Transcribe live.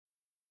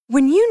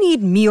When you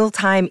need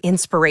mealtime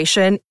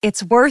inspiration,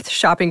 it's worth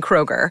shopping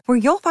Kroger, where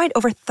you'll find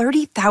over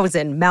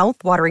 30,000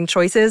 mouth-watering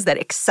choices that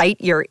excite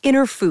your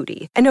inner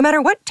foodie. And no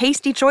matter what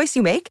tasty choice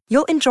you make,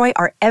 you'll enjoy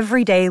our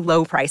everyday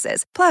low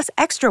prices, plus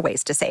extra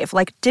ways to save,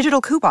 like digital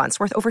coupons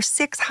worth over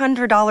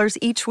 $600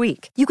 each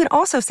week. You can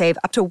also save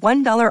up to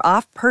 $1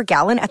 off per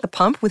gallon at the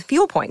pump with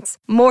fuel points.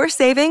 More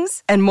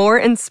savings and more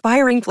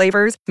inspiring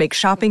flavors make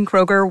shopping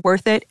Kroger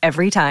worth it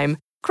every time.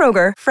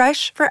 Kroger,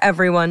 fresh for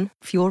everyone.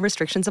 Fuel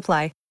restrictions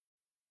apply.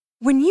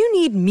 When you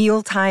need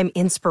mealtime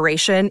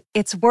inspiration,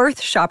 it's worth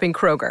shopping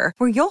Kroger,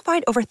 where you'll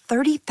find over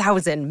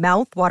 30,000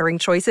 mouth-watering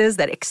choices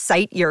that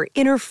excite your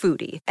inner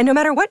foodie. And no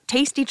matter what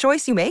tasty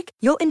choice you make,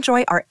 you'll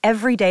enjoy our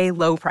everyday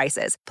low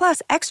prices,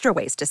 plus extra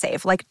ways to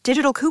save, like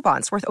digital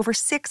coupons worth over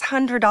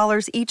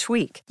 $600 each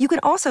week. You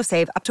can also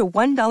save up to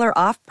 $1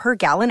 off per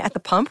gallon at the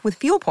pump with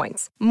fuel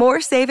points.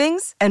 More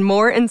savings and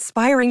more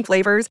inspiring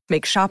flavors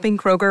make shopping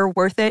Kroger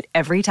worth it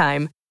every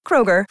time.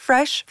 Kroger,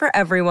 fresh for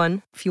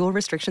everyone. Fuel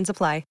restrictions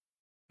apply.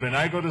 When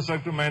I go to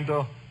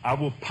Sacramento, I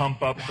will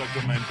pump up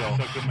Sacramento.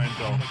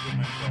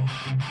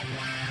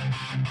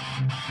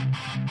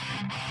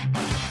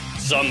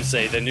 Some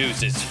say the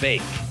news is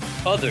fake.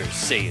 Others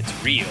say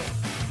it's real.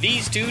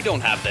 These two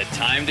don't have the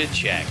time to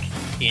check.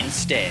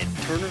 Instead,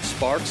 Turner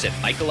Sparks and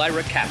Michael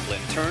Ira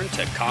Kaplan turn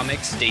to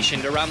comics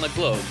stationed around the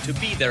globe to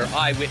be their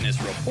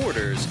eyewitness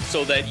reporters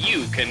so that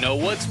you can know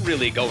what's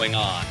really going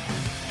on.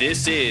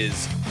 This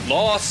is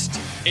Lost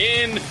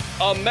in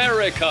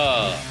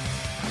America.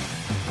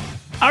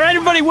 All right,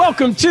 everybody,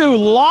 welcome to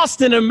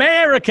Lost in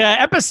America,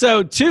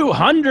 episode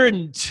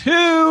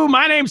 202.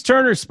 My name's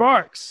Turner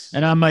Sparks.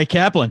 And I'm Mike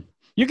Kaplan.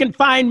 You can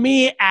find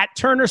me at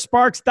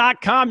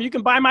turnersparks.com. You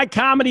can buy my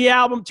comedy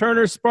album,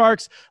 Turner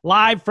Sparks,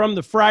 live from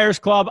the Friars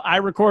Club. I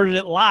recorded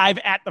it live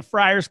at the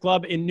Friars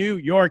Club in New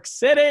York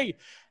City.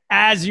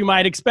 As you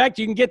might expect,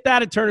 you can get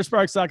that at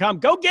turnersparks.com.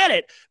 Go get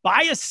it.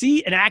 Buy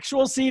an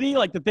actual CD,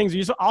 like the things you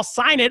use. I'll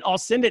sign it. I'll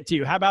send it to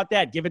you. How about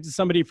that? Give it to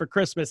somebody for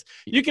Christmas.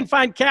 You can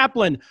find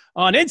Kaplan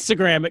on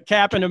Instagram at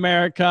Cap in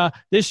America.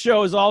 This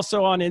show is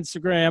also on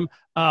Instagram,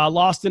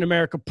 Lost in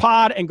America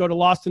Pod, and go to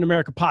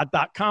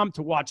lostinamericapod.com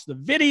to watch the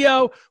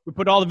video. We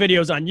put all the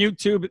videos on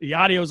YouTube. The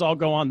audios all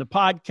go on the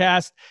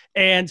podcast.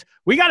 And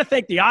we got to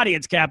thank the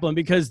audience, Kaplan,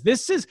 because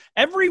this is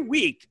every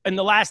week in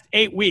the last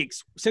 8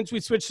 weeks since we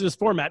switched to this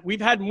format,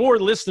 we've had more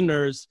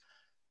listeners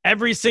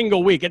every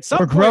single week. At some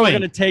point, we're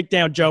going to take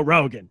down Joe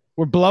Rogan.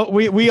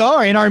 We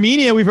are. In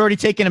Armenia, we've already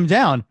taken him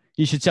down.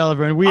 You should tell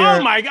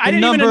everyone. I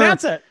didn't even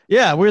announce it.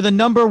 Yeah, we're the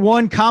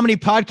 #1 comedy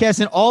podcast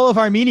in all of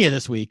Armenia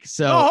this week.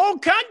 So the whole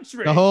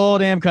country. The whole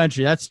damn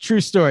country. That's a true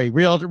story.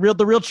 The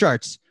real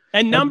charts.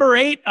 And number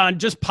 8 on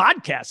just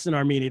podcasts in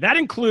Armenia. That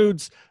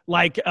includes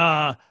what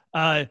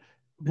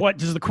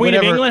does the Queen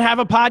of England have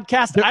a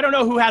podcast? I don't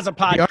know who has a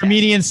podcast. The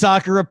Armenian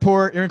Soccer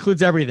Report. It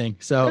includes everything.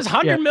 So there's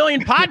 100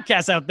 million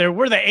podcasts out there.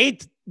 We're the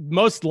 8th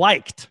most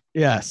liked.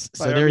 Yes.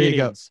 So there you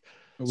go.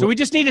 So we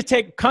just need to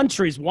take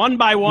countries one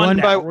by one.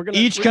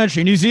 Each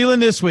country. New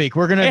Zealand this week.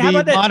 We're going to be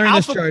monitoring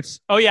the charts.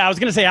 Oh, yeah. I was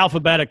going to say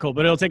alphabetical,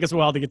 but it'll take us a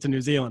while to get to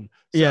New Zealand.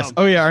 So. Yes.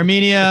 Oh, yeah.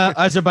 Armenia,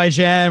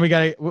 Azerbaijan.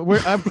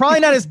 We're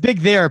probably not as big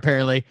there,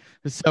 apparently.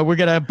 So we're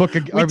going to book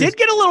a. We did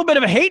get a little bit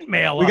of a hate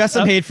mail. We got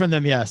some hate from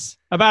them, yes.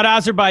 About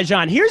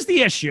Azerbaijan. Here's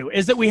the issue,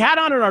 is that we had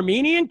on an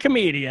Armenian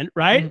comedian,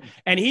 right? Mm-hmm.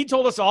 And he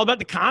told us all about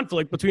the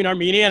conflict between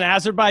Armenia and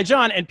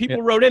Azerbaijan. And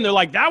people wrote in, they're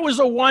like, that was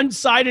a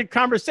one-sided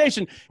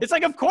conversation. It's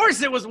like, of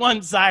course it was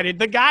one-sided.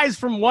 The guy's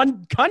from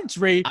one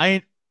country.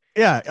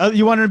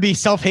 You want him to be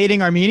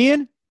self-hating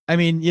Armenian? I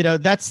mean,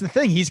 that's the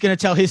thing. He's going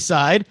to tell his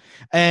side.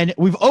 And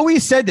we've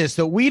always said this,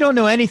 that we don't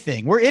know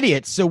anything. We're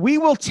idiots. So we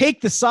will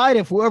take the side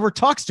of whoever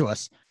talks to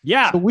us.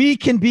 Yeah. So we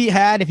can be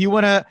had. If you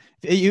want to,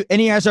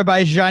 any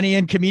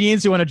Azerbaijani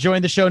comedians who want to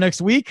join the show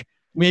next week,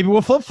 maybe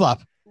we'll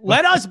flip-flop.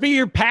 Let us be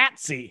your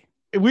patsy.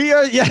 We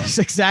are. Yes,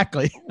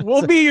 exactly.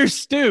 We'll be your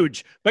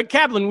stooge. But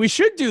Kaplan, we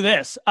should do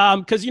this.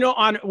 Because,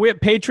 we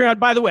have Patreon,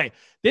 by the way,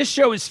 this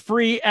show is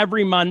free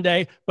every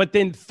Monday, but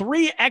then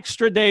 3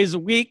 extra days a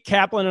week,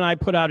 Kaplan and I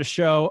put out a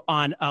show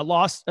on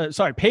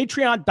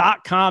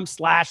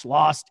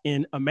patreon.com/Lost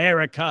in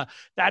America.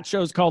 That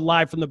show's called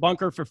Live from the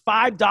Bunker. For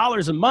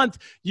 $5 a month,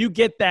 you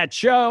get that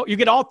show. You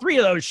get all 3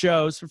 of those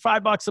shows for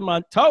 $5 a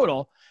month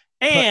total.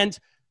 And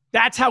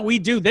that's how we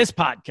do this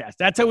podcast.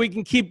 That's how we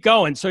can keep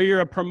going. So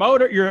you're a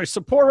promoter, you're a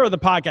supporter of the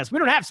podcast. We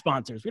don't have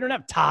sponsors. We don't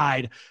have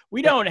Tide.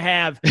 We don't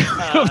have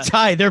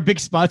Tide. They're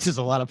big sponsors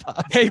of a lot of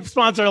podcasts. They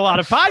sponsor a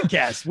lot of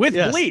podcasts with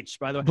Bleach,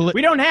 by the way.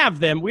 We don't have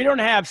them. We don't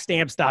have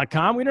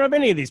stamps.com. We don't have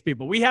any of these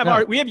people. We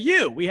have we have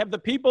you. We have the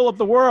people of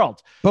the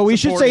world. But we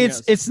should say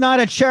it's not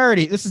a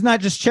charity. This is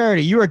not just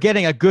charity. You are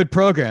getting a good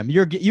program.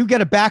 You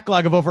get a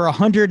backlog of over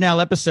 100 now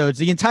episodes.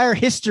 The entire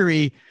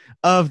history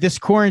of this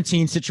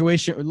quarantine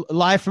situation,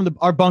 live from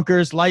our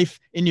bunkers, life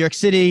in New York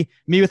City,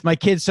 me with my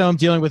kids home,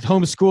 dealing with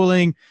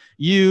homeschooling,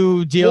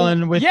 you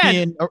dealing with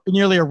being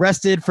nearly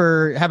arrested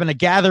for having a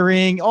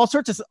gathering, all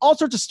sorts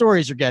of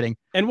stories you're getting.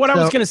 And what I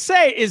was going to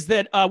say is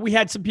that we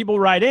had some people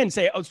write in and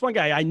say, it's one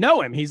guy, I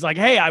know him. He's like,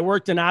 hey, I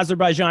worked in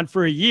Azerbaijan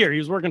for a year. He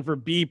was working for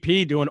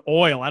BP doing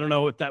oil. I don't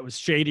know if that was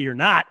shady or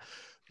not.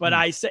 But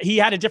I said he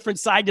had a different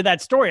side to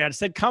that story. I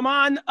said, come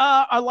on,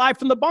 Live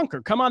from the Bunker.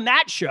 Come on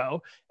that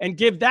show and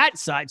give that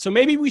side. So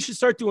maybe we should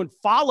start doing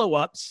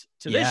follow-ups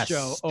to this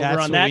show over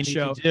on that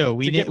show to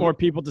get more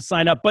people to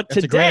sign up. But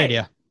that's a great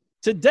idea.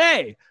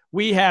 Today,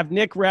 we have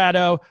Nick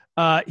Ratto.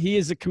 He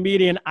is a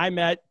comedian I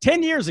met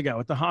 10 years ago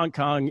at the Hong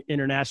Kong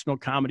International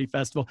Comedy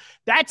Festival.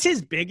 That's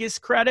his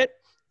biggest credit.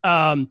 But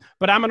I'm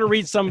going to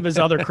read some of his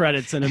other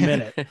credits in a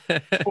minute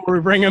before we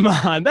bring him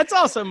on. That's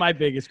also my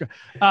biggest.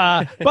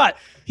 But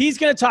he's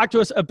going to talk to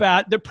us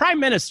about the prime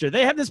minister.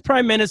 They have this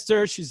prime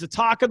minister. She's the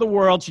talk of the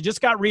world. She just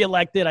got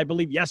reelected, I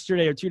believe,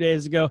 yesterday or 2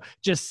 days ago.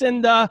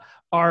 Jacinda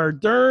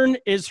Ardern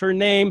is her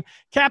name.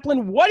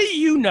 Kaplan, what do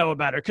you know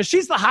about her? Because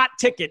she's the hot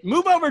ticket.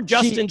 Move over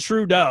Justin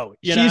Trudeau.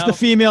 She's the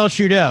female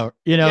Trudeau.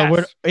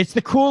 Yes. It's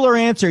the cooler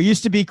answer. It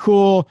used to be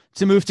cool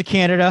to move to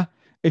Canada.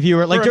 If you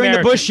were like during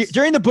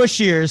the Bush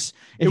years,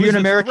 if you're an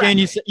American,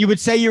 you would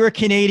say you were a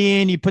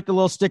Canadian. You put the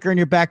little sticker in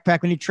your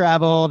backpack when you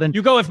traveled, and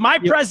you go, if my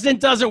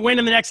president doesn't win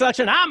in the next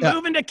election, I'm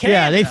moving to Canada.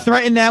 Yeah, they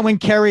threatened that when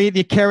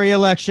the Kerry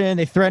election.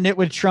 They threatened it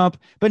with Trump,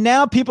 but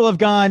now people have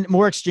gone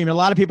more extreme. A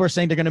lot of people are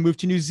saying they're going to move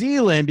to New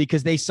Zealand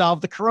because they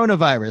solved the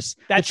coronavirus.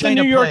 That's the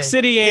New York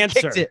City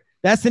answer.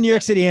 That's the New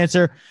York City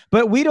answer.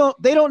 But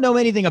they don't know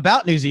anything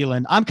about New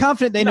Zealand. I'm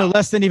confident they know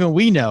less than even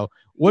we know.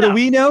 What do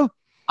we know?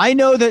 I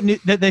know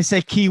that they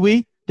say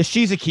Kiwi. That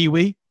she's a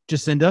Kiwi,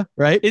 Jacinda,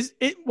 right? Is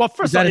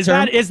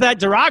that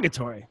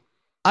derogatory?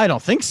 I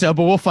don't think so,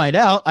 but we'll find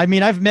out. I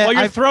mean,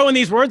 you're throwing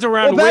these words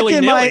around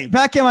willy-nilly.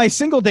 Back in my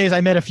single days,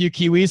 I met a few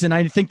Kiwis, and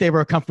I think they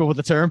were comfortable with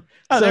the term.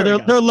 So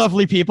they're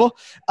lovely people.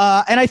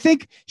 And I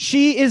think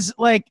she is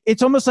like,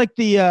 it's almost like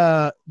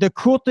the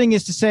cool thing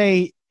is to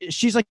say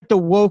she's like the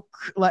woke,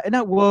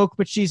 not woke,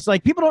 but she's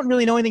like, people don't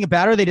really know anything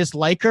about her. They just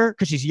like her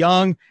because she's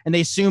young, and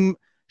they assume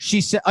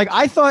she said, like,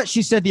 I thought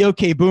she said the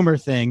okay boomer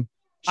thing.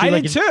 I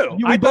did too.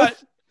 But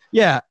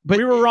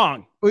we were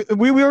wrong.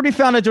 We already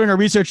found out during our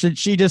research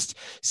that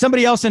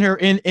somebody else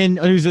in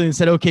New Zealand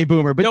said okay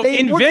boomer, but they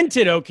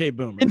invented okay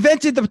boomer.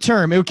 Invented the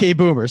term okay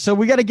boomer. So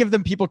we got to give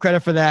them people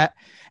credit for that.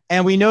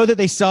 And we know that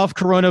they solved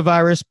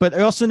coronavirus, but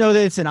I also know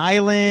that it's an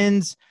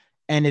island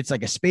and it's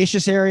like a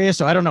spacious area.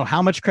 So I don't know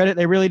how much credit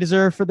they really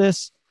deserve for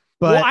this.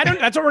 But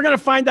that's what we're going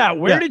to find out.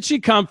 Where did she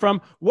come from?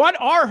 What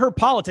are her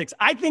politics?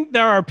 I think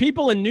there are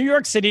people in New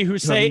York City who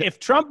say, if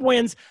Trump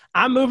wins,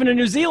 I'm moving to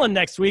New Zealand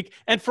next week.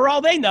 And for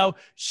all they know,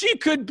 she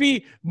could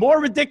be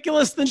more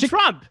ridiculous than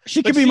Trump.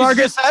 She could be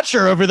Margaret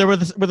Thatcher over there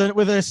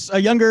with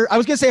a younger, I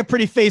was going to say a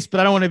pretty face, but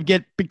I don't want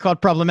to be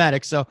called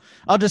problematic. So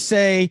I'll just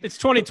say it's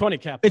 2020,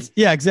 Captain.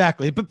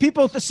 Exactly. But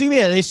people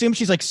they assume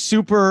she's like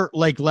super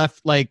like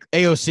left, like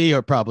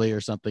AOC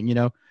or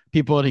something,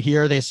 People to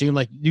hear, they assume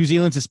like New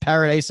Zealand's this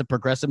paradise of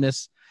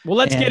progressiveness. Well,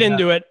 let's get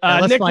into it.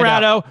 Nick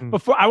Ratto,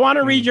 before I want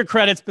to read your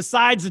credits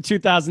besides the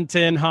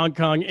 2010 Hong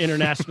Kong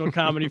International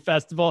Comedy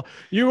Festival.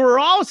 You were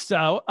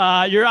also,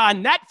 you're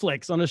on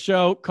Netflix on a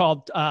show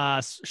called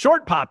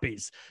Short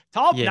Poppies.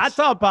 Not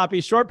Tall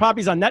Poppies, Short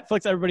Poppies on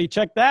Netflix. Everybody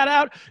check that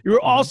out. You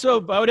were also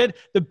voted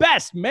the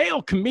best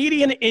male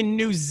comedian in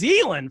New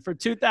Zealand for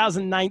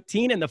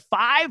 2019 and the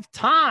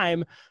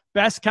 5-time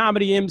Best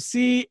Comedy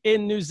MC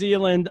in New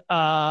Zealand.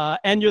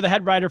 And you're the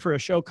head writer for a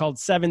show called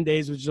 7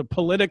 Days, which is a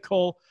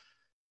political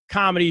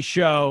comedy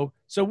show.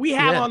 So we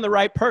have on the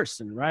right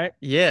person, right?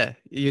 Yeah,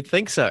 you'd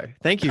think so.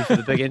 Thank you for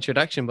the big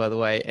introduction, by the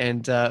way.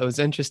 And it was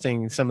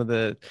interesting, some of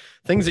the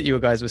things that you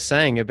guys were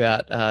saying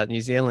about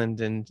New Zealand.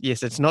 And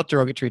yes, it's not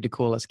derogatory to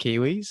call us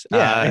Kiwis.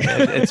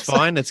 It's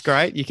fine. It's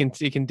great. You can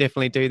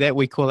definitely do that.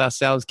 We call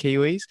ourselves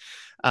Kiwis.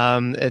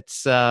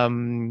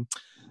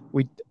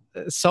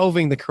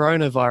 Solving the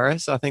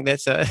coronavirus, I think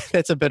that's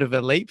a bit of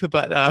a leap,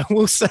 but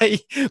we'll say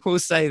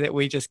that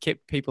we just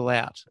kept people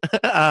out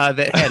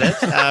that had it.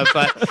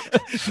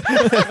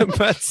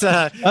 But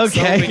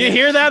okay, you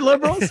hear that,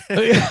 liberals?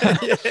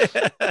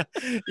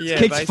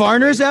 Kicks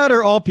foreigners out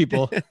or all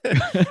people?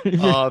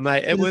 Oh,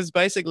 mate, it was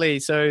basically,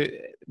 so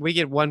we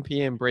get 1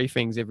 p.m.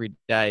 briefings every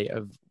day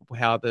of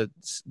how the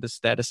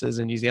status is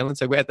in New Zealand.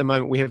 So at the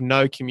moment we have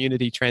no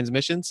community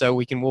transmission, so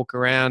we can walk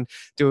around,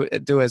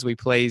 do as we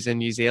please in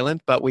New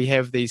Zealand. But we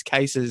have these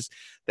cases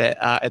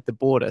that are at the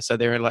border, so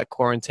they're in like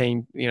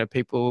quarantine.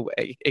 People,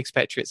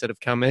 expatriates that have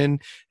come in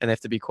and they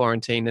have to be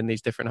quarantined in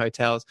these different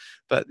hotels.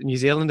 But New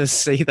Zealanders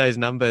see those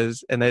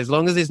numbers, and as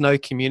long as there's no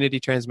community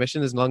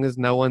transmission, as long as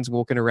no one's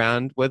walking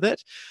around with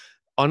it,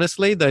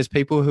 honestly, those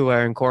people who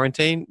are in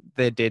quarantine,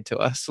 they're dead to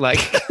us. Like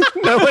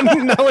no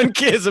one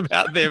cares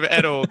about them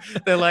at all.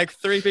 They're like,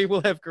 3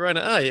 people have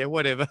corona. Oh yeah,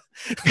 whatever.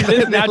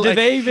 Now, do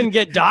they even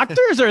get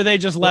doctors, or are they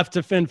just left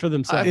to fend for I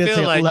themselves?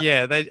 feel like,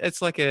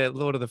 it's like a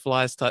Lord of the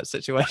Flies type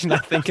situation. I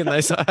think in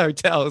those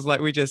hotels,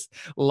 like we just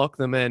lock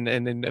them in,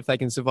 and then if they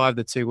can survive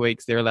the 2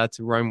 weeks, they're allowed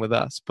to roam with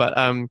us. But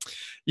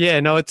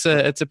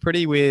it's a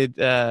pretty weird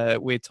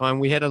time.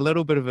 We had a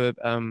little bit of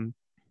a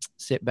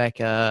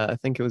setback. I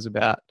think it was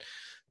about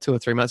 2 or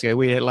 3 months ago.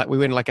 We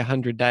went like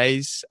 100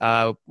 days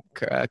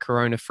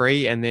corona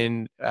free, and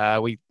then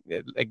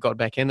it got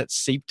back in. It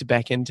seeped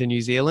back into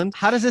New Zealand.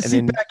 How does it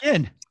seep back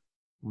in?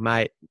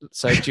 Mate,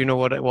 so do you know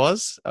what it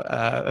was?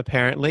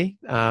 Apparently,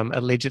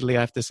 allegedly,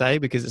 I have to say,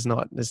 because it's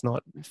not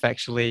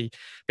factually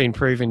been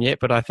proven yet.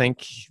 But I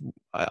think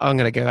I'm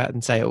going to go out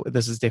and say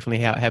this is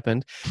definitely how it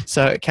happened.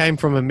 So it came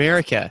from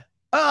America.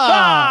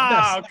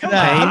 Oh, come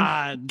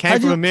on. Came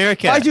from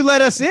America. Why'd you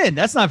let us in?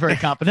 That's not very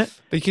competent.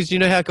 Because you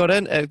know how it got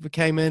in? It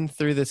came in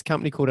through this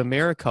company called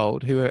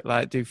Americold, who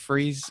like do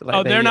freeze.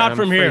 Like, they're not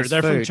from here. freeze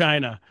They're from food.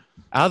 China.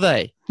 Are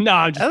they? No,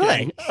 I'm just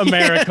kidding.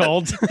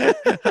 Americold.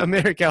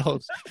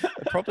 Americold. They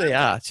probably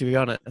are, to be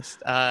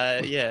honest.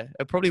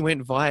 It probably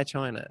went via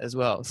China as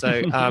well.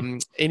 So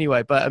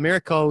anyway, but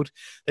Americold,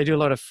 they do a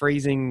lot of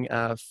freezing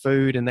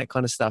food and that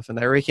kind of stuff. And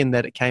they reckon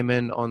that it came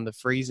in on the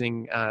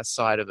freezing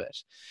side of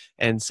it.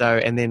 And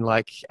then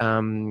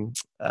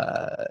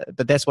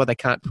but that's why they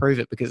can't prove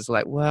it, because it's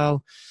like,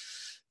 well,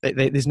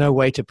 there's no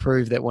way to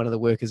prove that one of the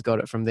workers got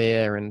it from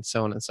there, and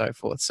so on and so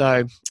forth.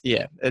 So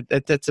yeah,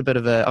 that's a bit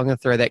of I'm going to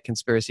throw that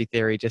conspiracy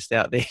theory just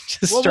out there,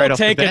 straight off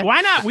the bat. Take it.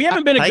 Why not? We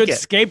haven't been a good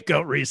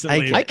scapegoat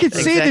recently. I could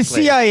see the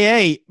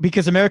CIA,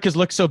 because America's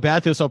looked so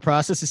bad through this whole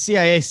process, the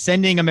CIA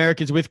sending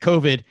Americans with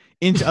COVID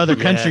into other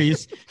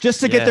countries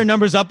just to get their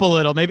numbers up a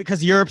little. Maybe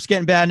because Europe's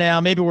getting bad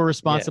now. Maybe we're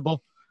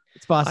responsible.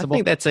 It's possible. I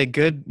think that's a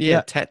good,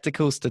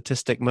 tactical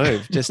statistic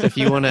move. Just if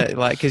you want to,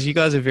 like, because you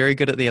guys are very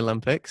good at the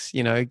Olympics,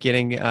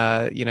 getting,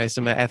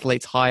 some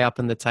athletes high up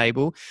in the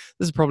table.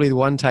 This is probably the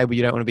one table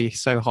you don't want to be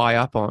so high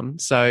up on.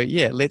 So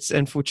yeah, let's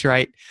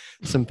infiltrate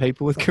some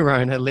people with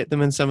corona, let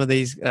them in some of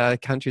these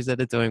countries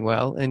that are doing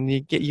well, and you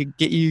get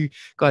you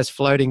guys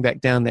floating back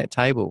down that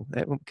table.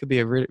 That could be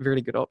a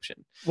really good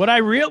option. When I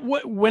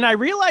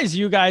realized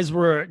you guys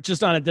were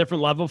just on a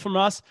different level from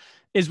us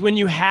is when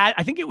you had,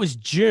 I think it was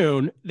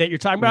June that you're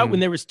talking about, when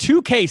there was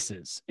 2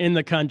 cases in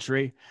the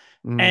country,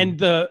 and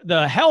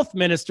the health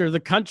minister of the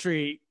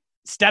country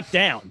stepped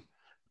down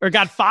or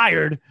got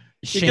fired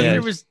because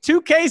there was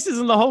 2 cases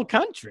in the whole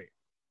country.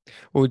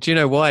 Well, do you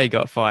know why he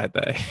got fired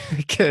though?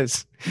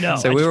 Because we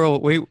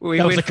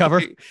that was a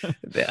cover.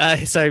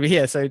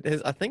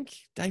 I think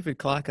David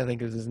Clark, I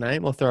think was his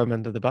name. I'll throw him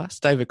under the bus.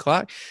 David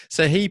Clark.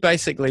 So he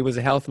basically was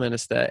a health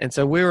minister, and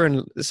so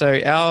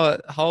our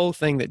whole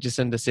thing that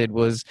Jacinda said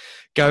was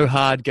 "Go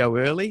hard, go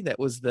early." That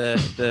was the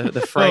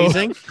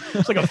phrasing.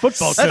 It's like a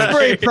football. That's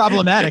very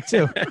problematic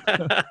too.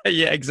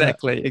 Yeah,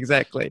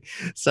 exactly.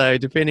 So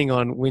depending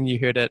on when you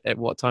heard it at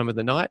what time of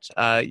the night,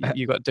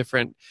 you got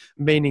different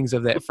meanings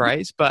of that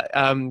phrase. But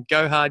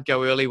 "Go hard,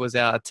 go early" was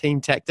our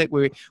team tactic.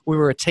 We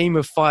were a team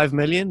of 5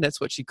 million.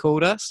 That's what she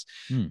called us,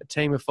 a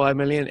team of 5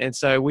 million. And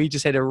so we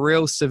just had a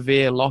real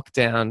severe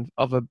lockdown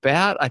of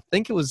about, I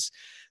think it's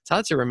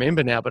hard to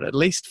remember now, but at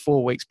least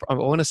 4 weeks. I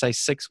want to say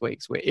 6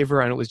 weeks, where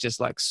everyone was just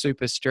like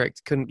super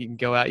strict. Couldn't even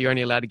go out. You're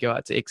only allowed to go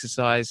out to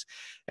exercise.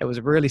 It was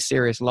a really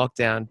serious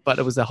lockdown, but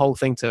it was the whole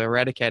thing to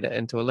eradicate it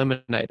and to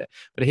eliminate it.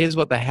 But here's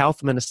what the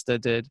health minister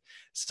did.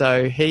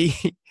 So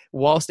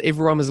whilst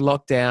everyone was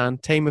locked down,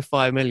 team of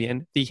 5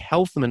 million, the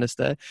health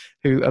minister,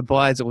 who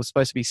abides or was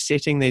supposed to be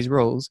setting these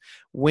rules,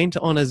 went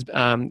on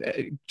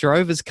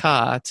drove his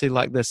car to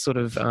like this sort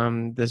of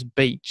this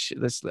beach,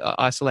 this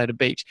isolated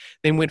beach,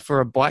 then went for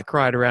a bike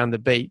ride around the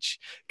beach,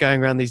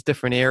 going around these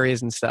different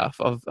areas and stuff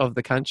of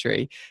the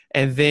country.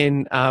 And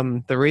then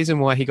the reason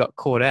why he got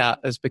caught out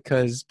is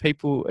because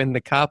people in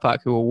the car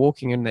park who were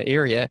walking in the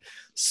area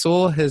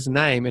saw his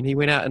name, and he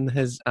went out in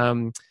his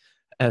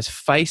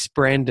face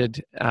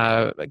branded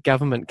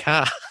government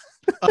car.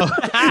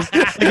 Like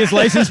his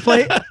license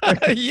plate?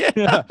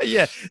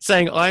 yeah,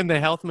 saying I'm the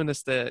health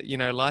minister,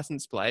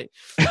 license plate.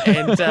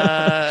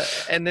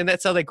 And then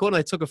that's how they caught him.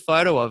 They took a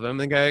photo of him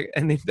and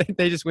then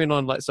they just went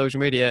on like social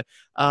media,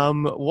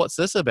 what's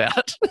this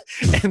about?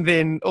 And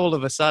then all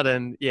of a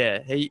sudden,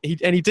 he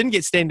didn't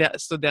get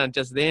stood down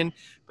just then,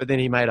 but then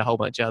he made a whole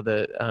bunch of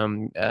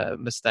other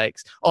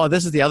mistakes. Oh,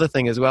 this is the other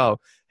thing as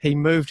well. He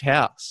moved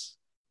house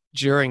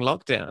during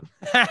lockdown.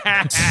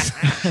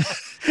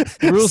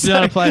 The rules do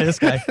not apply to this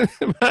guy.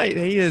 Mate,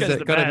 he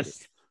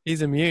is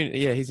he's immune.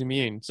 Yeah, he's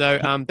immune. So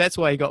that's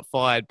why he got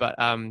fired. But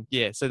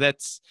so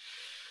that's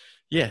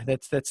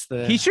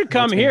the. He should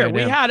come here.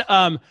 We had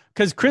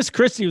because Chris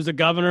Christie was the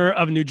governor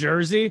of New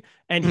Jersey,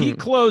 and he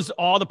closed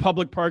all the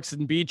public parks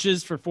and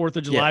beaches for 4th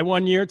of July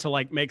one year to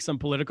like make some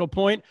political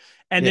point,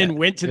 and then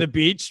went to the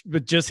beach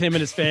with just him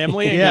and his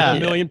family and got a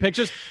million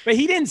pictures. But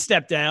he didn't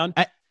step down.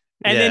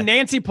 And then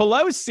Nancy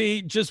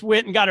Pelosi just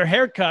went and got her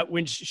hair cut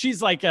when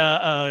she's like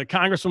a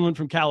congresswoman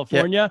from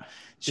California.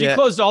 She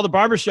closed all the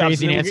barbershops.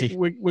 Crazy Nancy.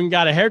 We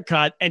got a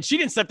haircut, and she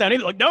didn't step down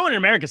either. Like, no one in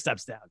America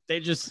steps down.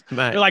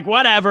 They're like,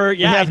 whatever.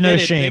 Yeah, have no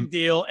shame. Big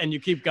deal, and you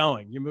keep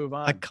going. You move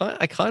on. I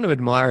kind of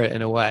admire it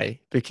in a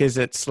way, because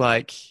it's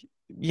like,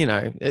 you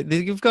know,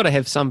 you've got to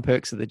have some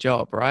perks of the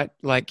job, right?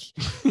 Like,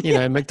 you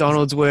know,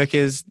 McDonald's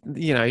workers,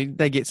 you know,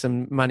 they get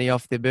some money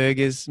off their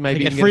burgers. Maybe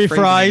They you get can free get a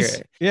fries.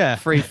 burger. Yeah.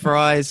 Free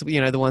fries,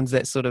 you know, the ones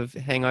that sort of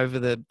hang over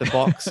the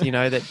box, you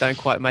know, that don't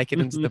quite make it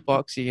into the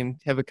box. You can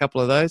have a couple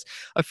of those.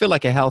 I feel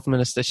like a health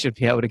minister should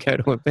be able to go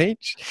to a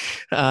beach,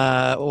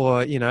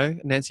 or, you know,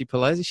 Nancy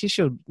Pelosi, she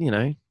should, you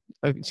know,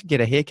 get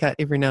a haircut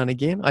every now and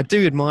again. I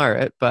do admire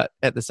it, but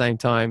at the same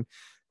time,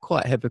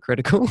 quite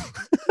hypocritical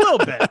A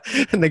little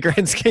bit in the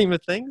grand scheme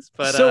of things.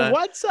 But so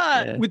what's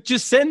with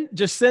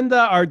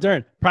Jacinda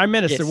Ardern, Prime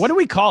Minister? Yes. What do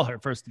we call her,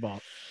 first of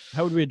all?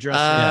 How would we address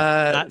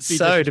her? Not be So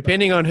disrespectful.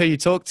 depending on who you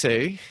talk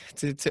to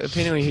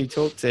depending on who you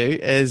talk to,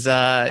 is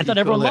I thought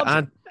everyone loves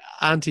her.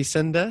 Auntie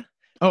Cinder.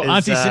 Oh,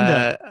 Auntie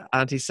Cinder.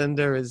 Auntie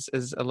Cinder is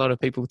a lot of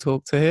people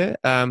talk to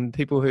her.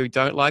 People who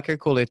don't like her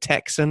call her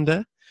Tax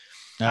Cinder.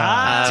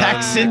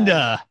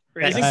 Taxinda.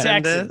 Raising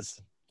Cinder.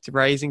 taxes.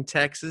 Raising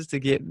taxes to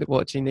get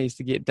what she needs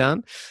to get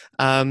done.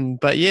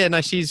 But yeah,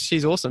 no,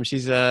 she's awesome.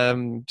 She's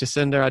Jacinda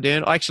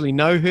Ardern. I actually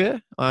know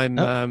her.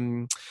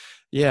 I'm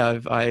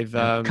I've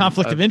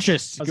Conflict of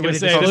interest. I was going to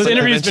say, this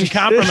interview's been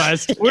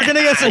compromised. We're going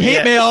to get some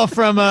hate mail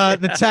from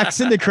the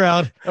Taxinda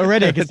crowd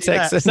already. I can see that.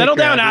 Texas Settle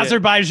down, crowd, yeah.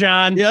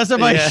 Azerbaijan. Yeah,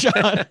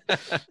 Azerbaijan.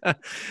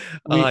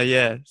 Oh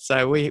yeah.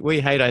 So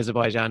we hate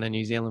Azerbaijan and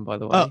New Zealand, by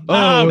the way. Oh,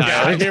 Oh, okay.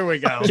 God, here we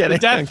go. Kidding, The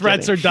death I'm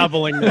threats kidding. are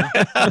doubling now.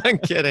 I'm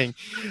kidding.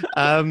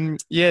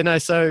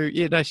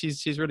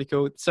 She's really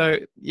cool. So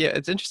yeah,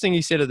 it's interesting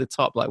you said at the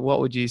top, like, what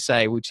would you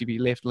say? Would she be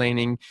left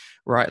leaning,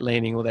 right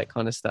leaning, all that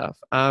kind of stuff?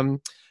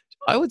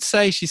 I would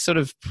say she's sort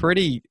of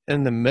pretty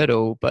in the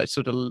middle, but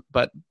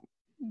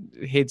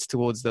heads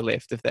towards the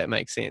left, if that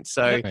makes sense.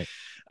 So, Right.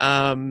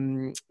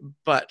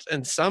 but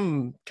in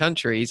some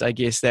countries, I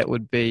guess that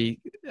would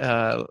be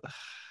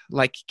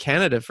like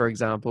Canada, for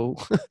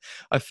example.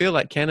 I feel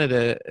like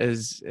Canada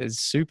is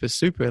super,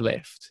 super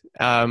left.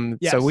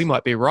 Yes. So we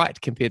might be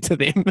right compared to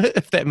them,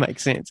 if that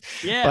makes sense.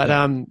 Yeah.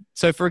 But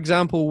so for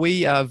example,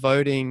 we are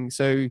voting.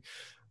 So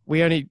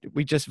we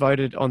just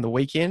voted on the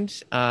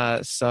weekend.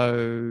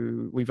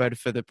 So we voted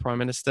for the Prime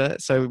Minister.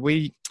 So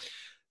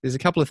there's a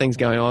couple of things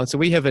going on. So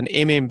we have an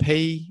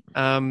MMP.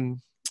 I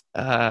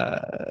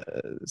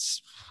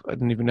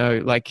don't even know,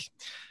 like,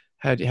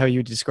 how you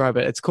would describe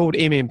it. It's called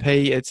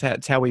MMP.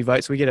 It's how we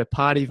vote. So we get a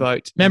party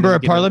vote. Member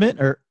of Parliament,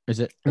 or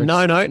is it? or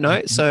No.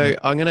 it's- So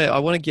I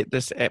want to get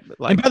this app.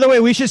 Like, And by the way,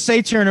 we should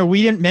say, Turner,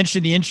 we didn't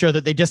mention the intro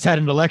that they just had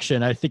an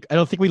election. I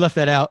don't think we left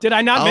that out. Did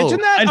I not Oh.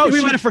 mention that? I think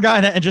we might have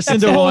forgotten that, and That's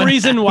Jacinda the whole won.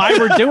 reason why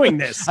we're doing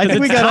this. I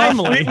think we it's got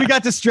timely. we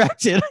got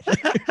distracted.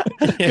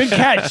 Good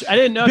catch. I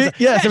didn't know.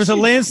 Yes, there was a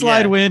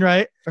landslide Yeah. win,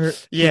 right? Or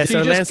yeah, So so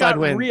you just landslide got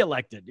win.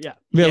 reelected. Yeah.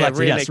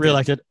 reelected. Yes, reelected.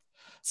 reelected.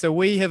 So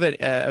we have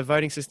a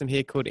voting system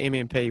here called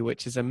MMP,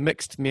 which is a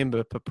mixed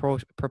member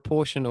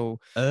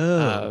proportional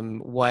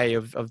way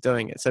of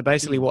doing it. So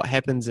basically what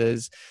happens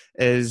is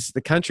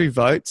the country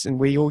votes and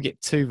we all get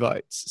two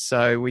votes.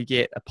 So we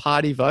get a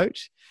party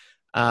vote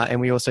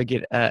and we also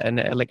get an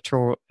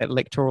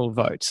electoral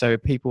vote. So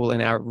people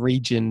in our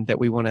region that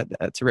we want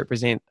to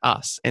represent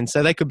us. And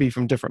so they could be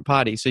from different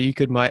parties. So you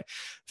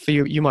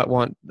might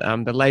want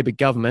the Labour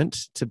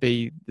government to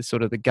be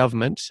the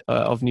government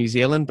of New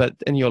Zealand, but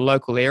in your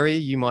local area,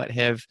 you might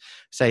have,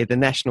 say, the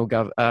national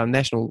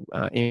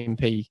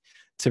MP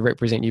to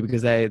represent you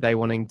because they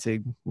wanting to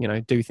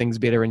do things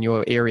better in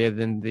your area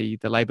than the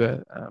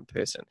Labour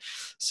person.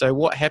 So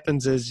what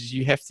happens is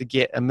you have to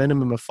get a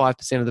minimum of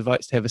 5% of the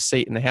votes to have a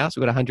seat in the House.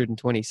 We've got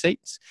 120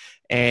 seats,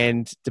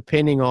 and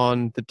depending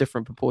on the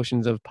different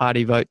proportions of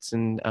party votes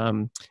and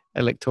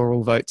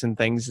electoral votes and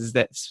things,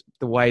 that's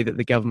the way that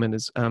the government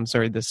is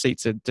the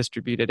seats are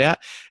distributed out.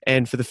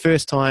 And for the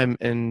first time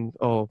in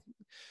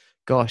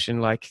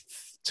like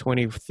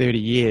 20 or 30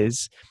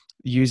 years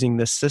using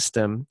this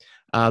system,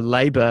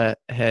 Labour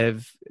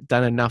have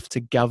done enough to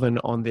govern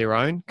on their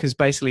own, because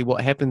basically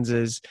what happens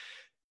is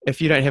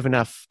if you don't have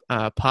enough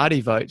party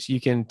votes,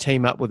 you can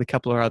team up with a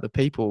couple of other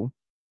people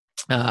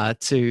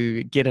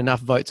to get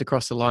enough votes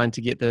across the line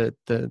to get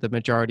the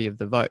majority of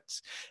the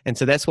votes. And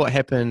so that's what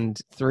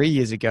happened 3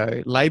 years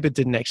ago. Labour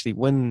didn't actually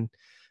win.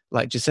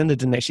 Like Jacinda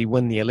didn't actually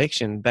win the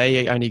election.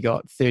 They only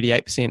got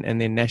 38%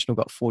 and then National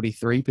got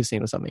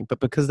 43% or something. But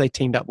because they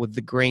teamed up with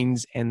the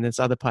Greens and this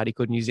other party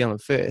called New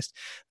Zealand First,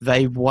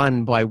 they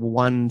won by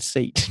one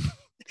seat.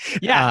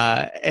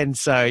 Yeah. And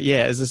so,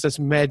 it's this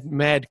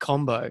mad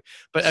combo.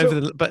 But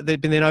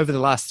then over the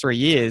last 3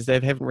 years, they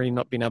haven't really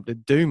not been able to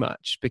do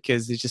much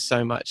because there's just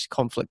so much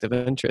conflict of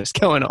interest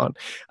going on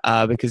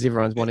because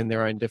everyone's wanting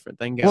their own different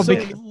thing going. So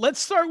let's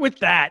start with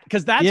that,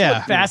 because that's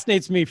what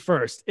fascinates me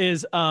first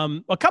is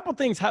a couple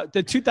things.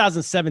 The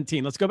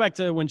 2017, let's go back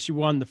to when she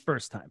won the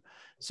first time.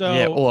 So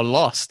yeah, or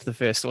lost the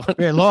first one.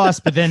 We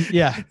lost, but then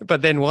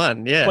but then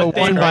won. Yeah, But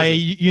won by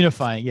Crazy.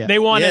 unifying. Yeah, they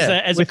won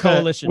Yeah. as a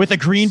coalition with a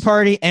Green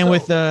Party and So-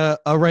 with a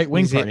right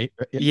wing Is it- party.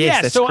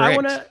 Yes, that's so I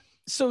correct. want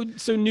to.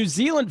 So New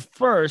Zealand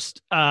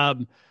first.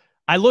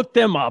 I looked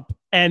them up,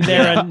 and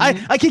they're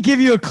I could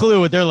give you a clue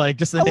what they're like.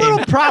 Just the a name.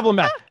 little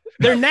problematic.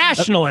 They're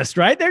nationalist,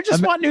 right? They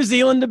just want New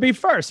Zealand to be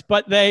first,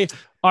 but they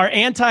are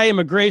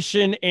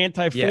anti-immigration,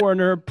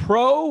 anti-foreigner,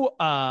 pro.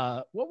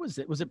 What was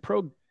it? Was it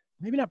pro?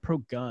 Maybe not pro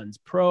guns.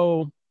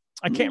 Pro.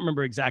 I can't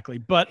remember exactly,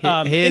 but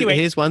anyway,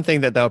 Here's one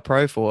thing that they were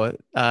pro for: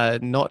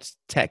 not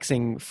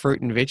taxing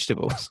fruit and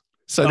vegetables.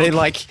 So they're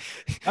like,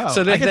 Oh,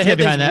 so I they can have get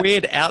this behind that.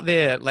 weird out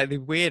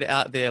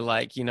there,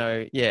 like you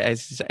know, yeah,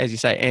 as you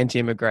say,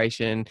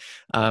 anti-immigration,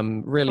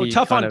 really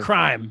tough kind on of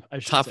crime. I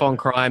should tough say. on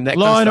crime, that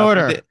Law kind and of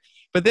stuff. order.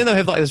 But then they'll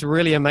have like this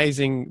really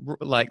amazing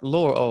like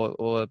law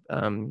or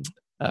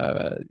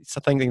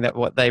something that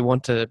what they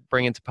want to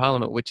bring into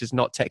Parliament, which is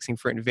not taxing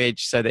fruit and veg,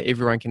 so that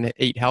everyone can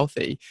eat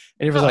healthy.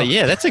 And everyone's like,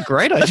 yeah, that's a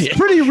great That's idea. a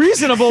pretty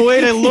reasonable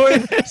way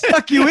to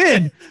suck you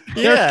in.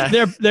 Yeah.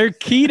 They're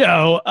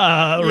keto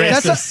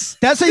racists.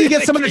 That's how you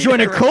get someone to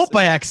join a Keto cult racist.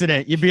 by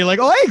accident. You'd be like,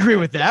 "Oh, I agree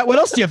with that. What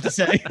else do you have to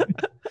say?"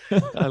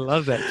 I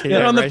love that.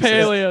 They're keto on the racist.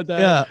 paleo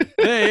diet.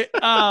 Yeah. They,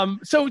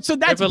 so They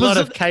that's have a lot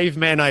bizarre- of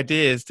caveman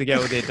ideas to go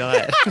with their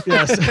diet.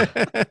 Yes.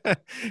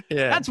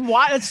 Yeah. That's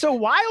why that's so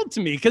wild to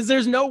me, because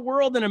there's no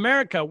world in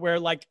America where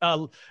like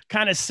a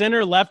kind of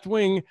center left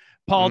wing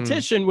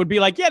politician would be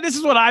like, yeah, this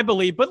is what I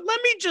believe, but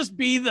let me just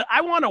be I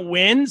want to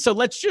win, so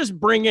let's just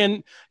bring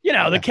in, the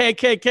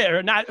KKK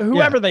or not,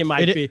 whoever they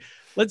might be.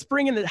 Let's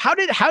bring in how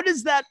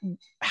does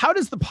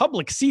the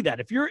public see that?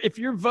 If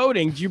you're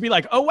voting, do you be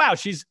like, oh wow,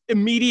 she's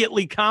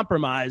immediately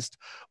compromised,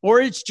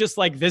 or it's just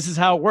like, this is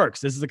how it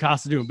works, this is the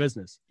cost of doing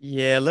business?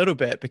 Yeah, a little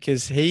bit,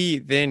 because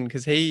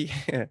they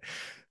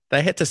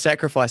had to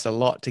sacrifice a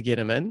lot to get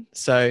him in.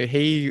 So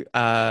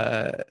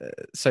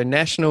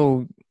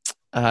National,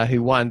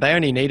 who won, they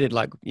only needed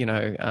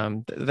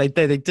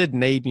they did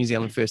need New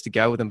Zealand First to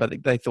go with them,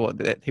 but they thought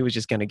that he was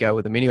just going to go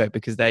with them anyway,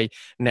 because they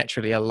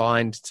naturally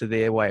aligned to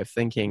their way of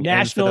thinking. And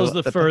National for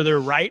is the further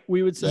right,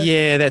 we would say.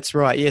 Yeah, that's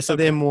right. Yeah, so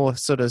they're more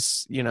sort of,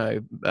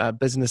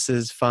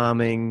 businesses,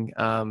 farming.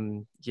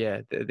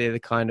 They're the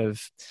kind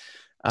of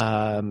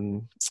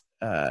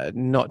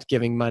not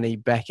giving money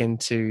back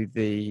into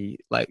the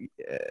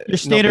Your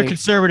standard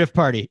conservative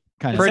party,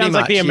 kind of. Pretty pretty sounds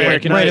much like the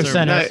American right of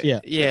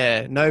conservative.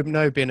 center.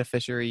 No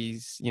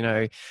beneficiaries,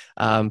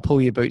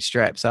 pull your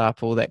bootstraps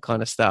up, all that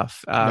kind of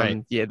stuff.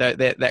 Right. Yeah, they're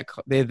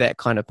that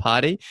kind of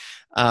party.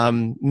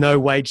 No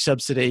wage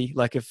subsidy.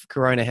 Like if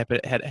Corona had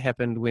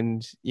happened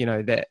when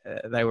that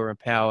they were in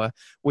power,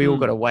 we all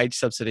got a wage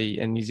subsidy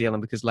in New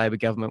Zealand because Labor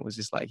government was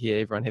just like, here,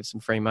 everyone have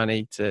some free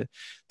money to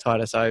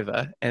tide us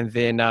over. And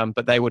then,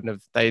 but they wouldn't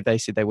have. They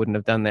said they wouldn't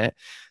have done that.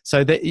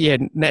 So that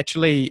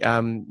naturally,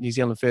 New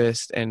Zealand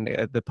First and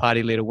the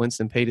party leader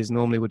Winston Peters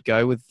normally would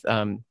go with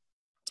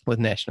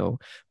National,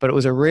 but it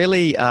was a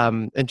really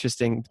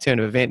interesting turn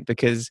of event,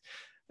 because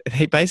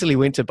he basically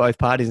went to both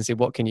parties and said,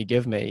 what can you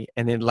give me?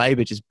 And then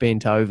Labor just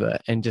bent over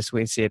and just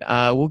said,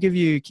 we'll give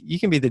you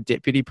can be the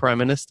deputy prime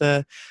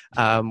minister.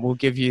 We'll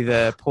give you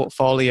the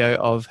portfolio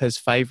of his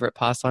favorite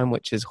pastime,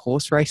 which is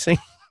horse racing.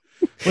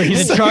 Wait,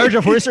 he's in charge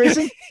of horse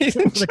racing? He's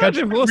in The charge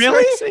country? of horse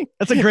Really? racing.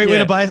 That's a great way Yeah.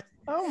 to buy.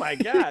 Oh my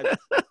God.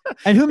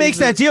 And who makes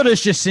that deal? Does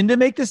Jacinda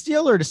make this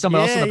deal, or does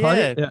someone else in the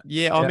party?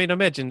 Yeah. I mean,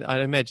 I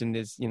imagine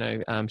there's,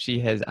 she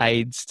has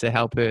aides to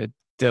help her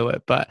do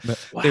it, but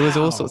there was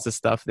all Wow. sorts of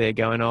stuff there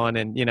going on,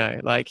 and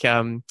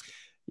and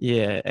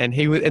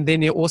he was, and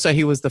then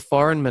he was the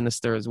foreign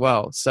minister as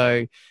well.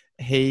 So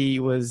he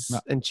was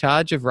in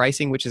charge of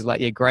racing, which is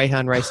like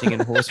greyhound racing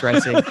and horse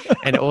racing,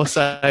 and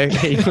also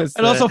he was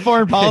And also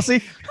foreign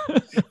policy.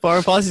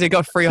 foreign policy. He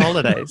got free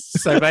holidays,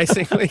 so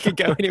basically he could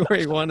go anywhere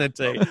he wanted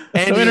to. And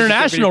he So was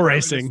international the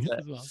racing.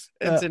 Prime Minister.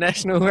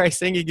 International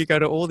racing. You could go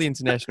to all the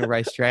international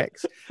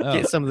racetracks,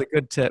 get some of the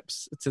good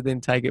tips to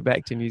then take it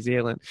back to New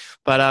Zealand.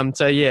 But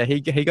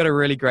he got a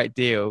really great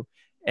deal,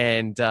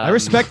 and I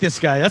respect this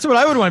guy. That's what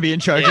I would want to be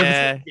in charge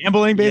Yeah. of.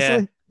 Gambling,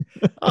 basically.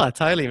 Oh,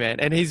 totally, man.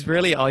 And he's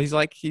really,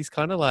 he's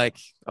kind of like,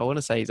 I want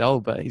to say he's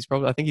old, but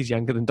I think he's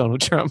younger than Donald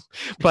Trump.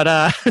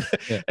 But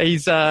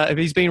he's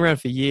been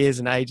around for years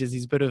and ages.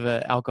 He's a bit of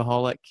an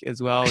alcoholic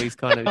as well. He's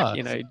kind of,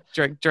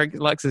 drink,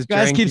 likes his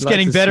Guys drink. keeps he likes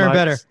getting his better and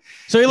better. smokes.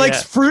 So he likes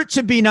Yeah. fruit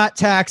to be not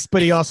taxed,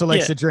 but he also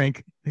likes Yeah. to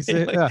drink.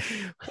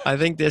 I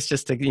think that's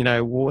just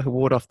to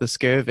ward off the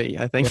scurvy.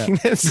 I think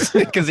that's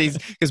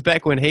because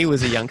back when he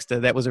was a youngster,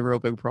 that was a real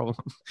big problem.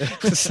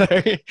 So,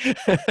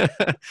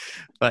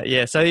 but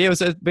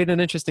it's been an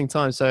interesting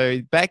time. So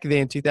back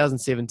then,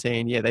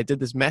 2017, they did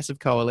this massive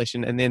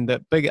coalition, and then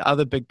the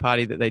other big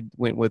party that they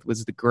went with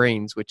was the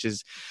Greens, which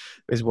is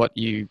what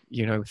you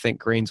think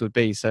Greens would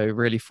be. So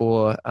really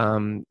for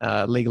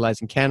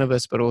legalizing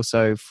cannabis, but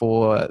also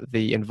for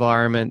the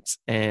environment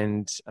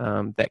and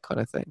that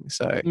kind of thing.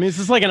 So I mean, this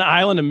is like an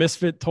island of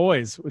misfit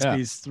toys with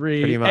these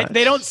three. Pretty much.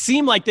 They don't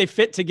seem like they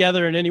fit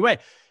together in any way.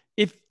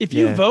 If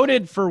you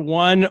voted for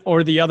one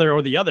or the other,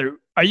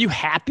 are you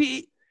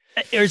happy,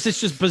 or is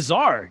this just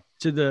bizarre?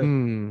 to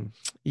the?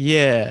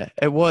 Yeah,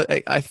 it was.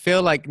 I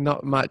feel like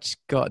not much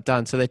got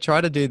done. So they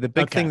tried to do the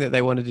big thing that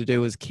they wanted to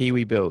do was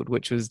Kiwi Build,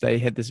 which was they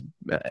had this.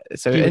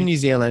 So in New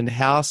Zealand,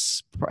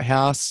 house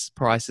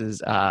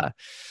prices are.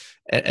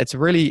 It's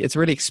really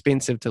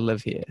expensive to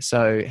live here.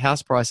 So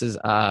house prices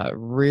are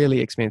really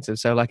expensive.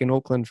 So like in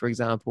Auckland, for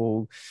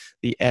example,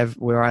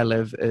 where I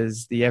live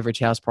is the average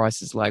house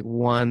price is like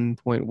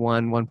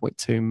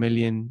 1.2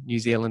 million New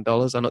Zealand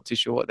dollars. I'm not too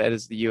sure what that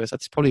is the US.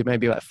 It's probably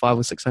maybe like 500,000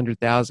 or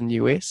 600,000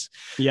 US.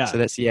 Yeah. So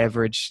that's the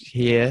average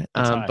here.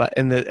 But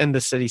in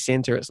the city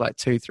center, it's like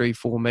 2, 3,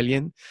 4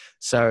 million.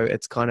 So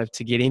it's kind of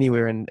to get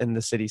anywhere in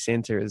the city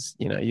center is,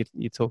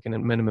 you're talking a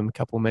minimum a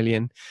couple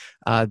million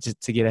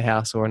to get a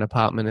house or an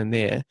apartment in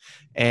there.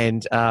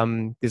 And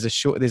there's a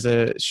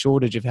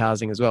shortage of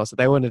housing as well. So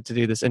they wanted to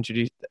do this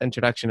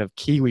introduction of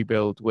Kiwi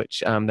Build,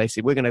 which they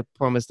said, we're going to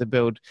promise to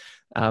build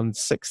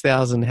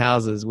 6,000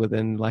 houses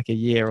within like a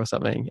year or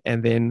something.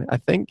 And then I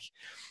think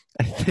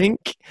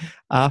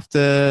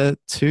after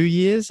 2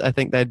 years, I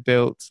think they'd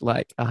built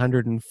like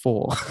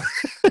 104.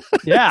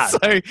 Yeah.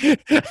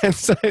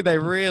 so they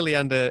really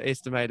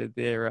underestimated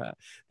their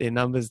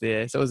numbers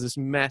there. So it was this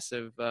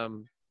massive.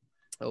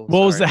 What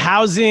was the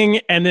housing?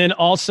 And then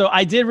also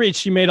I did read,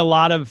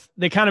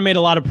 they kind of made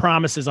a lot of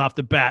promises off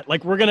the bat.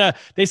 Like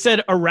they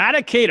said,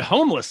 eradicate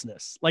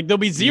homelessness. Like there'll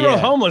be zero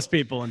homeless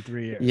people in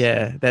 3 years.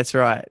 Yeah, that's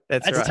right.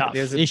 That's right. Tough.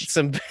 We're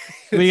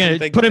going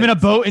to put them in a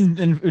boat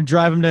and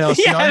drive them to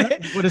Oceania?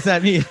 Yeah. What does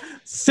that mean?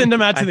 Send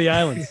them out to the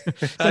islands.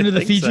 Send to the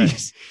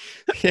Fijis.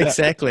 So.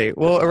 Exactly.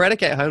 Well,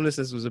 eradicate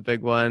homelessness was a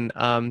big one.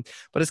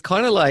 But it's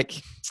kind of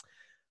like,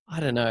 I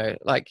don't know,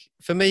 like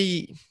for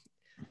me,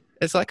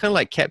 it's like kind of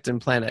like Captain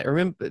Planet.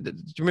 Do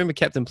you remember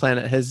Captain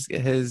Planet? His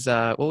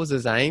what was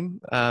his aim?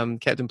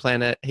 Captain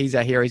Planet, he's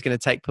our hero. He's going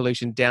to take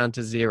pollution down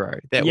to zero.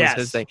 That was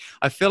his thing.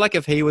 I feel like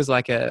if he was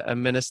like a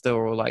minister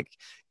or like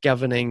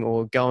governing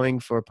or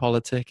going for a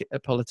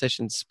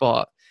politician's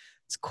spot,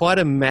 it's quite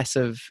a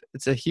massive.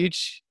 It's a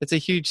huge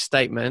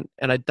statement,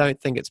 and I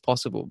don't think it's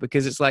possible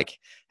because it's like,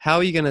 how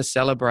are you going to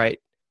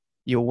celebrate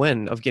your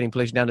win of getting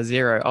pollution down to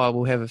zero? Oh,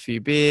 we'll have a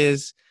few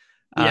beers.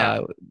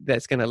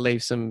 That's going to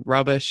leave some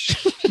rubbish.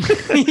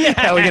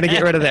 How are we going to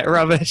get rid of that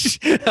rubbish?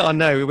 Oh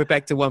no, we're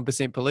back to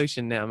 1%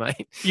 pollution now,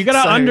 mate. You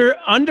got to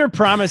under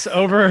promise,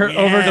 over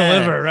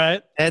deliver,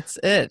 right? That's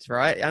it,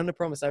 right? Under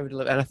promise, over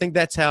deliver. And I think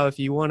that's how, if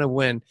you want to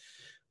win,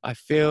 I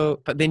feel,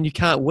 but then you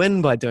can't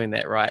win by doing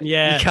that, right?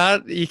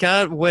 Yeah. You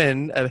can't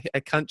win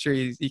a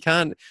country. You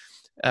can't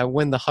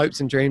win the hopes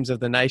and dreams of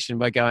the nation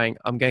by going,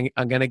 I'm going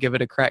to give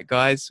it a crack,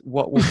 guys.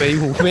 What will be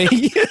will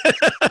be.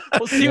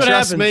 We'll see what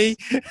Trust happens.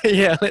 me.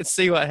 Yeah, let's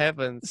see what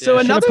happens. So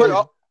another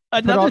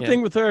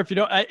thing with her, if you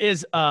don't,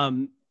 is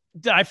that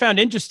I found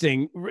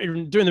interesting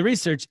doing the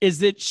research is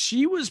that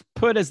she was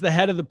put as the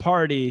head of the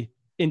party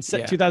in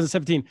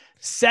 2017,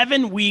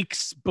 7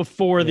 weeks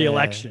before the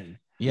election.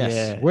 Yes.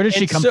 Yeah. Where did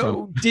she come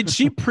from? Did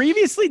she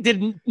previously,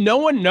 did no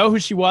one know who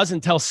she was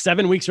until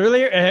 7 weeks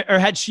earlier? Or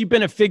had she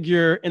been a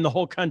figure in the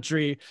whole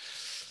country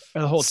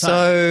the whole time?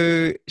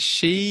 So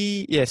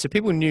so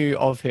people knew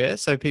of her.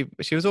 So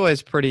she was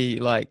always pretty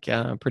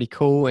pretty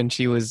cool. And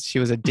she was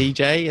a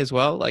DJ as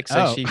well. Like,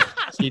 so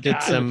she did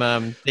some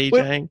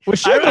DJing.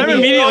 I'm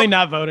immediately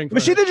not voting for her.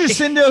 Was she the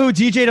Jacinda who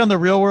DJ'd on The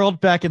Real World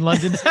back in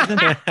London?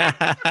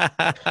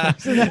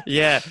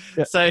 Yeah.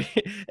 So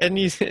in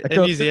New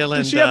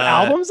Zealand. Did she have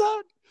albums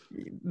out?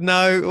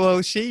 No,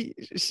 well, she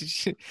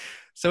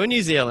so in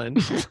New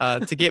Zealand,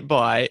 to get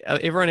by,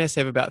 everyone has to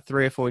have about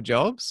 3 or 4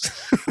 jobs.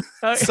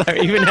 So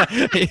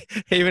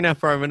even our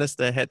prime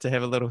minister had to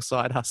have a little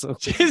side hustle.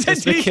 She's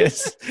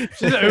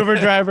an Uber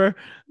driver.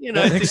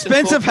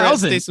 Expensive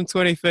housing. Do some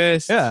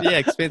 21st. Yeah,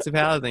 expensive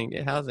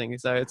housing.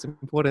 So it's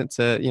important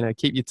to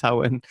keep your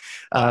toe in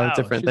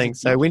different things.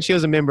 So when she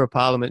was a member of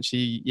parliament,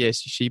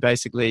 she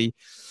basically.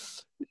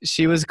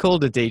 She was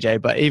called a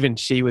DJ, but even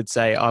she would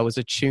say I was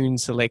a tune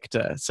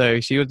selector.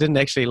 So she didn't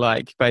actually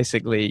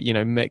basically,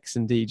 mix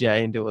and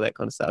DJ and do all that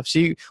kind of stuff.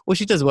 She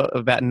does what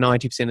about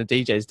 90% of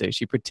DJs do.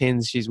 She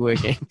pretends she's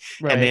working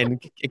right. And then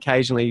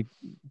occasionally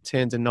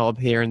turns a knob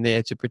here and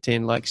there to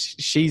pretend like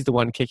she's the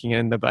one kicking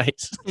in the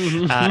bass,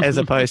 as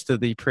opposed to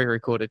the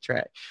pre-recorded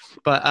track.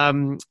 But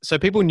so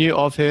people knew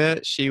of her.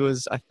 She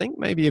was, I think,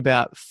 maybe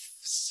about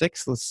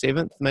 6th or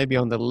 7th, maybe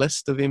on the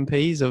list of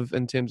MPs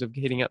in terms of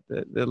heading up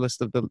the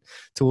list of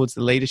towards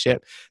the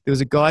leadership. There was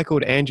a guy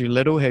called Andrew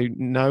Little who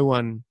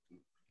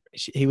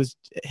he was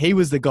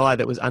the guy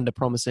that was under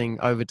promising,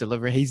 over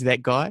delivering. He's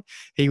that guy.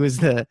 He was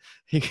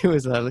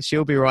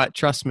she'll be right,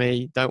 trust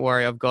me, don't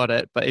worry, I've got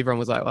it. But everyone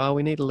was like, well,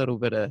 we need a little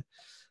bit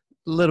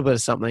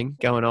of something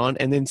going on.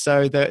 And then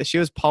so she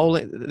was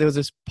polling. There was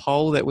this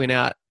poll that went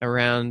out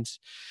around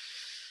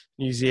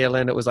New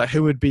Zealand. It was like,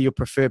 who would be your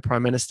preferred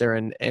prime minister?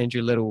 And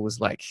Andrew Little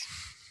was like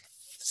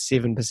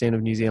 7%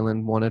 of New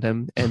Zealand wanted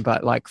him,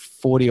 but like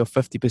 40 or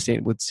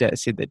 50%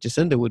 said that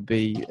Jacinda would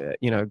be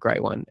a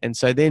great one. And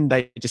so then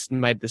they just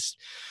made this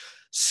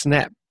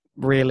snap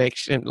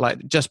re-election,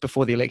 like just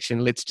before the election,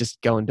 let's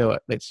just go and do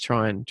it. Let's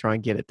try and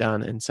get it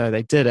done. And so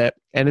they did it,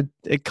 and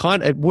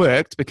it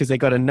worked because they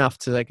got enough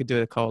so they could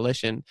do a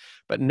coalition.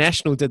 But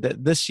National did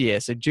that this year.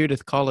 So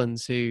Judith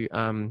Collins, who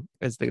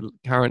is the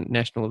current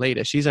National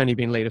leader, she's only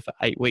been leader for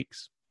 8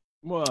 weeks.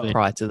 Whoa.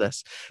 Prior to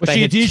this. Was They she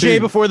a had DJ two-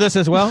 before this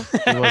as well?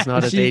 She was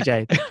not a She-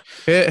 DJ.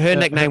 Her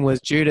nickname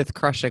was Judith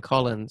Crusher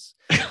Collins.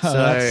 So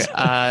that's-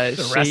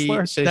 a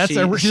wrestler?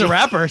 She's a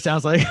rapper.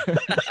 Sounds like.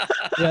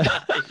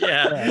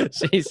 Yeah,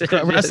 she's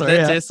Wrestler, that's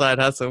yeah. her side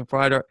hustle.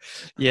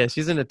 Yeah,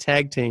 she's in a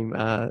tag team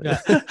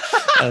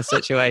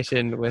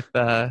situation with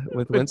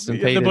Winston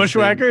Peters. The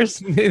Bushwhackers?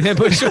 The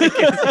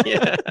Bushwhackers.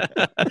 Yeah,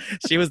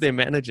 she was their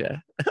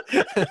manager.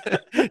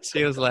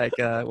 She was like,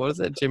 what was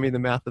it, Jimmy the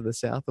Mouth of the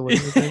South or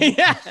whatever.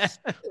 Yeah.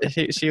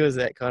 She was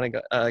that kind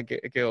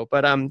of girl.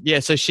 But yeah,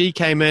 so she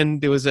came in.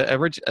 There was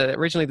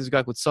originally there's a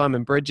guy called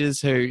Simon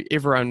Bridges who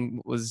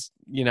everyone was,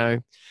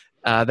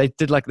 they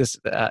did like this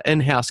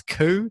in-house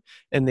coup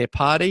in their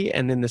party,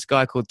 and then this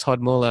guy called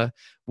Todd Muller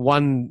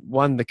won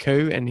the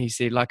coup, and he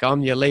said, like,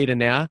 I'm your leader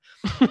now.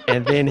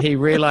 And then he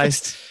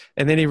realized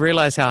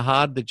how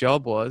hard the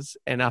job was,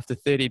 and after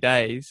 30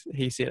 days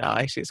he said, oh,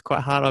 actually it's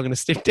quite hard, I'm going to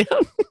step down.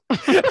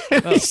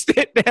 And he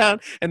stepped down,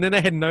 and then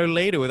they had no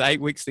leader with 8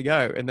 weeks to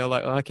go, and they're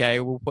like, okay,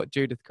 we'll put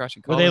Judith Crusher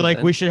Were Collins they like,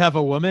 in. we should have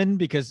a woman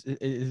because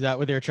is that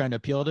what they were trying to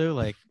appeal to?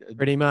 Like,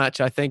 Pretty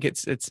much. I think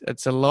it's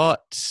a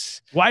lot.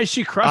 Why is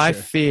she Crusher? I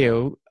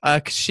feel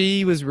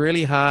she was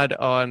really hard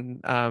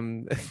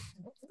on.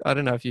 I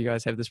don't know if you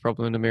guys have this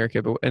problem in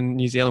America, but in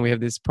New Zealand we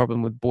have this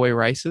problem with boy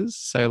races.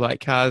 So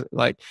like cars,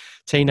 like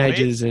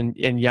teenagers and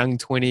young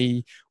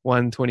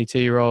 21,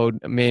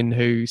 22-year-old men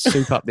who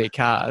soup up their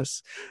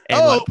cars. And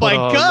oh like, put my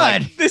on,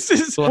 God! like, This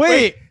is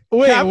wait,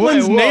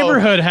 Kaplan's whoa.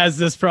 neighborhood has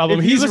this problem.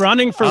 If he He's was-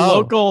 running for Oh.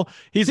 local.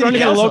 He's City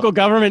running for council. local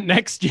government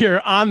next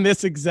year on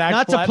this exact.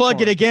 Not to plug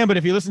platform. it again, but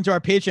if you listen to our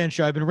Patreon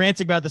show, I've been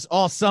ranting about this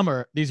all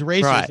summer. These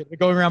racers Right. that are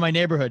going around my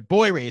neighborhood,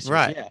 boy racers.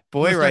 right, Yeah.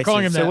 boy Let's start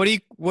calling races. them So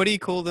that. what do you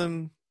call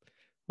them?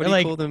 What They're do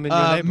you call them in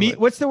your neighborhood? meat,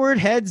 what's the word?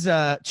 Heads,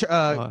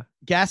 Oh,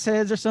 gas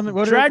heads or something.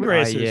 What drag are,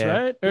 racers, yeah.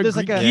 right? Or There's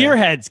like a-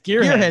 gearheads.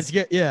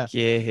 Gearheads. Yeah.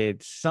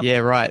 gearheads. Some- Yeah,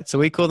 right. So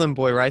we call them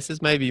boy races.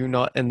 Maybe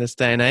not in this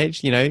day and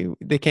age.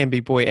 There can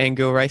be boy and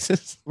girl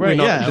races. We're Right.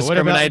 not Yeah. What about,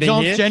 discriminating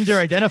don't here. gender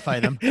identify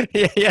them.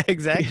 yeah,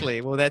 exactly.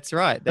 Well, that's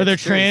right. Are there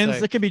That's true. trans? So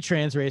There could be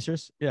trans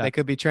racers. Yeah. they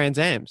could be Trans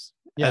Ams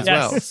Yeah. as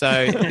Yes. well.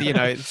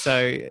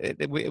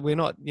 So we're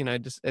not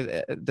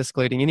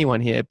discluding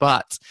anyone here.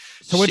 But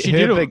So what'd she her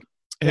do to big him?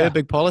 Yeah. her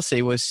big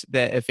policy was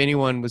that if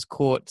anyone was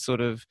caught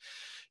sort of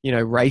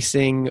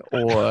racing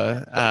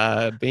or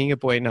being a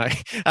boy,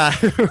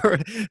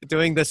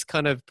 doing this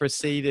kind of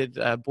preceded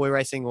boy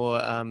racing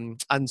or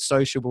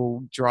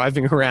unsociable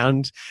driving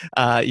around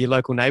your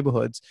local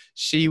neighborhoods,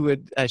 she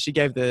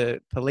gave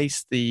the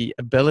police the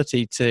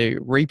ability to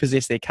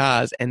repossess their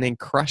cars and then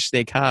crush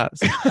their cars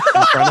in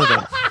front of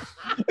them.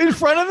 In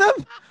front of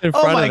them? In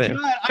Oh front my of them.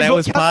 God. That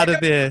was part of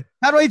their.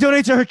 How do I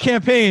donate to her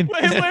campaign?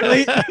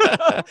 Wait,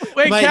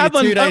 Mate,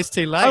 Kaplan. you're 2 days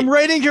too late. I'm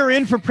writing her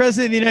in for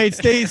president of the United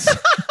States.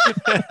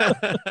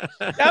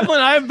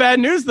 Kaplan, I have bad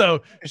news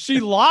though. She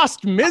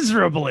lost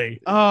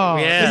miserably. Oh,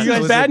 Yeah. So you it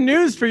got was bad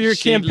news for your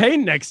she-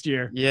 campaign next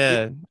year.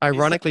 Yeah.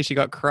 Ironically, she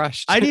got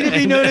crushed. I need to be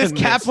And- known as and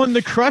that's- Kaplan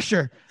the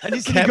Crusher. I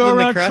need to go Kaplan the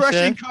around Crusher.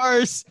 crushing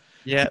cars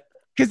Yeah.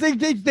 because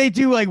they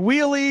do like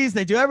wheelies.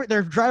 They do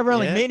they're driving around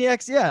like Yeah.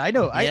 maniacs. Yeah, I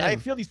know. Yeah. I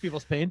feel these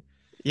people's pain.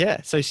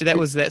 Yeah, so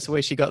that's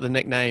where she got the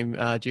nickname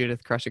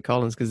Judith Crusher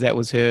Collins, because that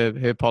was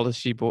her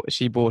policy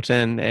she bought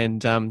in,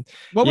 and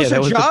What was Yeah, that her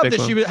was the job big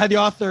that she had the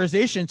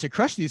authorization to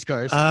crush these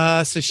cars?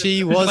 so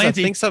she was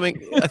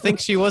Vigilante. I think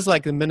she was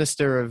like the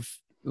minister of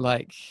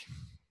like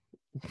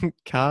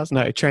cars,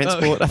 no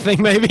transport. I think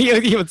maybe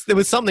there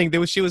was something.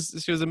 She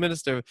was a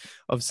minister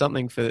of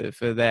something for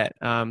that.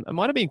 It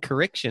might have been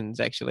corrections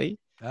actually.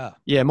 Ah.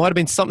 Yeah, it might have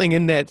been something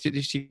in that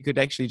she could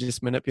actually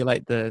just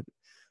manipulate the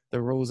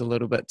rules a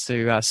little bit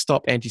to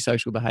stop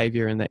antisocial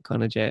behavior and that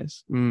kind of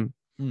jazz.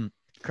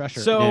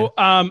 Crusher. So,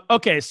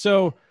 okay,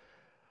 so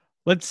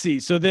let's see.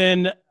 So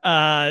then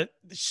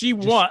she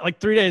won like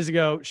 3 days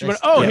ago. She went,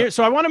 That's- oh, yeah. here.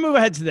 So I want to move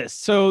ahead to this.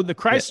 So the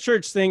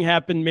Christchurch thing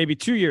happened maybe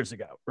 2 years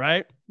ago,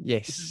 right?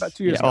 Yes. about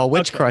 2 years Yeah. Oh, ago.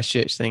 which Okay.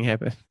 Christchurch thing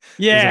happened?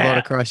 Yeah. There's a lot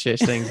of Christchurch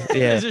things. Yeah.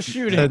 There's a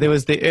shooting. So there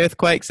was the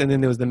earthquakes and then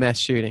there was the mass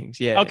shootings.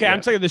 Yeah. Okay, yeah. I'm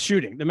talking the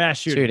shooting, the mass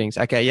shooting. shootings.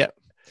 Okay. Yep.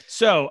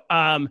 So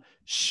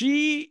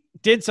she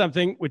did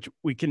something which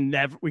we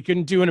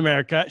couldn't do in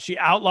America. She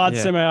outlawed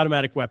Yeah.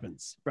 semi-automatic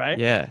weapons, right?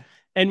 Yeah.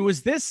 And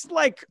was this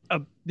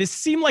this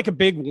seemed like a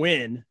big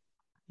win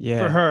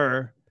Yeah. for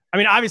her? I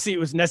mean, obviously it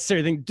was a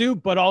necessary thing to do,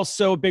 but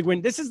also a big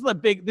win. This is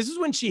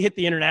when she hit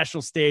the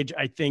international stage,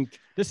 I think.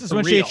 this is for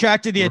when she real.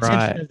 attracted the attention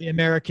Right. of the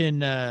American,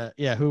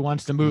 who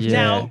wants to move. Yeah.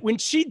 Now, when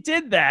she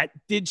did that,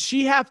 did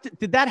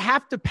that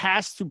have to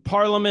pass through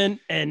Parliament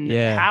and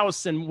Yeah.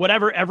 House and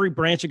whatever every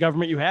branch of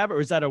government you have,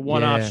 or is that a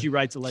one-off? Yeah. She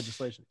writes a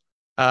legislation.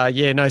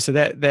 Yeah, no. So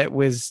that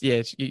was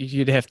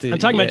you'd have to. I'm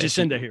talking about yeah,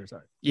 Jacinda here.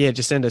 Sorry. Yeah,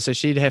 Jacinda. So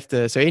she'd have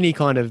to. So any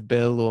kind of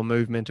bill or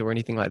movement or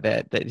anything like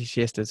that, that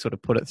she has to sort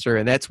of put it through,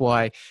 and that's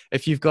why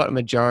if you've got a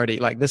majority,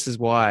 like this is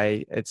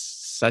why it's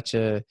such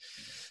a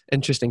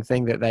interesting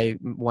thing that they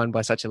won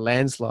by such a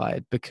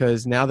landslide,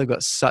 because now they've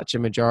got such a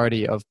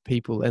majority of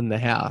people in the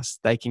House,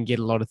 they can get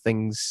a lot of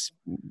things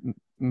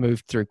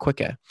moved through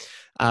quicker.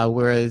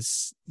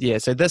 Whereas,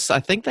 so this, I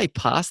think they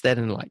passed that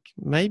in like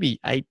maybe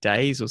 8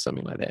 days or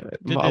something like that.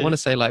 I want to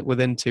say like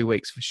within 2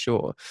 weeks for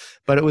sure.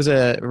 But it was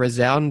a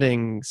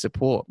resounding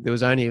support. There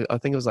was only, I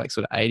think it was like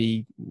sort of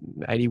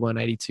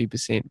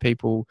 82%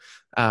 people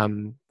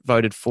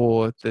voted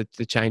for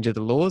the change of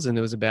the laws, and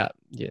there was about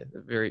a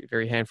very,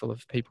 very handful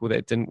of people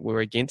that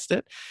were against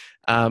it.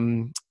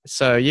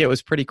 So it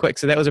was pretty quick.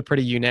 So that was a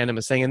pretty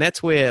unanimous thing, and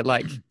that's where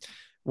like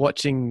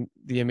watching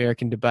the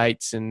American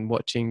debates and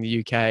watching the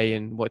UK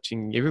and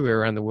watching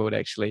everywhere around the world,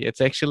 actually, it's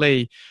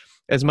actually,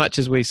 as much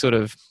as we sort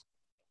of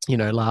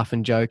laugh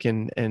and joke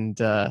and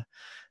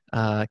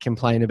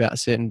complain about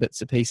certain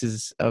bits and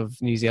pieces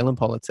of New Zealand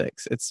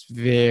politics, it's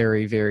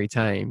very, very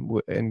tame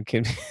in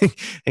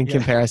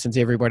comparison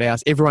to everybody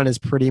else. Everyone is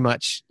pretty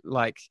much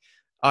like,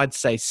 I'd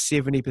say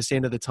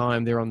 70% of the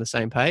time they're on the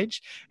same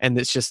page, and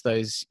it's just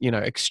those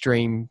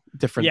extreme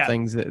different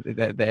things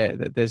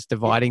that there's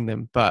dividing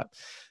them. But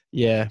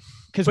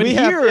because we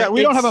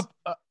don't have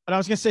and I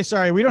was gonna say,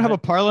 sorry, we don't have a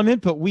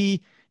parliament, but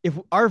if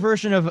our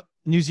version of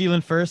New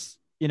Zealand first,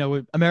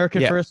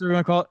 American first, what we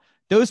want to call it,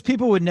 those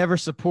people would never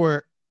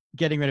support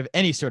getting rid of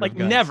any sort of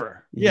guns.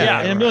 Never. In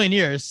a million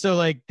years. So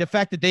like the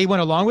fact that they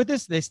went along with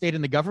this, they stayed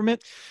in the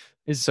government.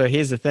 So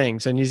here's the thing.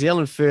 So New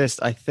Zealand First,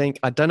 I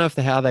don't know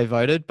how they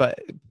voted, but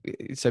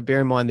so bear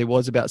in mind there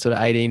was about sort of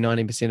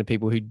 19% of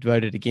people who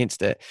voted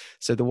against it.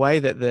 So the way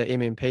that the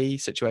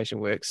MMP situation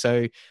works,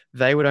 so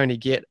they would only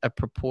get a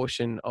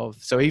proportion of,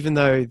 so even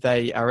though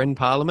they are in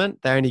Parliament,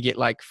 they only get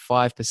like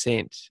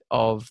 5%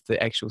 of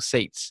the actual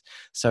seats.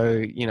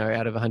 So,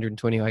 out of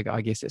 120,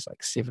 I guess it's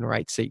like 7 or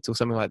 8 seats or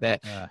something like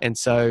that. And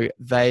so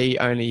they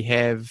only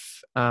have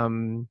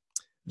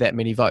that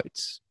many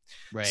votes.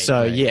 Right.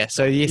 So yes,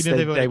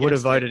 they would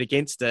have voted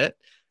against it.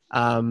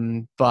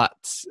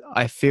 But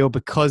I feel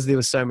because there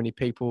were so many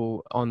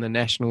people on the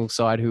national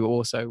side who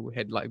also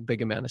had like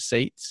big amount of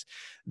seats,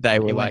 they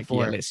were like,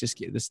 let's just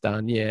get this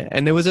done. Yeah.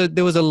 And there was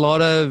a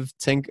lot of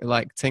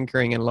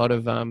tinkering and a lot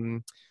of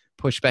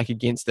pushback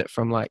against it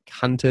from like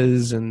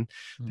hunters and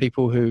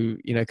people who,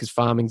 because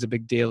farming's a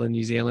big deal in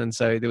New Zealand.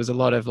 So there was a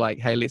lot of like,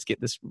 hey, let's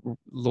get this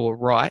law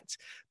right.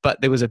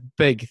 But there was a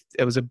big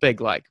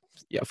like,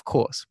 of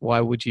course,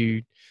 why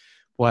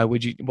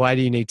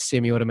do you need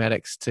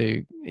semi-automatics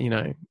to,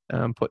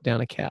 put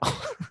down a cow?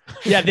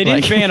 Yeah, they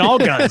didn't ban all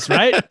guns,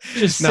 right?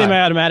 Just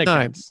semi-automatic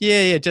guns.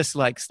 Yeah, just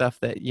like stuff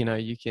that,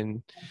 you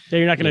can... Yeah,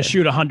 you're not going to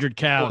shoot 100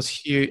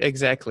 cows.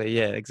 Exactly,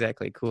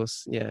 of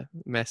course, yeah.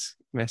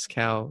 Mass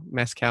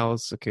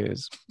cows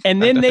occurs.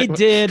 And then they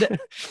did...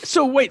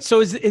 So wait,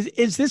 so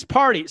is this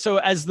party... So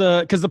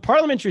because the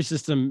parliamentary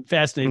system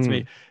fascinates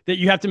me, that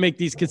you have to make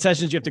these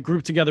concessions, you have to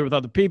group together with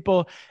other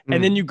people,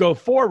 and then you go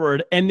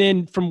forward. And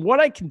then from what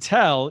I can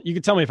tell, you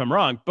can tell me if I'm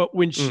wrong, but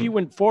when she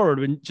went forward,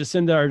 when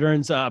Jacinda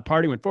Ardern's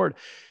party went forward,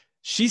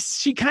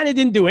 she kind of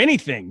didn't do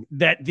anything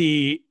that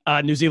the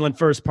New Zealand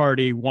First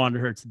Party wanted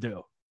her to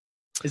do.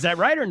 Is that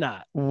right or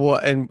not?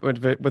 What, and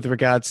with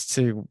regards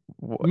to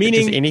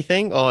meaning just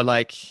anything, or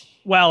like?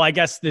 Well, I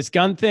guess this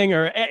gun thing,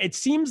 or it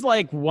seems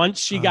like once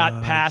she got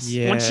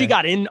once she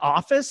got in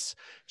office,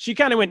 she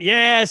kind of went,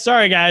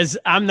 sorry guys,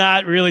 I'm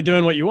not really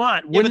doing what you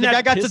want. Yeah, but the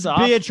guy got to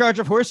be in charge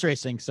of horse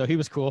racing, so he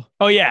was cool.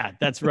 Oh yeah,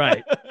 that's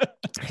right.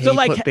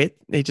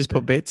 He just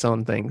put bets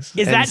on things.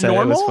 Is that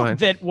normal?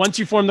 That once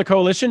you form the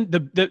coalition,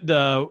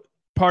 the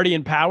party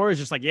in power is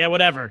just like,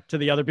 whatever, to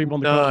the other people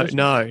in the coalition?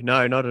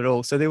 No, not at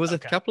all. So there was a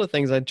couple of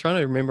things I'm trying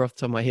to remember off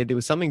the top of my head. There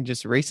was something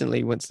just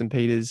recently, Winston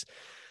Peters,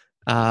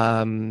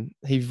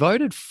 he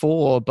voted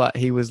for, but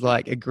he was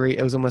like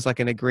it was almost like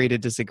an agree to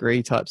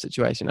disagree type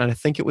situation. And I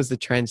think it was the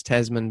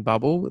Trans-Tasman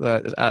bubble.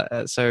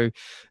 So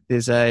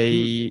there's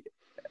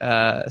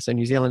so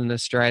New Zealand and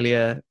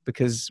Australia,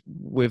 because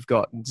we've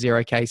got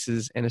 0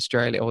 cases in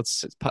Australia, or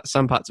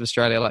some parts of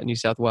Australia like New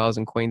South Wales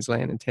and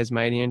Queensland and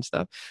Tasmania and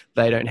stuff,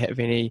 they don't have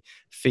any.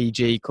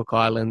 Fiji, Cook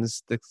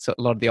Islands, a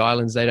lot of the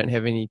islands, they don't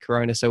have any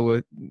corona. So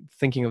we're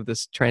thinking of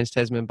this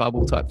Trans-Tasman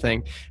bubble type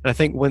thing. And I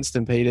think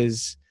Winston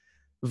Peters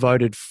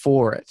voted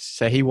for it.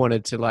 So he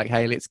wanted to like,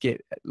 hey, let's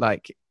get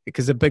like,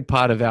 because a big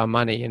part of our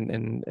money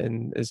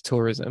in is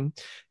tourism.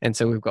 And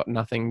so we've got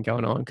nothing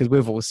going on because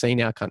we've all seen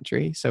our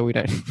country. So we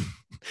don't,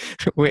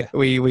 we've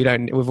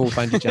all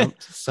bungee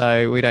jumped.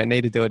 So we don't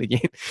need to do it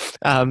again.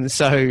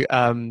 So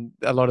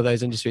a lot of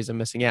those industries are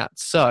missing out.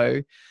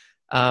 So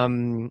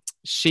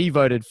she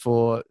voted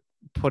for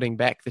putting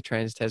back the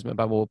Trans-Tasman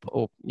bubble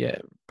or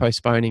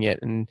postponing it.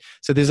 And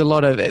so there's a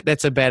lot of,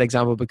 that's a bad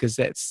example because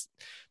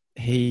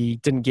he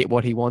didn't get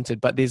what he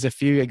wanted, but there's a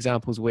few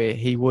examples where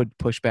he would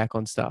push back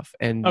on stuff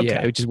and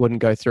it just wouldn't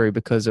go through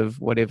because of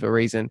whatever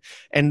reason.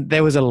 And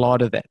there was a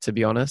lot of that, to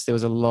be honest. There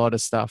was a lot of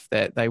stuff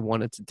that they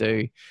wanted to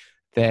do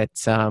that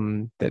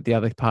the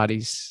other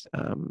parties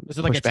Was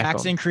it like push a back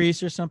tax on.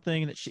 increase or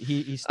something that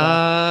he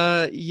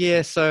stopped?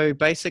 Yeah. So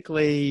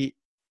basically,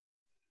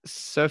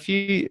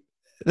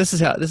 this is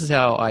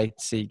how I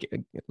see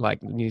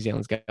like New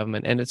Zealand's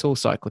government, and it's all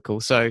cyclical.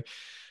 So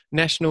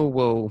National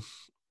will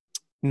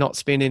not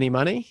spend any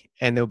money,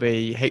 and there'll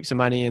be heaps of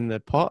money in the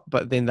pot,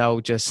 but then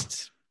they'll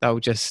just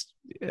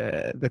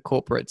the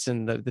corporates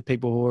and the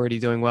people who are already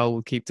doing well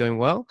will keep doing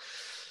well.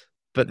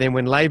 But then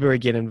when Labor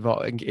get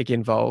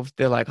involved,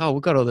 they're like, oh,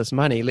 we've got all this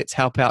money. Let's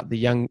help out the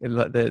young,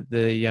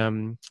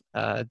 the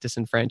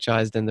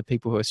disenfranchised and the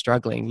people who are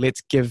struggling. Let's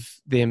give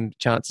them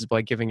chances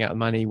by giving out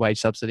money, wage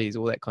subsidies,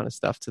 all that kind of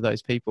stuff to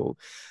those people.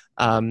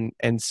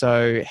 And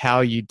so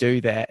how you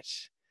do that,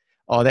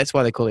 that's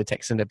why they call it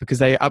tax index, because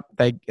they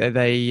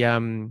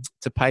to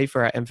pay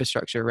for our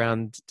infrastructure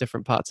around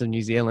different parts of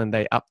New Zealand,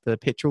 they up the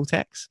petrol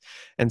tax.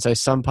 And so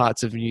some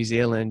parts of New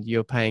Zealand,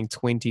 you're paying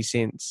 20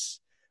 cents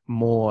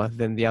more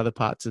than the other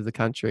parts of the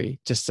country,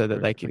 just so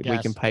that we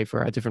can pay for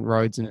our different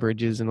roads and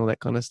bridges and all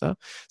that kind of stuff.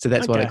 So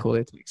that's why they call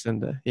it tax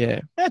index. Yeah,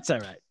 that's all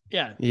right.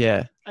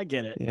 Yeah, I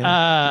get it.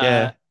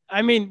 Yeah.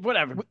 I mean,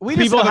 whatever.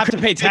 People have to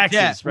pay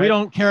taxes, right? We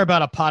don't care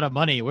about a pot of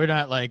money. We're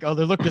not like, oh,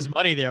 look, there's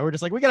money there. We're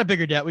just like, we got a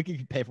bigger debt. We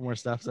can pay for more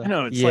stuff. So. I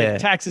know it's like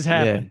taxes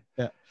happen.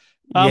 Yeah.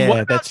 What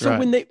about, that's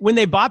right. when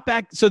they bought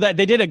back, so that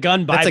they did a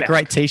gun buyback. That's a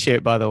great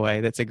T-shirt, by the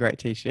way. That's a great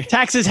T-shirt.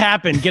 Taxes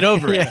happen. Get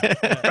over it.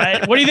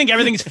 Right? What do you think?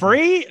 Everything's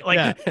free?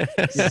 Like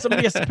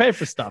somebody has to pay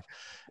for stuff.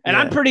 And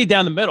I'm pretty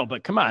down the middle,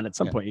 but come on, at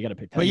some point you got to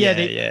pay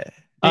taxes.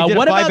 But they did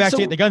what a buyback about to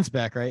get the guns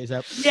back, right? Is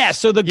that? Yeah.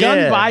 So the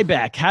gun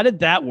buyback, how did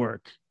that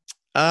work?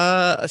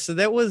 So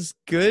that was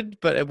good,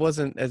 but it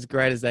wasn't as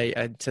great as they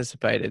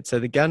anticipated. So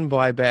the gun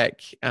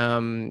buyback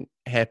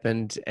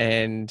happened,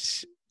 and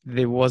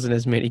there wasn't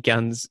as many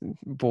guns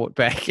bought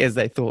back as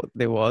they thought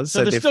there was.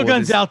 So there's still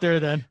guns out there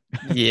then.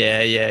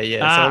 Yeah.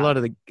 So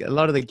a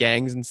lot of the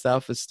gangs and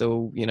stuff are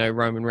still,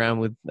 roaming around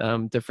with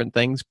different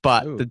things.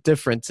 But the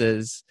difference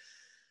is,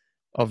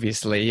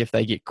 obviously, if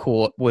they get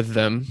caught with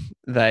them,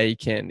 they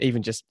can,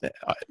 even just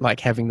like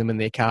having them in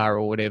their car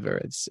or whatever,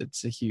 it's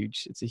a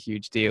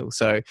huge deal.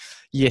 So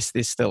yes,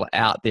 they're still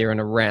out there and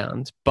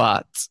around,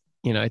 but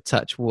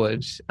touch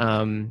wood,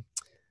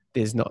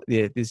 there's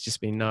just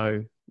been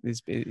no.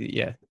 There's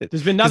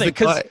been nothing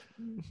because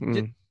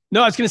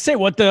no, I was going to say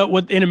what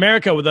in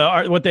America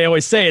what they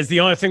always say is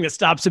the only thing that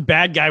stops a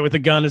bad guy with a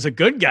gun is a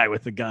good guy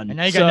with a gun. And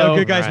now you got no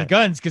good guys with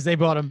guns because they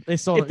bought them. They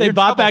sold. If they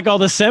bought back all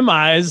the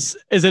semis,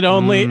 is it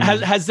only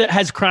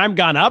has crime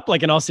gone up?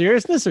 Like in all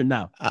seriousness, or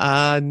no?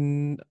 I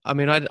mean, I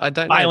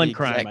don't know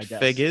the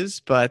exact figures,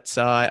 but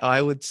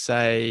I would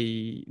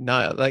say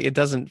no. Like it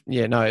doesn't.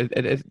 Yeah, no.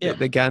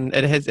 The gun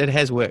it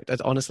has worked.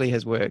 It honestly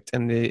has worked,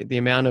 and the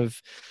amount of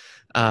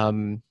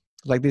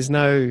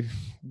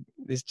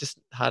there's just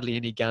hardly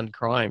any gun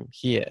crime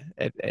here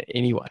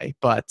anyway.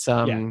 But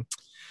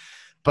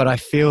I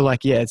feel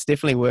like it's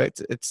definitely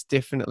worked. It's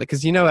definitely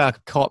because our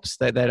cops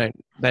they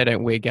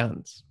don't wear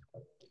guns.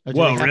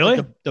 Well, really?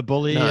 Like the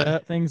bully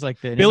things like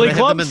the Billy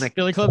clubs?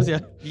 Billy clubs, yeah.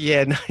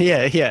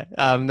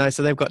 No,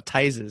 so they've got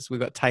tasers.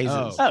 We've got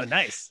tasers. Oh,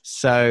 nice.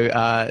 So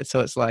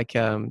it's like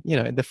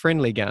the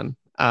friendly gun.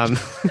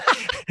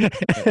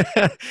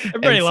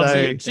 Everybody loves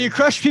it. So you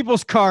crush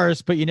people's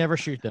cars, but you never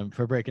shoot them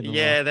for breaking the law.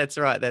 Yeah, that's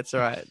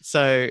right.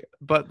 So,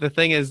 but the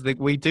thing is that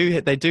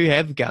they do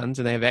have guns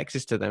and they have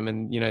access to them,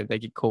 and they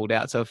get called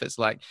out. So if it's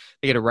like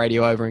they get a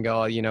radio over and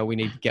go, we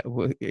need to get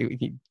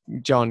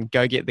John,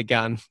 go get the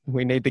gun.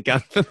 We need the gun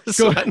for this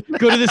one.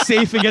 Go to the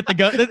safe and get the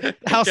gun, the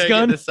house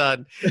gun. Get the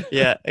son.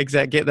 Yeah,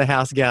 exactly. Get the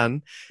house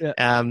gun. Yeah.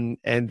 And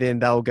then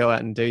they'll go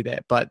out and do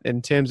that. But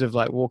in terms of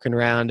like walking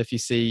around, if you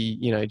see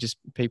just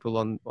people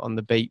on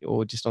the beat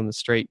or just on the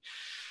street,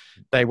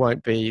 they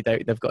won't be.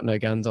 They've got no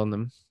guns on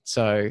them.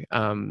 So,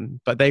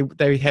 but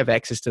they have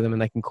access to them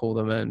and they can call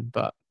them in.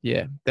 But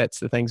yeah, that's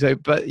the thing. So,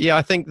 but yeah,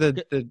 I think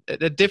it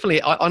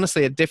definitely,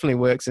 honestly, it definitely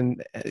works.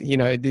 And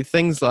the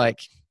things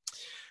like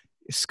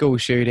school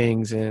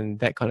shootings and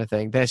that kind of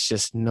thing, that's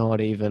just not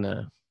even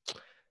a.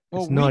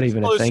 It's not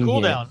even a thing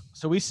school here. down,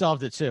 so we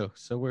solved it too.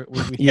 So we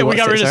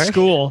got rid of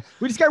school.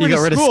 We just got rid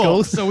of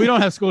school, so we don't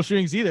have school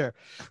shootings either.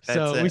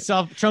 So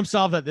Trump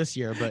solved that this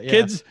year. But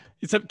yeah.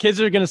 Kids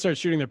are going to start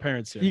shooting their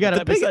parents soon. You got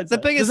the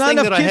biggest thing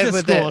that I have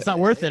with school. It's not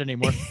worth it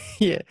anymore.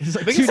 Yeah,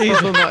 the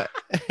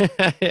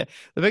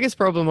biggest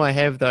problem I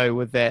have though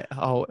with that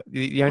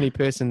the only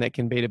person that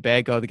can beat a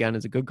bad guy with a gun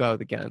is a good guy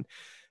with a gun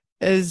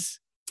is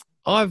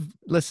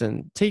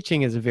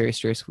teaching is a very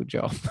stressful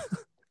job.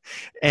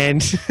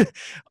 And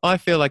I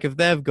feel like if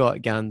they've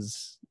got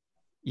guns,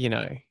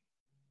 the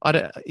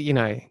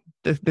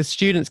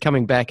students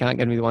coming back aren't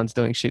going to be the ones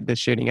doing the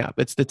shooting up.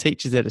 It's the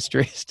teachers that are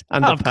stressed,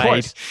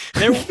 underpaid.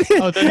 Then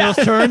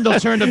they'll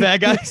turn to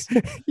bad guys.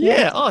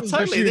 Yeah. Oh,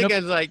 totally. They're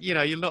going like,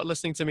 you're not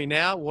listening to me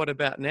now. What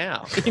about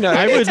now?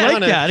 I would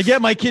like that to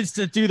get my kids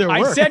to do their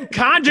work. I said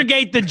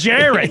conjugate the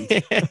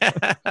gerund.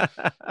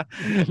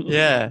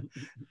 Yeah.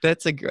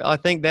 I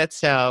think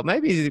that's how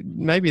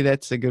maybe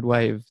that's a good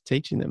way of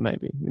teaching them.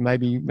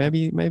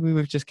 Maybe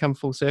we've just come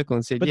full circle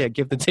and said,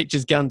 give the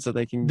teachers guns so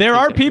they can. There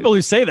are people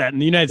who say that in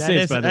the United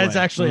States. By the way, that's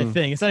actually a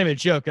thing. It's not even a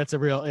joke. That's a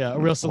real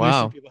solution.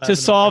 Wow. People have to in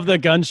solve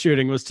America. the gun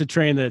shooting was to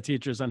train the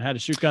teachers on how to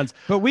shoot guns.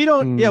 But we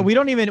don't. We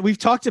don't even. We've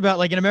talked about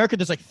like in America,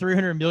 there's like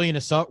 300 million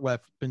assault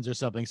weapons or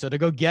something. So to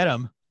go get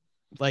them,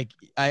 like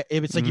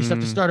it's like you have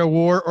to start a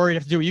war, or you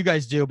have to do what you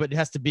guys do, but it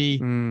has to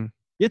be.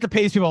 You have to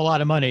pay these people a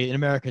lot of money in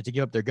America to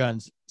give up their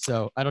guns.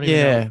 So I don't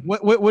even know.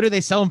 What do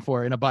they sell them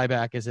for in a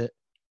buyback? Is it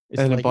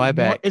a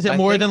buyback? Is it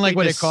more than like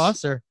what it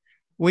costs? Or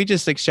we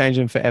just exchange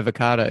them for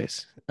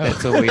avocados.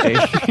 That's all we do.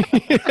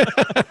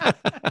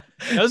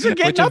 Those are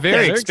getting which are up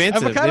very there.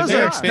 expensive. avocados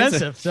They're are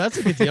expensive, so that's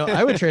a good deal.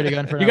 I would trade a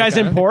gun for. You guys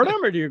avocado. import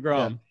them or do you grow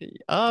them?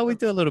 Oh, we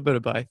do a little bit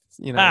of both.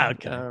 You know.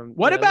 Okay.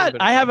 What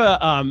about? I have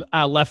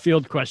a left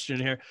field question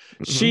here.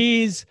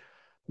 She's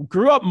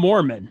grew up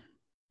Mormon,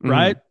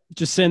 right?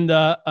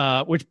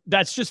 Jacinda, which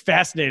that's just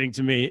fascinating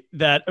to me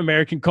that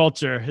American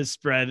culture has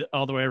spread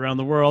all the way around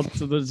the world.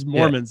 So there's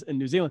Mormons in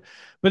New Zealand,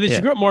 but then she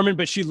grew up Mormon,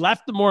 but she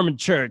left the Mormon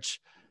church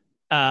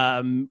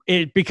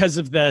because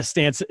of the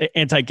stance,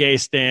 anti-gay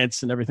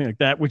stance and everything like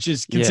that, which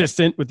is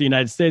consistent with the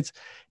United States.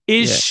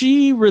 Is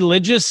she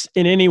religious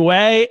in any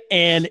way?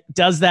 And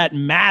does that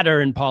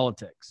matter in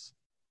politics?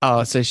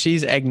 Oh, so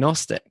she's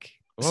agnostic.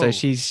 Whoa. So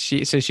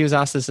she was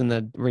asked this in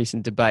the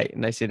recent debate,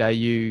 and they said, "Are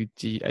you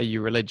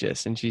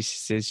religious?" And she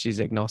says she's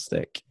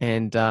agnostic,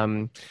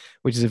 and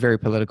which is a very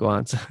political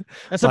answer.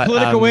 That's a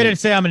political way to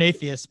say I'm an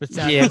atheist, but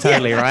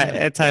totally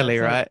right. Totally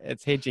right.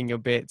 It's hedging your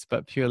bets,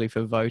 but purely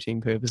for voting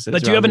purposes.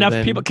 But do you have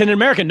enough people? Can in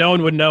America, no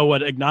one would know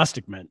what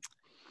agnostic meant.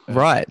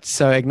 Right.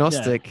 So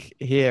agnostic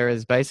here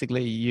is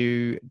basically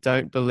you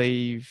don't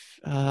believe.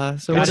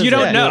 So you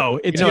don't know.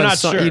 You're not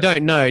sure. You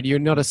don't know. You're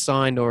not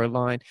assigned or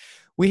aligned.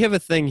 We have a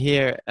thing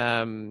here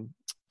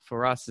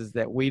for us is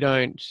that we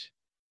don't,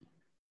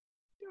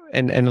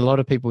 and a lot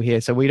of people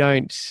here. So we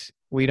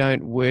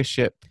don't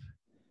worship.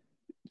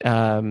 We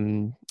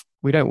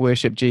don't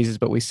worship Jesus,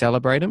 but we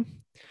celebrate him.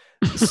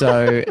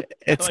 So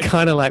it's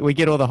kind of like we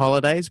get all the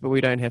holidays, but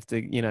we don't have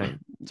to,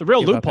 it's a real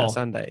give up loophole. our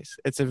Sundays.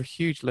 It's a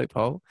huge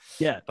loophole.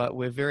 Yeah. But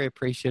we're very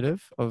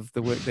appreciative of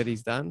the work that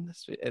he's done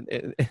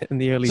in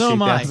the early So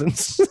am I.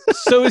 2000s.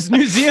 So is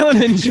New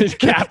Zealand and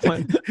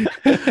Kaplan?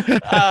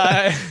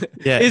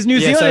 Is New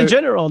Zealand in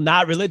general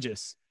not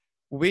religious?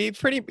 We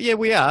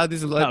are.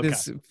 There's a lot.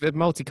 There's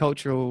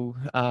multicultural.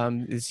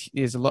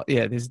 There's a lot.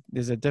 Yeah.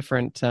 There's a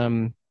different.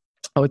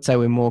 I would say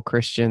we're more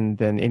Christian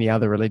than any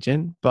other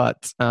religion,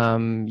 but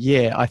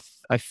I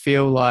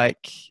feel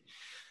like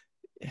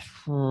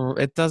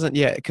it doesn't.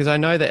 Yeah, because I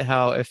know that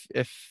how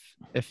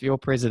if your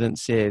president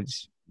said,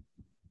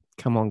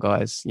 "Come on,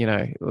 guys,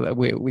 what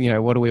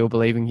are we all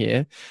believing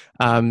here?"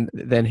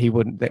 Then he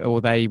wouldn't,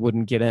 or they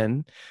wouldn't get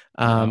in.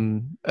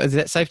 Is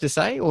that safe to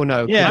say, or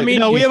no? Yeah, I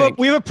mean, we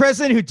have a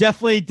president who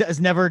definitely has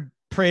never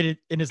prayed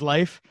in his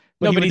life.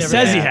 But he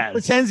says he has.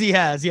 Pretends he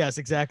has. Yes,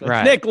 exactly.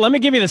 Right. Nick, let me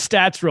give you the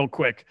stats real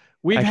quick.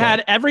 We've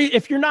had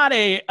if you're not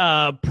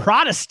a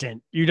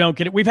Protestant, you don't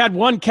get it. We've had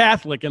one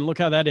Catholic, and look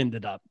how that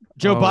ended up.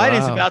 Joe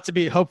Biden's about to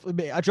be,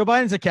 hopefully, Joe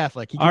Biden's a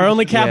Catholic. Our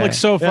only Catholic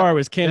so far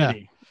was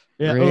Kennedy.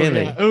 Yeah.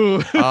 Really?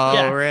 Ooh.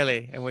 Oh,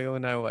 really? And we all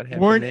know what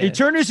happened.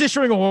 Turner's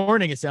issuing a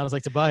warning, it sounds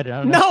like, to Biden.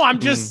 I don't know. No, I'm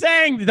just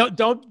saying,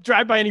 don't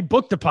drive by any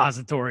book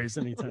depositories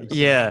anytime soon.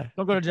 Yeah.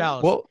 Don't go to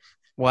Dallas. Well,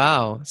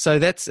 wow. So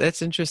that's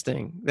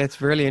interesting. That's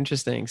really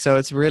interesting. So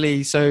it's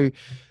really, do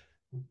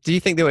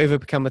you think there'll ever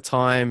become a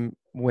time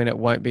when it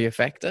won't be a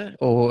factor,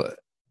 or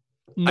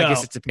No. I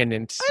guess it's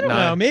dependent? I don't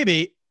know.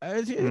 Maybe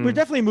we're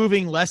definitely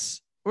moving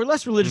less. We're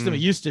less religious than we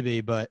used to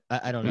be, but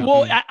I don't know.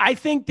 Well, I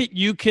think that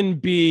you can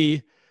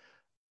be.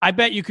 I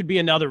bet you could be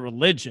another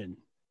religion,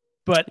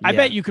 but I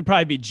bet you could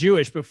probably be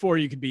Jewish before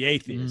you could be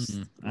atheist.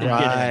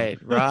 Right.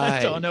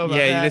 I don't know about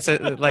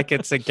that.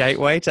 It's a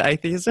gateway to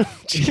atheism.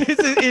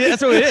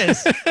 That's what it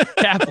is.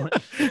 Kaplan.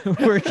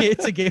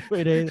 It's a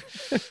gateway to.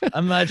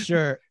 I'm not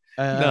sure.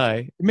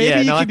 No.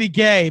 Maybe you could be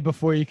gay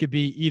before you could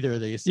be either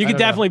of these. You could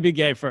definitely be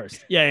gay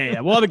first.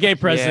 Yeah. We'll have a gay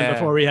president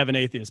before we have an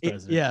atheist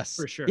president. Yes,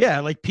 for sure. Yeah,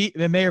 like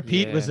Mayor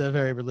Pete was a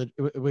very religious.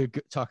 We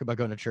talk about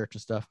going to church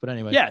and stuff, but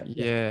anyway.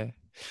 Yeah.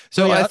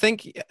 So I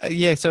think,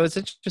 so it's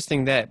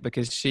interesting that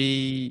because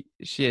she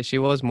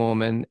was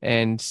Mormon,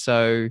 and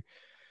so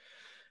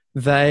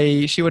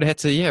she would have had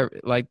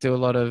to, do a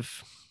lot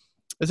of.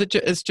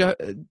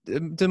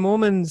 The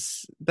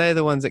Mormons, they're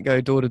the ones that go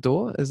door to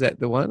door? Is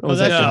that the one? Or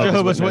that's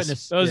Jehovah's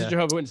Witness. Those are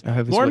Jehovah's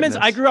Witnesses. Mormons,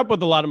 I grew up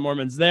with a lot of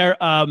Mormons. They're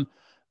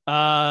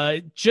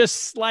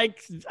just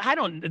like,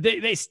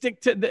 they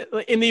stick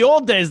to, in the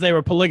old days, they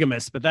were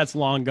polygamous, but that's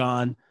long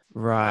gone.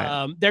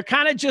 Right. They're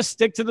kind of just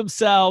stick to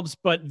themselves,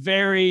 but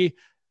very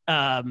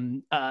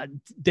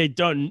they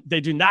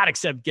do not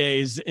accept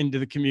gays into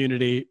the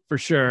community for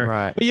sure.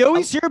 Right. But you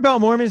always hear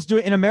about Mormons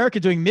in America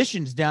doing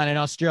missions down in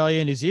Australia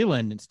and New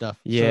Zealand and stuff.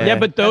 Yeah. Yeah,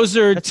 but those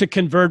are to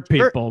convert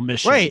people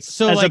missions, right?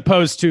 So as like,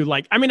 opposed to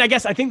like, I mean, I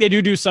guess I think they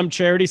do some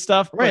charity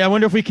stuff, right? I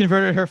wonder if we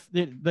converted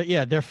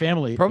their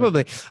family.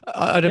 Probably.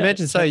 I'd Yeah.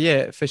 imagine so.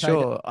 Yeah, for Kinda.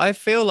 sure. I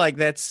feel like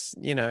that's,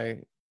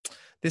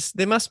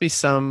 there must be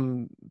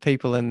some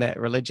people in that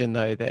religion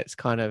though that's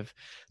kind of,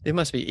 there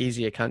must be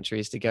easier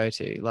countries to go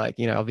to, like,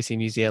 obviously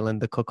New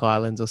Zealand, the Cook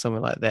Islands or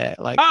something like that.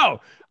 Like, Oh,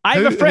 I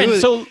have a friend.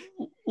 So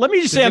let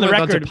me just say on the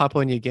gone to record.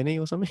 Papua New Guinea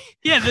or something?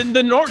 Yeah,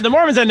 the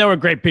Mormons I know are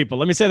great people.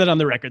 Let me say that on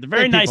the record. They're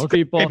very Great nice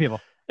people. Great people.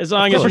 As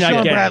long as you're Except for not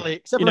Sean gay. Bradley.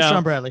 Except you for know?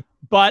 Sean Bradley.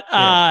 But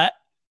Yeah.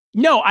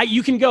 no,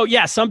 you can go.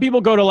 Yeah, some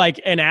people go to like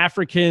an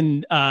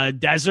African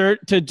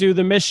desert to do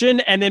the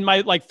mission, and then my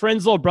like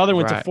friend's little brother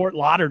went to Right. Fort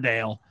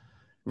Lauderdale,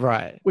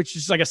 Right. which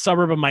is like a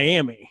suburb of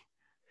Miami,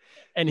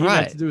 and he went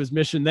Right. to do his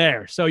mission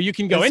there. So you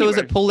can go So anywhere. is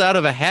it pulled out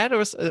of a hat,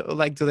 or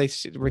like, do they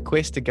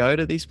request to go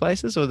to these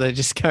places, or they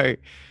just go?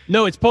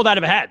 No, it's pulled out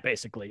of a hat,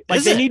 basically. Like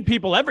Is they it? need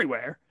people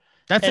everywhere.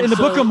 That's And in the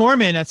Book so of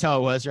Mormon. That's how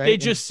it was, right? they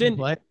just send-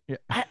 Yeah.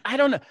 I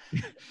don't know.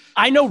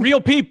 I know real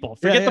people.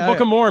 Forget Yeah, the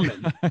Book of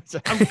Mormon. So-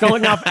 I'm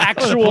going off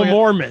actual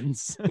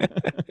Mormons.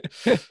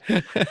 They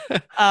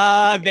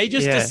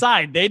just Yeah.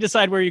 decide. They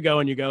decide where you go,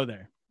 and you go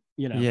there.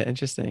 You know, Yeah,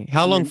 interesting.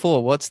 How long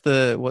for? What's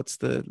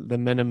the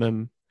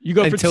minimum? you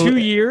go for Until- 2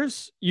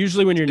 years.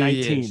 Usually when you're 2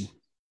 19, years.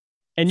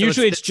 and So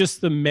usually it's it's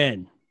just the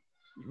men.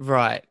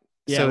 Right.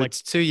 Yeah, so like-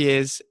 it's 2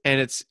 years, and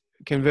it's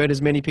convert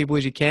as many people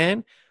as you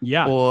can,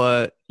 Yeah,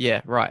 or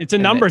right. it's a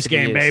and that numbers to be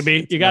game, is-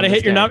 baby. it's You a got to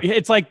hit your numbers number.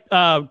 It's like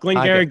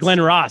Glengarry Targets.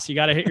 Glen Ross. You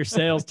got to hit your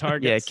sales game.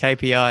 Yeah, targets.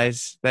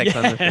 KPIs, that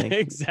kind of thing.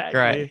 Exactly.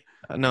 Great.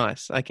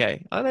 Nice.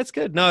 Okay. Oh, that's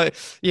good. No,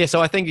 yeah.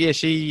 So I think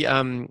she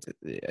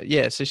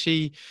so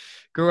she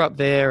grew up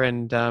there,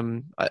 and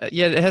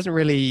it hasn't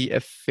really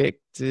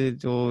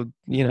affected, or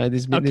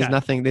there's Okay.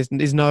 nothing,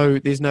 there's no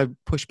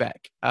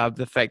pushback of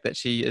the fact that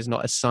she is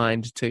not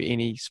assigned to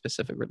any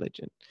specific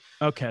religion.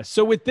 Okay,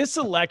 so with this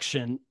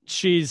election,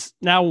 she's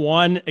now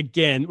won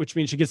again, which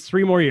means she gets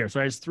 3 more years,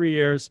 right? It's 3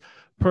 years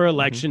per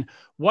election.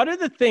 What are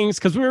the things,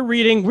 because we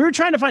were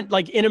trying to find,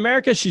 like in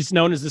America, she's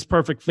known as this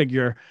perfect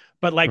figure,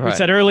 but like we Right.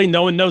 said early,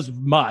 no one knows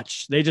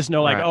much. They just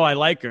know like, Right. oh, I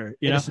like her,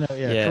 you know? Just know,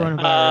 Yeah.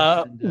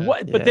 coronavirus and,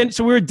 What? But yeah. then,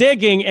 so we were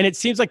digging, and it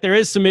seems like there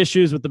is some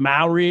issues with the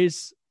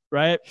Maoris,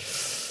 right?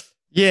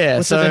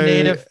 Yeah. so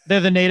they're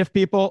the native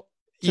people.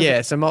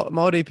 Yeah, so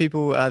Māori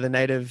people are the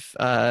native,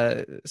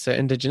 so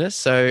indigenous.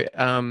 So,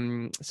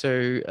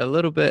 so a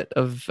little bit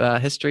of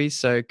history.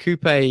 So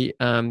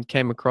Kupe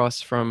came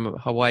across from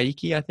Hawaii,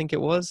 I think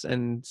it was,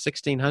 in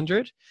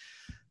 1600,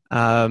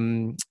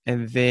 and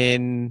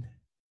then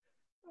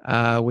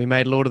we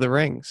made Lord of the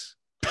Rings.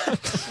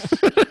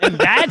 And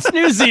that's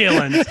New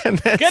Zealand. And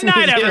that's Good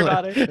night, New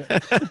Zealand.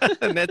 everybody.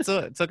 And that's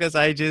it. It took us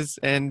ages,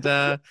 and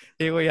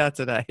here we are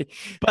today.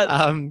 But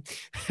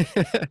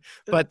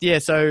But yeah,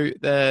 so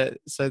the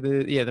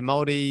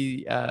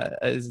Māori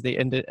is the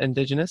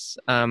indigenous.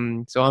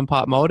 So I'm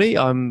part Māori.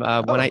 I'm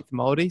 1/8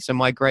 Māori. So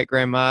my great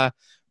grandma.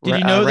 Did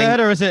you know that,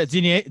 or is it a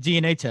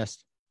DNA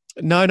test?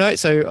 No.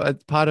 So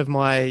part of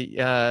my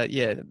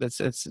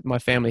it's my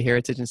family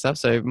heritage and stuff.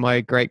 So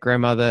my great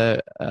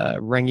grandmother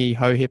Rangi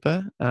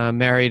Hohepa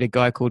married a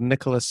guy called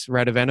Nicholas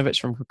Radovanovic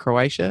from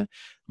Croatia.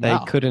 They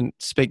Wow. couldn't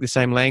speak the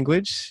same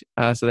language,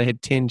 so they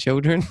had 10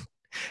 children,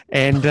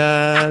 and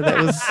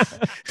that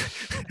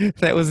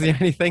was the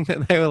only thing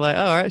that they were like,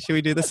 oh, all right, should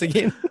we do this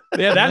again?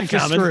 yeah, that's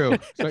Just common. true.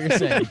 That's what you're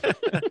saying.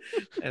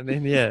 And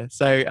then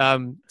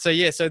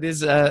so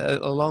there's a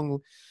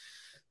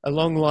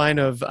long line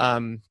of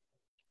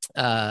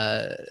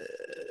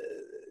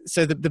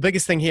so the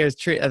biggest thing here is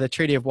the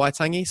Treaty of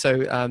Waitangi. So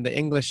the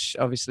English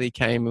obviously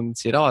came and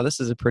said, "Oh, this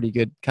is a pretty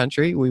good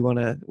country. We want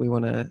to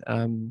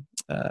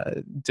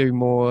do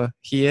more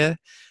here."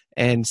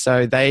 And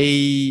so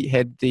they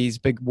had these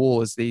big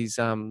wars, these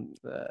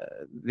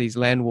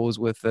land wars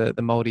with the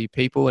Māori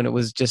people, and it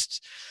was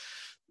just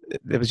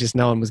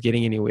no one was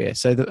getting anywhere.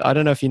 So I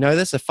don't know if you know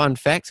this, a fun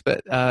fact,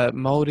 but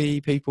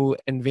Māori people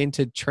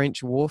invented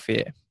trench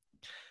warfare.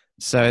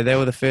 So they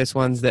were the first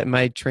ones that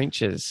made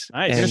trenches.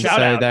 Nice. And Shout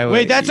out. they were,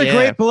 Wait, that's a yeah.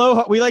 great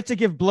blowhard. We like to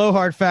give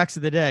blowhard facts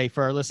of the day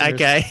for our listeners.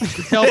 Okay.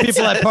 To tell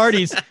people at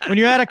parties, when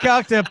you're at a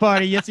cocktail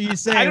party, that's what you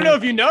say. I don't know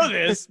if you know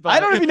this, but I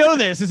don't even know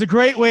this. It's a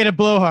great way to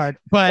blow hard.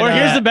 But Or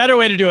here's the better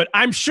way to do it.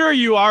 I'm sure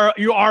you are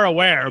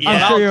aware. But I'm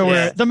Yeah. sure you're Yeah.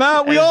 aware. The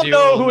Mount. We As all you know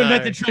all who know.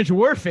 invented trench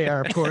warfare,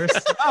 of course.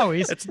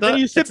 Always. It's Then not-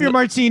 you sip it's your not-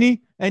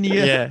 martini and you.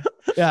 Yeah.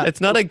 Yeah. It's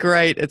not a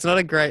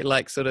great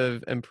like sort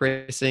of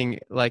impressing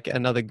like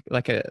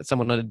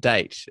someone on a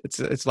date.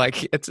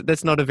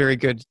 That's not a very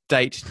good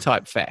date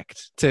type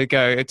fact to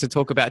go to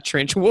talk about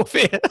trench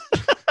warfare.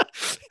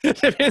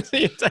 Depends who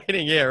you're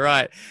dating. Yeah,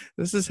 right.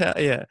 This is how.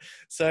 Yeah.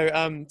 So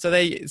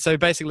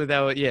basically they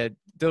were did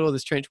all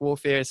this trench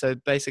warfare. So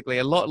basically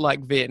a lot like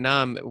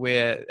Vietnam,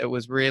 where it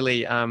was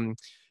really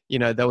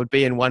they would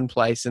be in one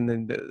place, and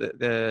then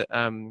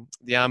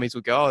the armies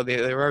would go, oh,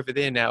 they're over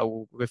there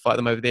now. We'll fight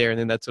them over there, and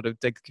then they'd sort of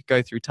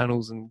go through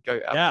tunnels and go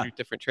up through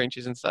different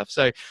trenches and stuff.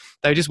 So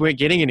they just weren't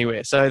getting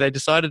anywhere. So they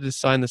decided to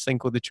sign this thing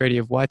called the Treaty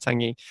of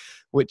Waitangi,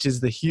 which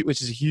is a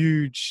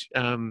huge.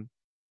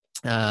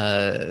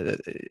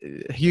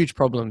 Huge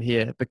problem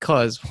here,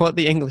 because what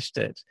the English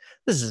did,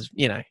 this is,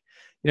 you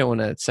don't want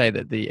to say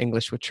that the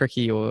English were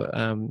tricky or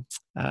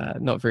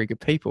not very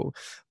good people,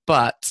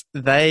 but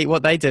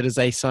what they did is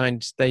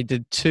they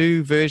did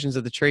two versions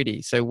of the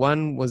treaty. So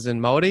one was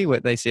in Māori, where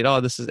they said,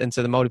 and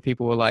so the Māori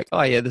people were like,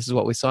 oh yeah, this is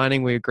what we're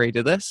signing, we agree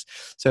to this.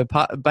 So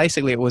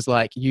basically it was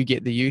like, you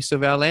get the use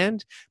of our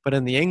land, but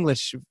in the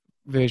English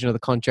version of the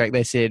contract,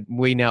 they said,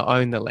 we now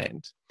own the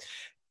land.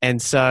 And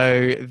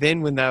so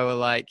then when they were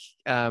like,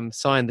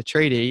 signed the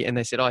treaty, and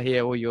they said, oh,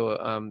 here, all your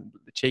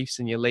the chiefs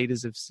and your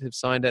leaders have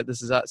signed it.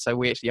 This is us. So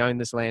we actually own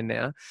this land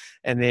now.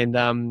 And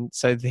then,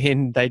 so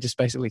then they just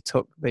basically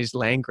they just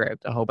land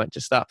grabbed a whole bunch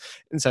of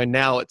stuff. And so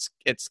now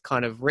it's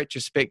kind of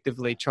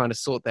retrospectively trying to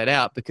sort that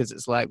out, because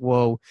it's like,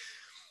 well,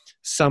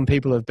 some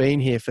people have been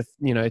here for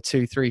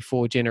 2, 3,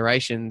 4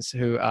 generations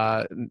who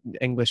are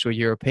English or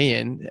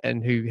European,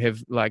 and who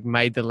have like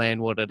made the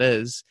land what it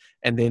is,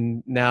 and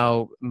then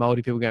now Māori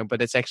people going,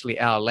 but it's actually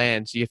our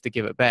land, so you have to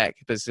give it back.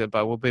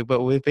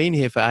 But we've been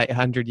here for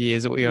 800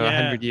 years, or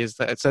 100 years.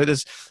 So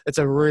it's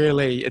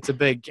a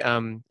big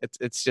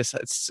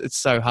it's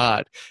so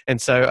hard. And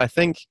so I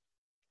think,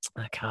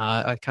 I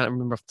can't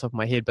remember off the top of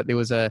my head, but there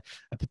was a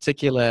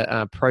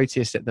particular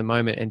protest at the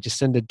moment, and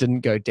Jacinda didn't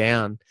go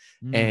down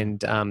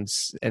and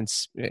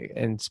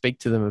speak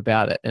to them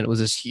about it, and it was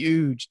this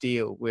huge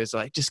deal where it's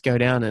like, just go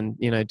down and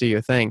do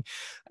your thing.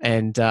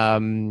 And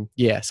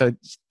so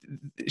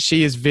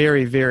she is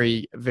very,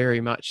 very,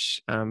 very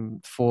much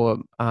for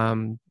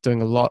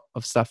doing a lot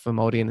of stuff for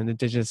Māori and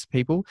Indigenous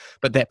people,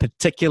 but that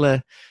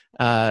particular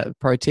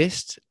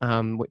protest,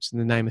 which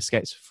the name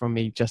escapes from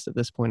me just at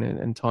this point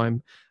in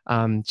time,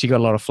 she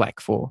got a lot of flack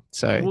for.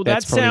 So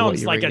that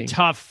sounds like a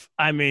tough,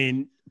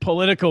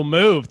 political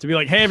move to be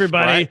like, hey,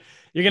 everybody, right?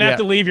 You're going to have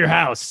to leave your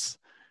house.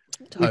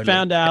 Totally. We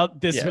found out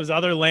this was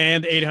other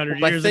land 800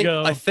 years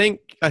ago. I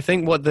think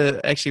what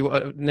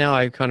now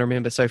I kind of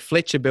remember. So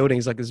Fletcher Building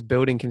is like this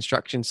building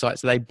construction site.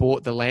 So they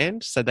bought the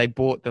land. So they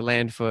bought the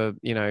land for,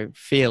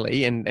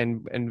 fairly, and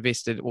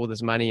invested all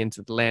this money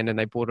into the land, and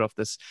they bought it off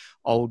this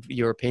old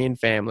European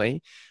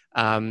family.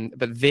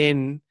 But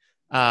then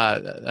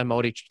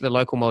the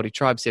local Māori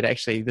tribe said,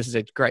 actually, this is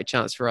a great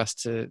chance for us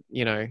to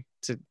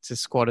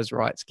squatters'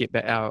 rights, get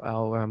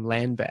our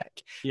land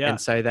back. Yeah.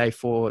 And so they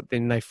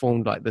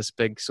formed like this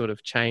big sort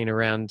of chain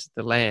around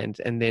the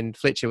land. And then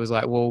Fletcher was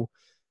like, well,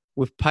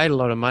 we've paid a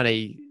lot of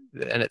money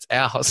and it's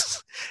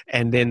ours.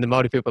 And then the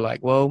Māori people are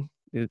like, well,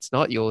 it's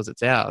not yours,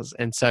 it's ours.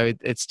 And so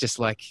it's just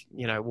like,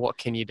 what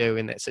can you do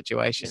in that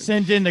situation?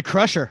 Send in the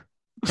crusher.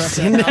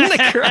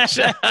 The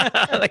crusher.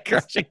 The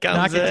crusher comes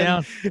Knock it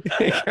down.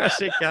 The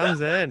crusher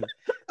comes in.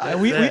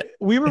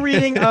 We were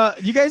reading.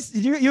 You guys,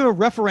 did you have a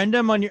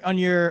referendum on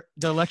the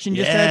election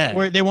you said,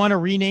 where they want to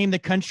rename the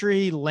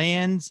country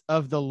Lands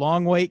of the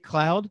Long White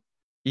Cloud?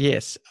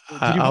 Yes.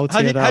 How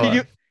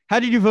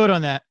did you vote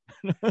on that?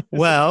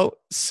 Well,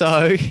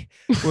 so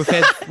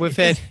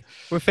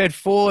we've had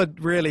 4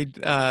 really.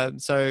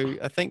 So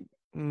I think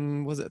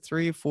was it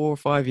 3, 4,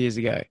 5 years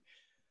ago?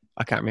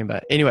 I can't remember.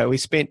 Anyway, we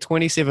spent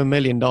 $27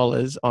 million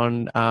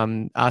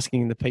on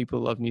asking the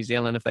people of New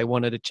Zealand if they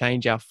wanted to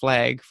change our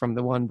flag from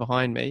the one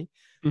behind me,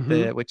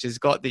 which has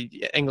got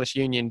the English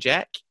Union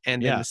Jack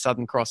and then the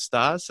Southern Cross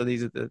stars. So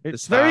these are the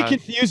It's stars. very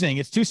confusing.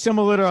 It's too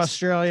similar to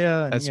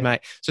Australia. That's mate.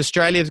 So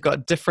Australia's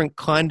got different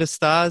kind of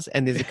stars,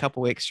 and there's a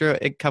couple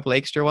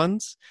extra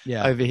ones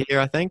over here,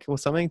 I think, or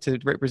something to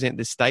represent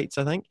the states,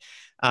 I think.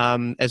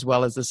 As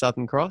well as the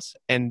Southern Cross,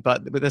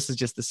 but this is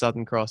just the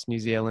Southern Cross, New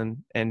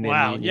Zealand, and then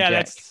the Union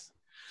Jack.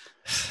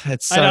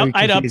 It's so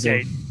I'd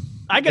confusing. update.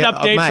 I could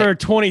update for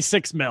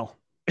 26 mil.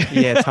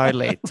 Yeah,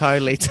 totally.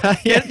 You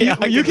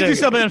can do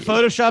something in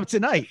Photoshop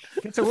tonight.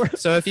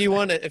 So if you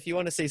want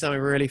to see something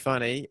really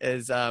funny,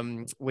 is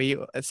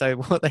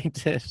what they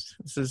did.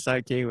 This is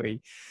so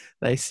Kiwi.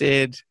 They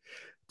said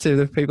to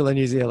the people in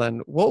New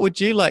Zealand, what would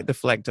you like the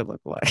flag to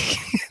look like?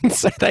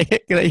 So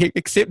they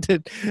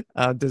accepted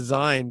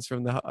designs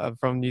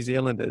from New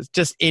Zealanders,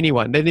 just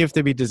anyone. They didn't have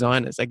to be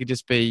designers. They could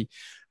just be,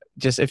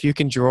 if you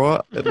can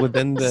draw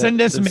within the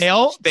send us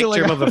mail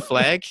spectrum of a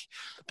flag,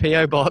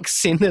 PO box,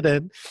 send it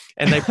in,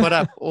 and they put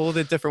up all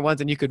the different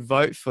ones, and you could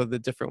vote for the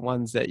different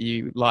ones that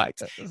you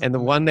liked. And the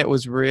one that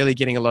was really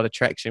getting a lot of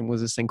traction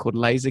was this thing called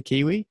Laser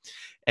Kiwi,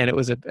 and it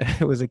was a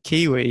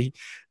kiwi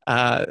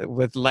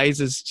with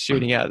lasers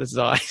shooting out of his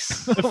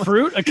eyes.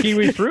 A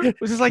kiwi fruit?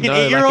 Was this like an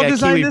 8-year-old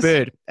design? Kiwi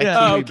bird.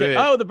 Kiwi bird.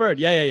 Oh, the bird.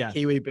 Yeah.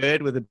 Kiwi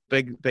bird with a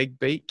big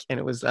beak, and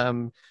it was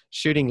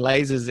shooting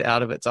lasers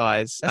out of its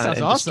eyes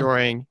and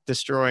awesome.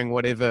 destroying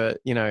whatever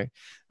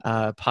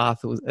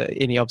path was,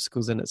 any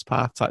obstacles in its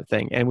path type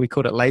thing. And we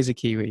called it Laser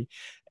Kiwi,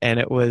 and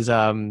it was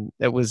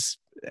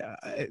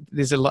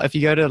there's a lot. If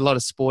you go to a lot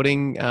of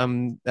sporting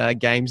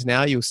games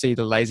now, you'll see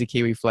the laser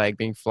Kiwi flag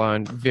being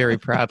flown very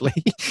proudly.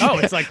 Oh,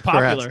 it's like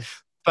for us. popular.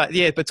 But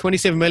yeah, but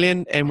 27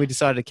 million, and we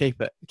decided to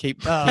keep it.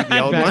 Keep the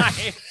old one.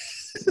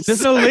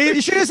 There's no laser.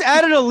 You should have just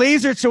added a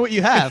laser to what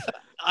you have.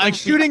 Like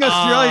shooting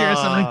Australia or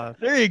something.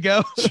 There you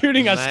go.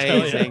 Shooting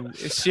Australia.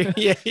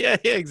 Yeah,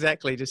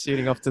 exactly. Just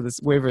shooting off to this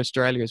wherever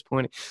Australia is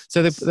pointing.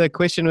 So the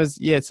question was,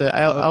 so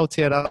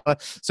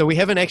Aotearoa. So we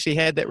haven't actually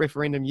had that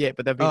referendum yet,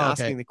 but they've been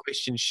asking the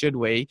question, should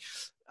we?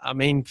 I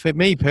mean, for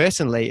me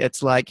personally,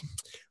 it's like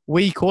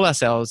we call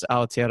ourselves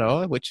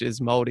Aotearoa, which is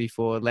Māori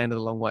for Land of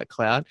the Long White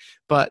Cloud,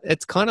 but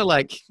it's kind of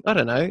like, I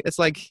don't know, it's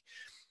like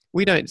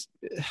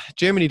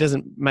Germany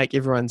doesn't make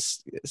everyone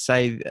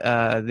say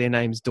their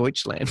name's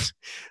Deutschland.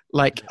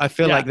 Like, I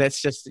feel like that's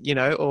just,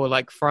 or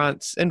like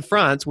France. In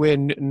France, we're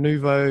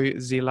Nouveau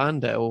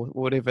Zealand or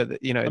whatever,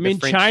 I mean,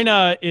 French.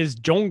 China is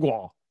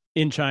Zhongguo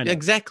in China.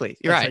 Exactly.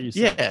 That's Right. how you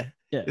say Yeah.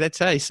 Yeah. That's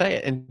how you say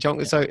it.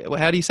 And so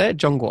how do you say it?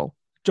 Zhongguo.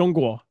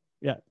 Zhongguo.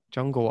 Yeah.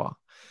 Zhongguo.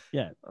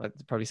 Yeah. I'm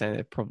probably saying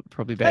that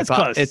probably bad. That's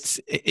but close.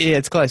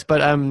 It's close.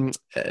 But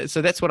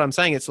so that's what I'm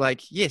saying. It's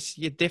like, yes,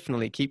 you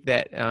definitely keep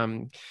that.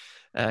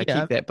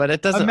 Keep that, but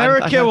it doesn't.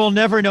 Americans will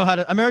never know how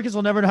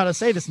to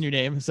say this new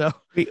name. So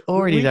we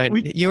already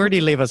don't. You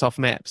already leave us off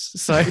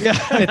maps, so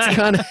it's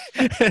kind of.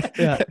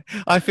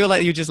 I feel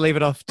like you just leave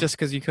it off just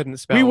because you couldn't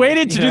spell. We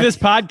waited to do this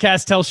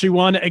podcast till she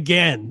won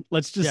again.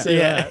 Let's just say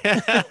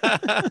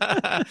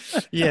that.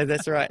 Yeah,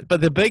 that's right.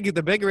 But the big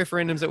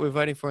referendums that we're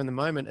voting for in the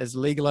moment is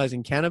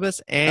legalizing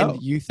cannabis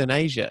and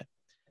euthanasia.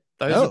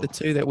 Those are the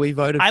two that we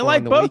voted for. I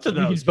like both of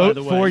those. By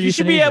the way, you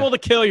should be able to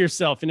kill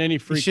yourself in any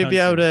free. You should country. be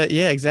able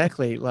to,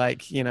 exactly.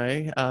 Like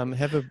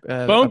have a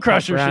Bone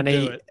crusher brownie,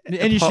 should do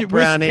it, and you should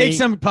take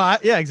some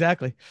pot. Yeah,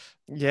 exactly.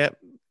 Yep,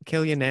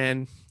 kill your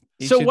nan.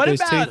 Those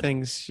two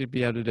things should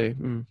be able to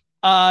do.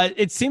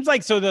 It seems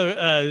like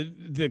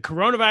the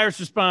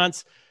coronavirus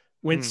response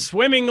went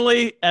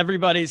swimmingly.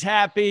 Everybody's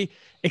happy,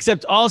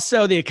 except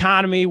also the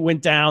economy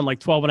went down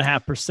like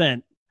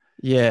 12.5%.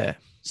 Yeah.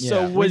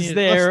 So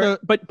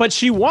but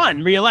she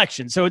won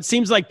re-election. So it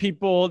seems like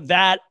people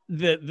that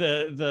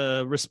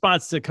the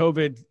response to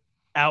COVID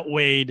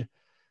outweighed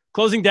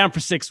closing down for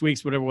 6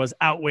 weeks, whatever it was,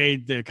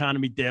 outweighed the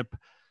economy dip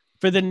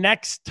for the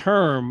next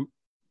term.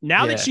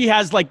 Now that she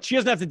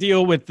doesn't have to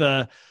deal with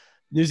the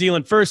New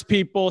Zealand First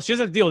people. She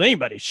doesn't have to deal with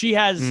anybody. She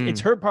has,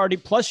 it's her party.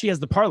 Plus she has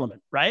the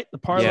parliament, right? The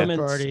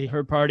parliament,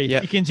 her party.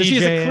 Yeah. So she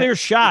has a clear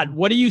shot.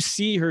 What do you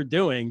see her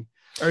doing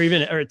or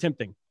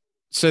attempting?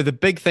 So the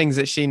big things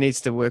that she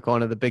needs to work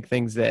on are the big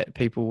things that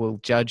people will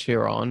judge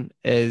her on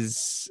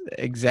is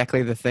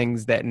exactly the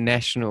things that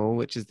National,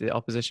 which is the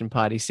opposition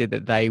party, said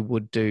that they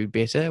would do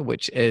better,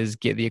 which is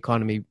get the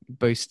economy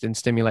boost and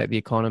stimulate the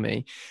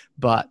economy.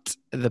 But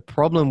the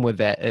problem with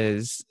that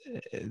is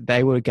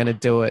they were going to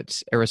do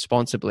it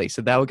irresponsibly.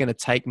 So they were going to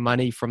take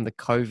money from the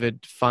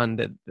COVID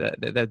fund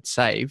that they'd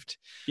saved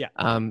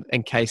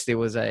in case there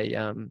was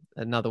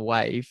another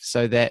wave,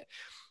 so that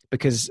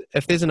because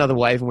if there's another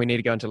wave and we need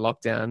to go into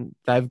lockdown,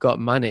 they've got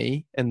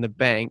money in the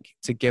bank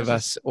to give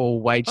us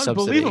all wage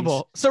subsidies.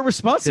 Unbelievable. So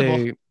responsible.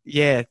 Really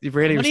Money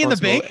responsible. in the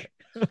bank?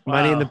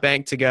 Money in the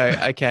bank to go,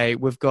 okay,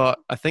 we've got,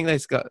 I think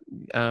they've got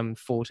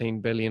 14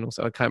 billion or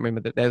so. I can't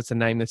remember that was the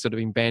name they've sort of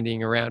been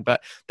bandying around,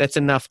 but that's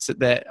enough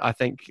that I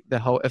think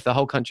if the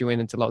whole country went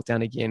into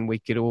lockdown again, we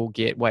could all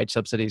get wage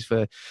subsidies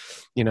for,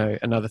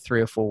 another 3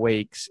 or 4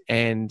 weeks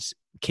and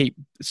keep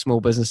small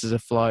businesses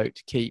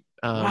afloat, keep,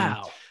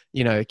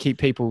 keep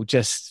people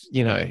just,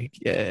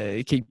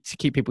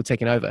 keep people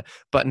taking over.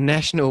 But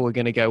National, we're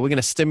going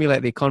to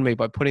stimulate the economy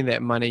by putting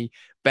that money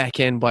back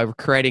in, by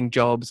creating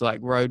jobs like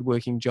road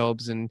working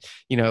jobs and,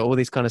 all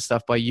these kind of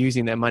stuff, by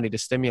using that money to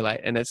stimulate.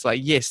 And it's like,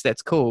 yes,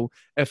 that's cool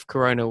if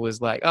Corona was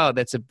like, oh,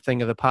 that's a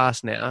thing of the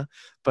past now,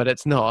 but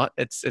it's not.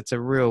 It's a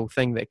real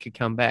thing that could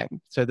come back.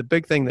 So the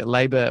big thing that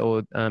Labour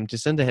or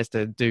Jacinda has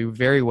to do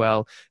very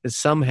well is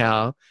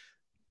somehow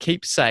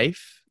keep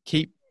safe,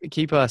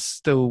 keep us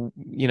still,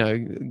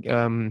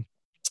 kind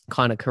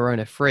of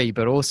Corona free,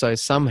 but also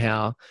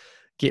somehow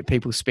get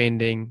people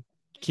spending,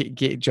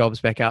 get jobs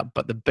back up.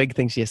 But the big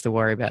thing she has to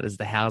worry about is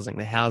the housing.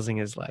 The housing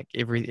is like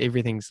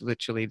everything's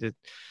literally,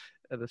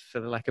 for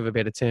the lack of a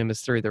better term,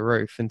 is through the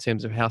roof in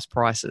terms of house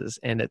prices.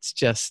 And it's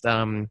just,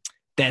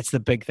 that's the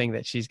big thing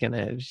that she's going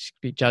to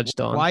be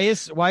judged on.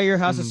 Why your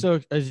house is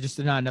just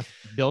not enough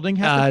building?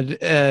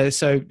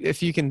 So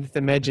if you can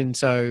imagine,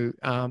 so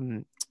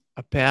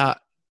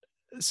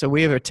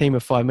we have a team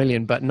of 5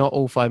 million, but not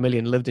all 5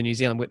 million lived in New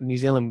Zealand. New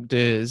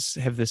Zealanders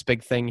have this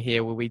big thing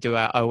here where we do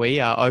our OE,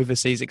 our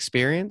overseas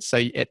experience. So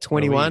at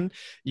 21,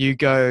 you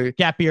go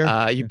gap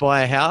year, you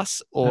buy a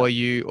house, or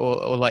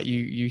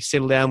you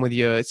settle down with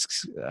your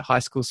high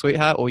school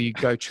sweetheart, or you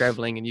go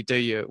traveling and you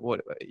do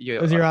what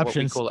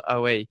we call it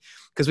OE,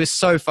 because we're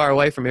so far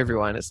away from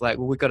everyone. It's like,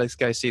 well, we've got to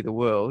go see the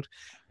world.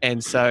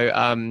 And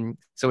so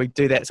we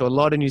do that. So a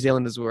lot of New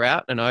Zealanders were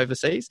out and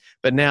overseas,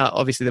 but now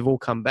obviously they've all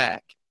come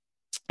back.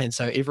 And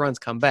so everyone's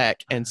come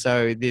back. And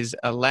so there's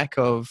a lack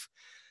of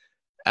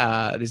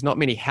there's not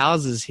many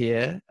houses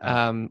here.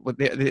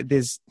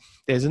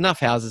 There's enough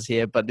houses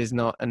here, but there's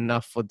not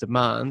enough for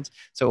demand.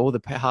 So all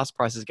the house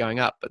prices going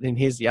up. But then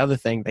here's the other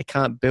thing: they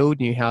can't build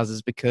new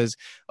houses because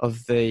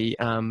of the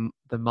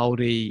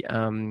moldy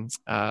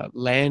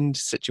land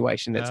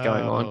situation that's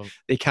going on.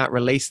 They can't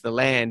release the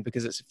land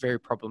because it's very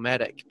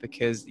problematic,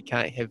 because you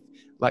can't have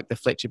like the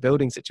Fletcher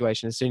building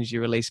situation. As soon as you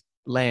release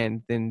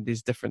land, then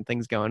there's different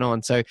things going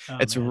on. So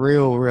it's a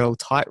real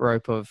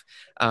tightrope of,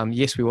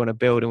 yes, we want to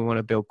build and we want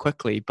to build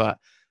quickly, but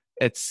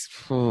it's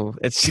you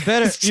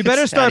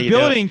better start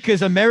building,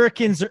 because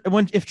Americans,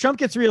 if Trump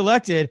gets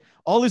reelected,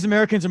 all these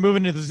Americans are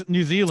moving to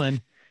New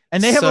Zealand,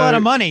 and they have a lot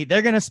of money.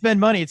 They're going to spend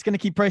money. It's going to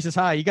keep prices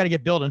high. You got to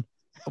get building.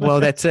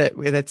 Well, that's it.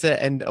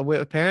 And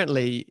we're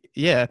apparently,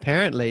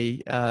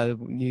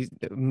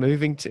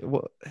 moving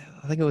to,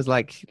 I think it was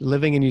like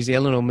living in New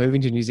Zealand or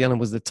moving to New Zealand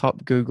was the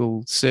top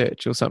Google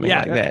search or something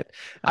like that.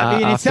 I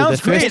mean, it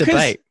sounds great.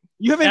 Debate.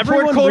 You haven't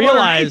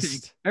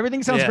realized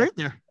everything sounds great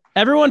there.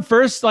 Everyone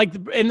first,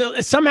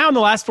 somehow in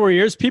the last 4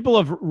 years, people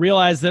have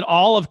realized that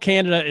all of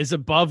Canada is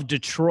above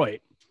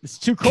Detroit. It's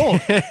too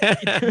cold.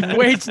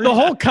 Wait, the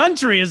whole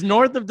country is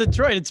north of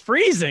Detroit. It's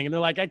freezing, and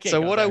they're like, I can't.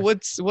 So what I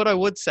would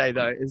say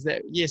though is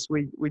that yes,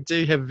 we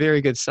do have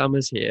very good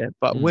summers here,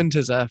 but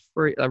winters are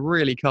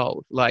really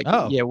cold. We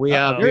are.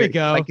 There you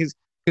go. Because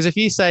if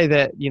you say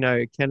that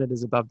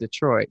Canada's above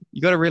Detroit,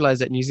 you got to realize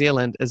that New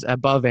Zealand is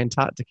above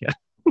Antarctica.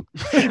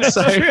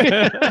 So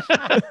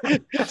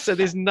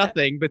there's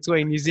nothing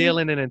between New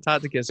Zealand and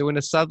Antarctica. So when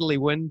a southerly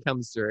wind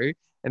comes through,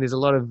 and there's a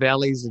lot of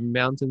valleys and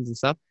mountains and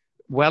stuff.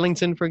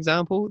 Wellington, for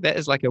example, that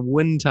is like a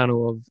wind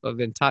tunnel of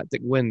Antarctic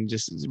wind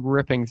just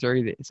ripping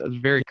through there. So it's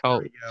very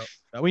cold.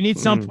 We need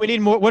We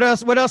need more. What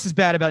else is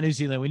bad about New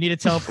Zealand? We need to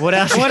tell. What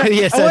else? I want to be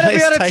able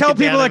to tell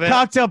people at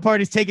cocktail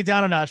parties, take it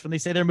down a notch when they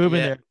say they're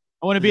moving there.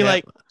 I want to be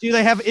like, do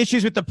they have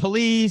issues with the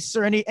police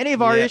or any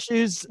of our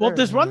issues? Well,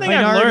 there's one thing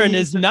I've learned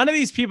is none of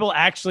these people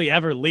actually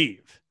ever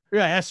leave.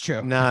 Yeah, that's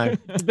true. No,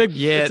 it's a big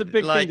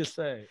thing to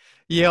say.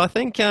 Yeah, I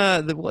think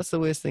what's the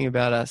worst thing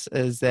about us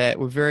is that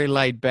we're very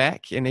laid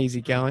back and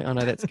easygoing. I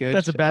know that's good.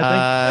 That's a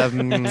bad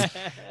thing.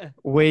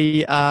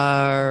 We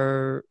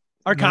are.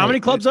 Are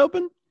comedy clubs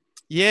open?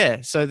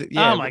 Yeah. So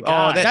oh my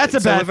god, that's a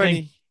bad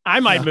thing.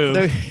 I might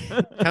move.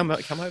 Come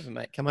over,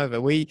 mate. Come over.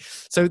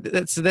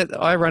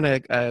 I run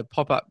a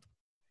pop-up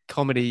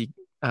comedy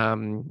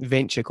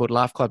venture called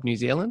Laugh Club New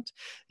Zealand.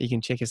 You can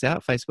check us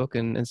out, Facebook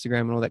and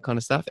Instagram and all that kind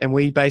of stuff. And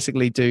we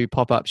basically do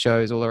pop-up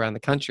shows all around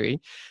the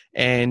country.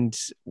 And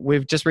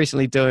we've just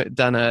recently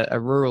done a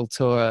rural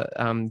tour,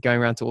 going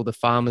around to all the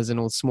farmers in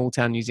all small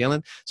town New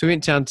Zealand. So we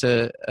went down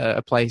to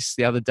a place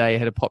the other day,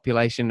 had a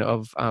population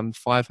of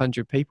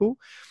 500 people.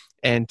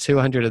 And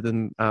 200 of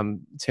them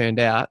turned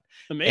out.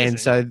 Amazing. And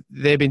so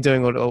they've been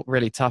doing it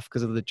really tough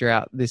because of the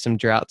drought. There's some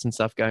droughts and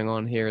stuff going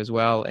on here as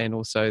well, and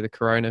also the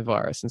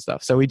coronavirus and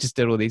stuff. So we just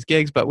did all these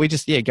gigs, but we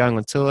just going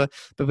on tour.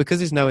 But because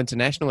there's no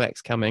international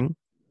acts coming,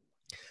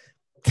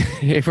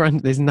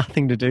 there's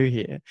nothing to do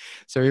here.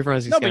 So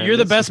everyone's just but you're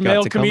the best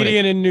male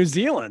comedian in New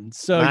Zealand.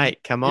 So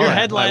mate, come on, you're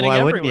headlining why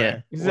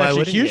everywhere. This is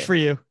actually huge for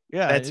you.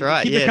 Yeah, that's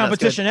right. Keep the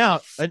competition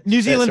out.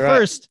 New Zealand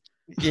first.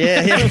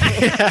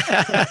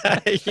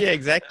 Yeah,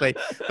 exactly.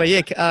 But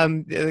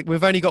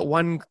we've only got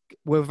one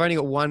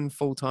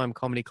full-time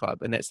comedy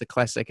club, and that's the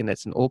Classic, and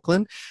that's in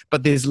Auckland.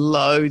 But there's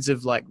loads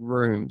of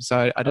rooms.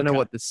 So I don't know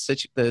what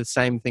the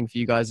same thing for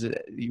you guys.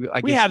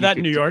 We have that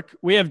in New York.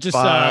 We have just.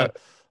 I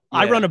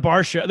run a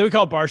bar show. We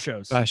call it bar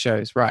shows. Bar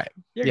shows, right?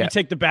 Yeah, you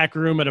take the back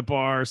room at a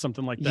bar or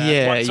something like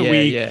that. Once a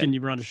week, and you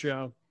run a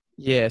show.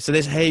 Yeah, so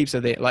there's heaps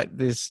of that.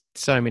 There's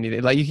so many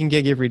there. You can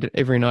gig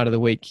every night of the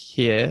week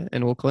here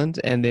in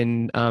Auckland, and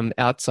then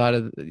outside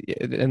of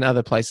in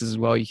other places as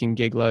well, you can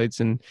gig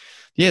loads. And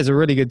it's a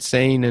really good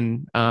scene,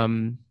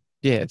 and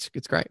it's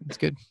great. It's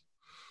good.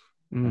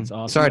 That's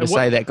awesome. Sorry to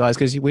say that, guys,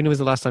 because when was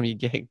the last time you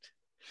gigged?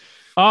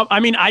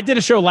 I did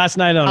a show last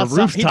night on a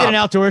rooftop. He did an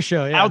outdoor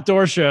show. Yeah.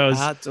 Outdoor shows.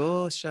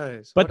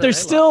 But they're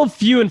still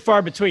few and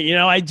far between.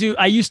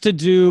 I used to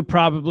do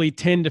probably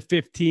 10 to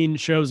 15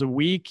 shows a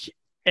week.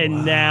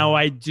 And now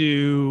I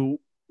do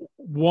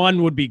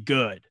one would be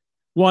good.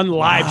 One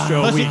live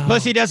show a week.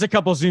 Plus he does a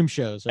couple Zoom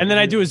shows. And then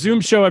I do a Zoom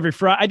show every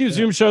Friday. I do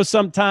Zoom shows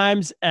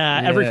sometimes.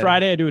 Every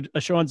Friday I do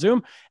a show on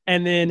Zoom.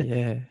 And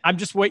then I'm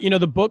just waiting.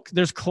 The book,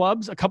 there's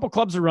clubs. A couple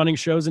clubs are running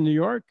shows in New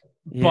York.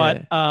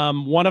 But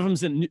one of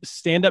them's in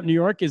Stand Up New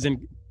York is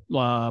in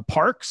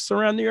parks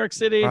around New York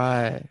City.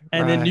 Right.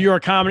 And then New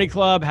York Comedy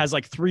Club has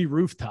 3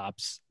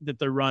 rooftops that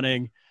they're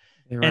running.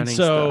 And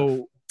so...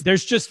 stuff.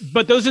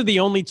 But those are the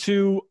only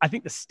 2. I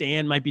think the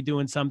Stand might be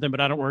doing something, but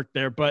I don't work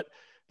there. But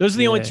those are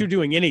the only 2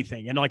 doing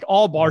anything. And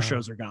all bar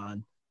shows are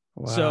gone.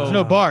 Wow. So there's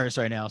no bars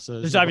right now. So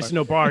there's obviously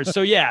no bars.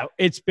 So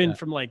it's been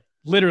from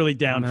literally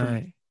down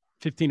from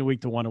 15 a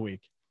week to 1 a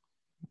week.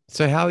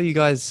 So how are you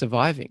guys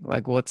surviving?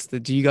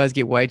 Do you guys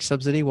get wage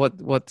subsidy?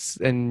 What is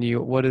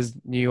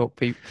New York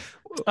people?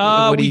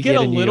 We get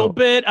a little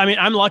bit. I mean,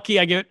 I'm lucky.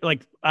 I get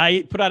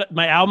I put out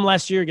my album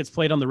last year. It gets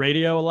played on the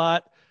radio a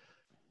lot.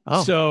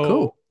 Oh, so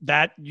cool.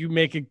 That you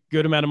make a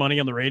good amount of money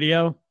on the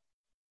radio.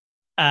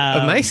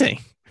 Amazing.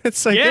 It's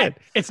so good.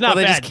 It's not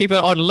they bad. just keep it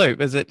on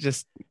loop. Is it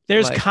just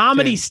There's like,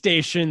 comedy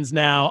stations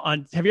now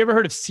on. Have you ever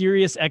heard of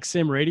Sirius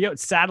XM radio?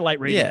 It's satellite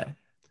radio. Yeah.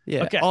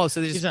 Yeah. Okay. Oh,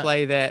 so they just He's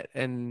play that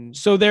and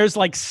So there's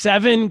like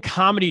 7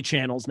 comedy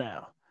channels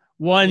now.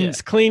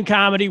 One's clean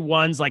comedy.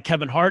 One's like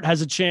Kevin Hart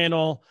has a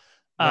channel.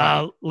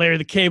 Larry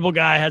the Cable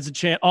Guy has a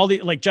channel. All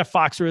the like Jeff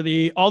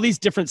Foxworthy. All these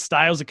different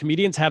styles of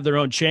comedians have their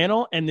own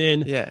channel, and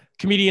then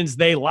comedians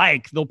they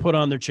like they'll put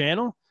on their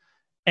channel.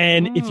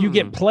 And if you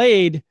get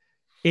played,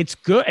 it's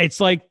good. It's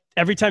like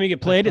every time you get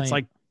played, it's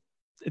like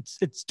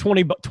it's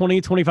 20,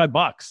 25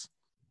 bucks.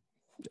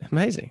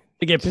 Amazing.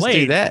 To get Just played.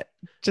 do that.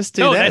 Just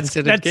do that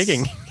instead of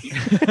gigging.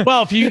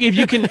 Well, if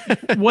you can,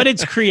 what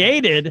it's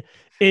created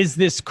is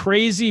this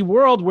crazy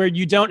world where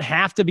you don't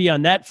have to be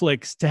on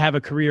Netflix to have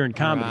a career in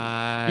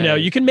comedy. You know,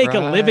 you can make a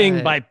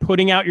living by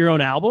putting out your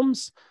own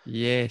albums.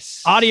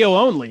 Yes. Audio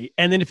only.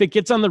 And then if it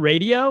gets on the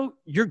radio,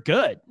 you're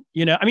good.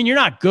 You know, I mean, you're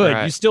not good.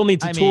 Right. You still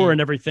need to tour and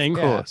everything. Of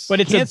course.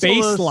 But it's Cancel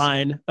a those-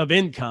 baseline of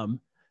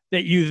income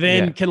that you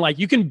then can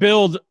you can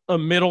build a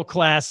middle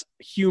class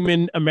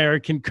human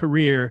American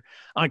career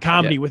on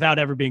comedy without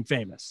ever being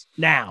famous.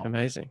 Now,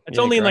 Amazing. it's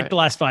only in like the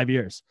last 5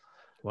 years.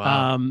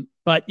 Wow.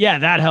 But yeah,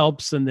 that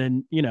helps. And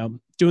then, you know,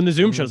 doing the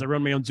Zoom shows, I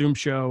run my own Zoom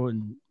show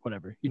and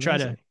whatever. You try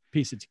to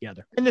piece it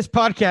together. And this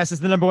podcast is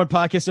the #1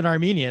 podcast in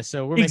Armenia,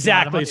 so we're making a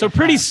lot of money. So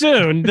pretty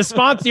soon,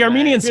 the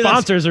Armenian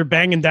sponsors are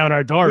banging down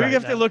our door. We right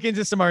have now. to look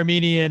into some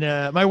Armenian.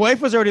 My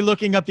wife was already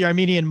looking up the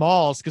Armenian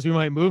malls because we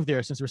might move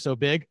there since we're so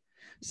big.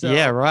 So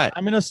yeah, right.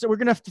 we're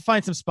gonna have to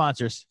find some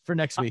sponsors for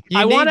next week.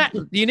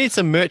 You need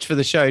some merch for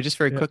the show, just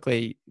very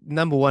quickly.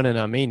 #1 in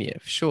Armenia,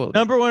 sure. #1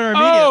 Armenia.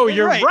 Oh,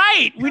 you're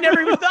right. We never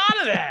even thought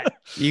of that.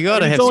 You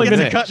gotta have It's only some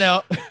been merch. cut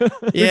now.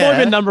 We've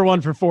only been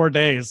 #1 for 4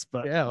 days,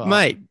 but Yeah,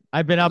 Mate,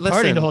 I've been out partying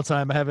listen. the whole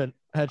time. I haven't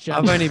had chance.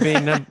 I've only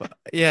been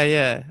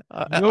yeah.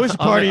 You always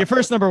party. Your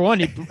first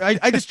 #1.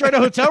 I destroyed a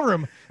hotel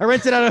room. I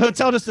rented out a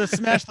hotel just to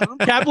smash the room.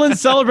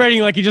 Kaplan's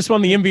celebrating like he just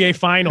won the NBA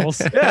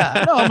Finals.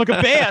 Yeah, no, I'm like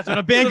a band. When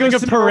a band Like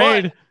goes a to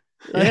parade.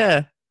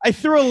 Yeah. I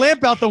threw a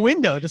lamp out the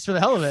window just for the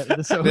hell of it.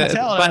 This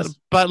hotel.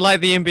 But like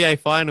the NBA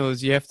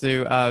finals, you have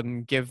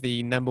to give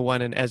the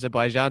 #1 in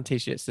Azerbaijan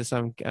t-shirts to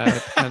some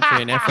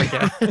country in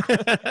Africa.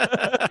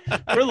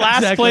 We're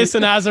last place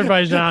in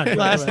Azerbaijan.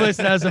 Last place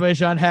in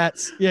Azerbaijan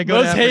hats. Yeah,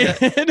 go Most to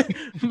Africa. hated.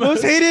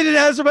 Most hated in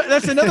Azerbaijan.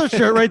 That's another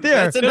shirt right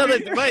there. That's another.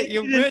 Wait,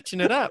 you're merching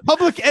it up.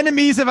 Public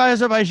enemies of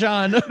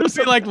Azerbaijan. There's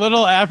like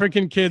little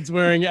African kids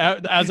wearing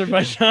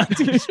Azerbaijan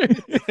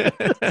t-shirts.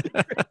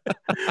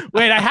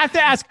 Wait, I have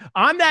to ask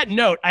on that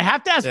note. I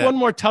have to ask one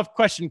more tough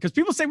question because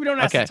people say we don't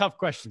ask the tough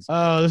questions.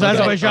 Oh, there's Okay.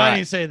 Azerbaijanis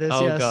Right. say this.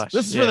 Oh, yes. gosh,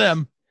 This is for yes.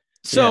 them.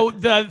 So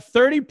the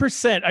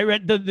 30%, I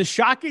read the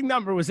shocking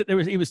number was that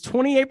it was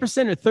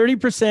 28% or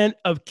 30%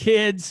 of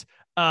kids,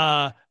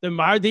 the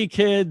Mardi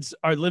kids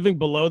are living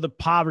below the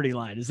poverty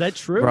line. Is that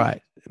true?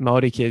 Right,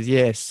 Māori kids.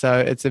 Yes. So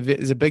it's a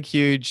big,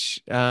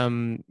 huge.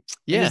 And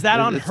is that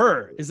on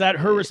her? Is that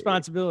her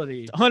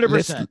responsibility?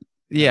 100%.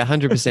 Yeah,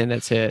 100%.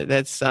 That's her.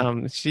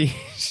 That's she.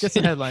 Get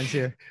some headlines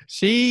here.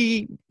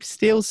 She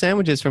steals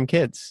sandwiches from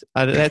kids.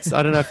 I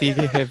don't know if you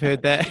have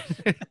heard that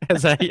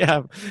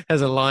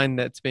as a line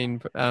that's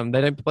been.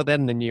 They don't put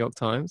that in the New York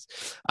Times.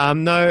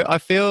 No, I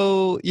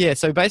feel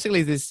So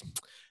basically, it's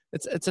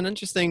an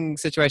interesting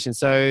situation.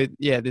 So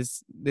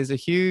there's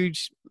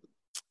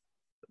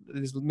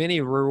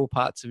many rural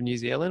parts of New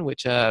Zealand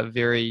which are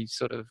very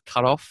sort of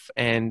cut off,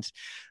 and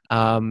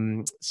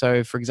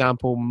so for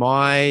example,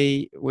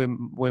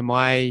 where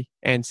my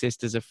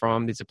ancestors are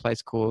from, there's a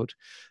place called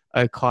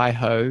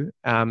Okaiho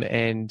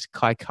and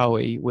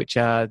Kaikoui, which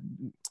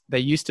they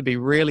used to be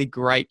really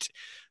great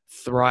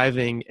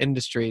thriving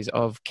industries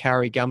of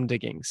kauri gum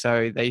digging.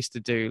 So they used to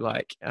do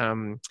like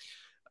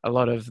a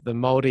lot of the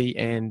Māori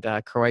and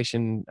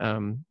Croatian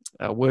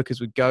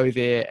workers would go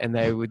there and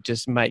they would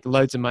just make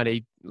loads of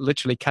money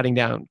literally cutting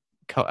down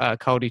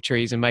kauri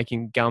trees and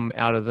making gum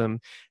out of them.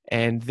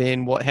 And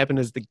then what happened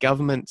is the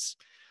governments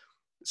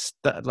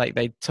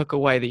they took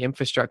away the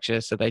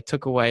infrastructure. So they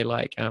took away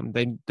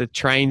the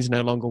trains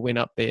no longer went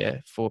up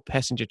there for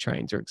passenger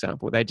trains, for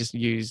example. They just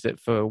used it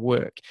for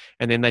work,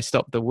 and then they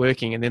stopped the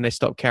working, and then they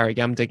stopped kauri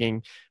gum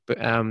digging. But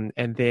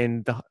and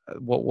then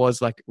what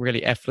was like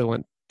really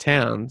affluent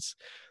towns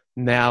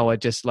now are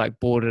just like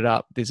boarded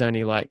up. There's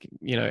only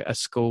a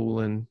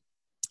school and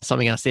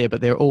something else there,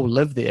 but they all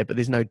live there, but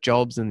there's no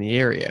jobs in the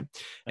area.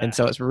 And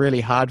so it's really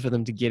hard for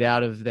them to get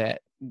out of that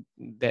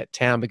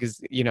town because,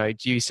 do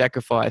you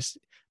sacrifice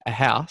a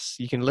house?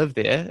 You can live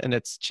there and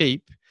it's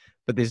cheap,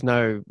 but there's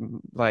no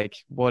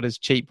what is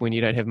cheap when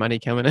you don't have money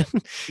coming in?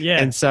 Yeah.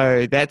 And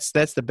so that's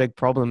the big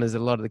problem is a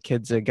lot of the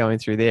kids are going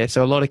through there.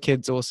 So a lot of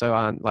kids also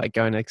aren't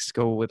going to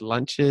school with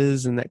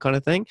lunches and that kind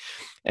of thing.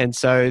 And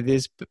so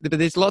there's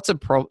lots of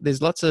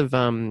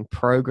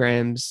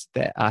programs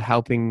that are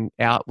helping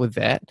out with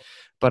that,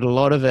 but a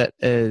lot of it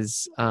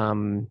is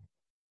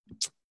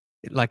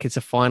it's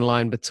a fine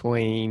line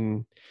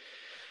between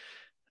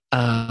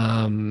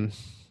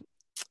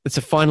it's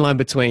a fine line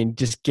between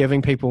just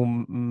giving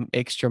people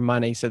extra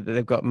money so that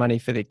they've got money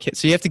for their kids.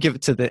 So you have to give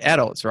it to the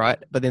adults, right?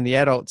 But then the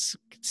adults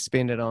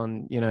spend it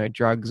on,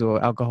 drugs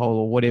or alcohol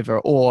or whatever,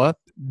 or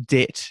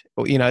debt,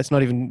 or, it's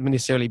not even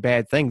necessarily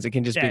bad things. It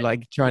can just be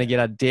like trying to get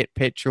out of debt,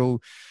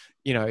 petrol,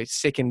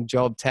 second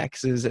job,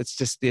 taxes.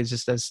 There's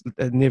just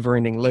a never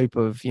ending loop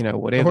of,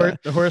 whatever.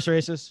 The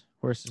horses.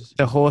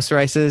 The horse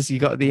races. You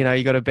got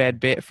you got a bad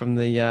bet from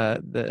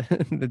the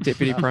the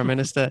deputy prime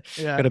minister.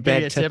 Yeah, got a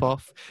bad tip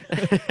off.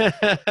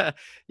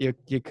 your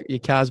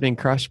car's been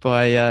crushed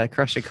by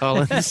Crusher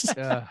Collins.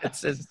 Yeah.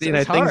 It's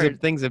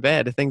things are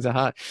bad. Things are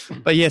hard.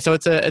 But yeah, so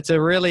it's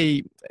a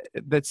really,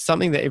 that's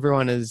something that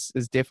everyone is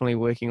definitely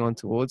working on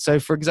towards.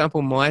 So for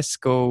example, my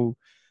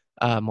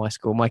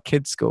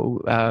kid's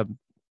school.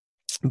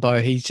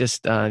 Bo, he's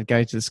just going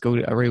to the school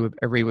at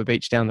Arewa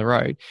Beach down the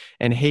road,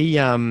 and he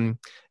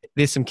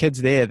there's some kids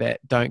there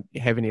that don't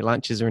have any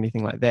lunches or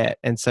anything like that,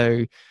 and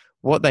so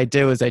what they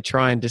do is they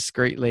try and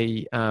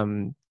discreetly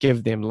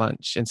give them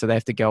lunch, and so they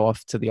have to go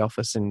off to the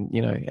office and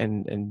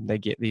and they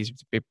get these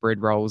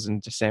bread rolls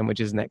and just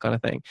sandwiches and that kind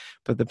of thing.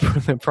 But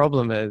the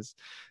problem is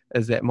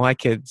that my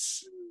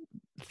kids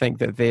think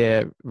that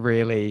they're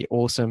really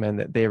awesome and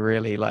that they're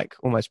really like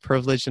almost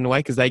privileged in a way,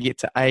 because they get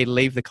to A,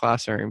 leave the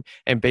classroom,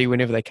 and B,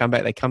 whenever they come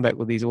back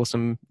with these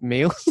awesome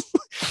meals.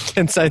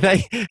 And so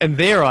in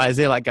their eyes,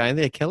 they're like going,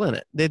 they're killing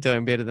it. They're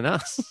doing better than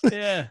us.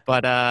 Yeah.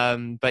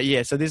 But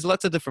yeah, so there's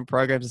lots of different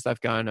programs and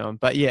stuff going on.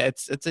 But yeah,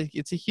 it's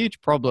a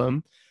huge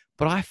problem.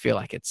 But I feel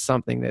like it's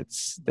something that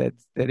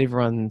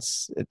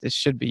it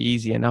should be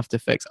easy enough to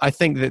fix. I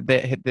think that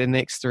the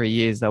next 3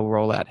 years they'll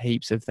roll out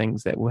heaps of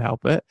things that will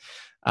help it.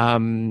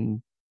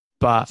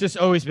 But it's just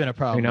always been a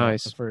problem. Who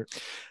knows?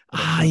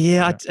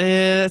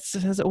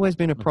 It has always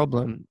been a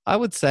problem. I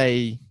would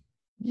say,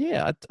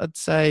 I'd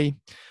say,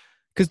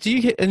 because do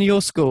you in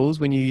your schools,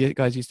 when you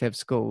guys used to have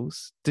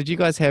schools, did you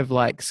guys have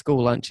like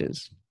school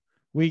lunches?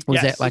 Was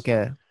that like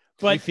a?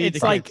 But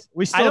it's like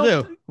we still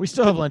do. We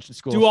still have lunch in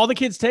school. Do all the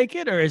kids take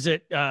it, or is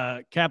it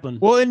Kaplan?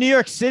 Well, in New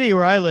York City,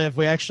 where I live,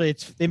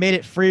 they made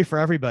it free for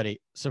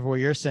everybody. So for what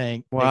you're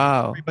saying,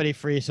 wow, everybody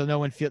free, so no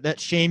one feel that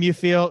shame you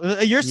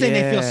feel. You're saying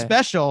they feel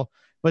special.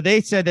 But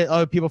they said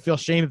that people feel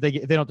shame if they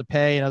don't have to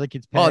pay and other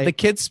kids pay. Oh, the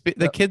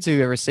kids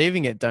who are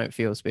receiving it don't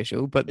feel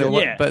special, but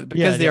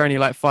because they're only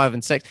like 5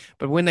 and 6.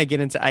 But when they get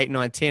into 8,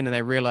 9, 10, and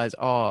they realize,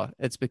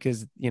 it's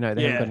because they haven't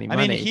got any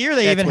money. I mean, here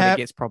it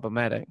gets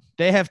problematic.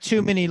 They have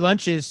too many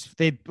lunches.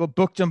 They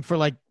booked them for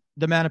like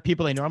the amount of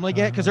people they normally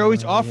get, because they're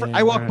always offering.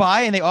 I walk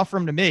by and they offer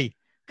them to me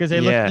because they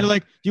look. They're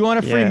like, "Do you want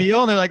a free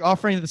meal?" And they're like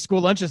offering the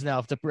school lunches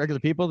now to regular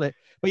people.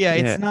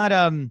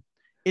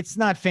 It's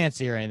not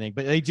fancy or anything,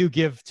 but they do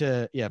give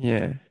to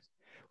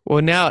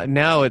Well,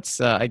 now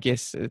it's I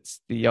guess it's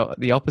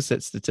the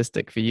opposite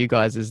statistic for you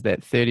guys is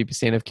that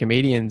 30% of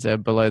comedians are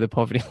below the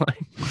poverty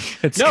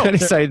line.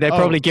 So they're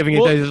probably giving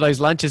those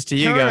lunches to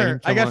you.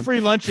 I got free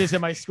lunches in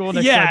my school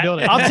next to my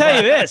building. I'll tell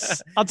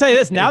you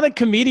this. Now that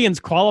comedians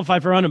qualify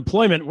for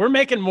unemployment, we're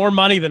making more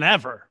money than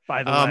ever.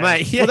 By the way,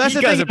 mate, well, that's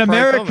the thing. In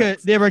America,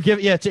 they were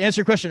giving. Yeah, to answer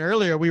your question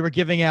earlier, we were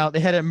giving out.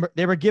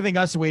 They were giving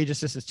us wage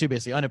assistance too,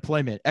 basically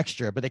unemployment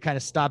extra, but they kind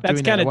of stopped doing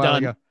that. That's kind of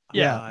done. Ago.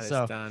 Yeah,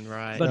 so done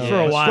right. But for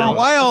a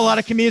while, a lot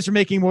of comedians were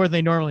making more than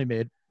they normally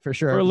made, for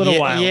sure. For a little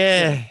while.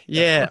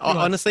 Yeah.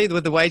 Honestly,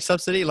 with the wage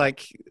subsidy,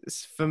 like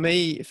for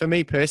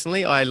me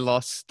personally, I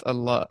lost a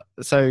lot.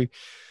 So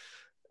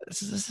is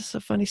this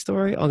a funny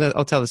story?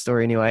 I'll tell the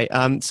story anyway.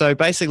 So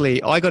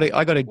basically, I got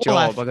a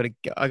job.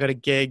 I got a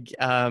gig.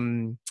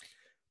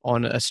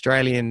 On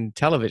Australian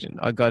television,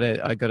 I got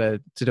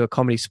to do a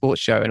comedy sports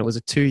show, and it was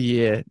a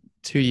 2-year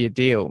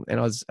deal, and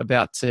I was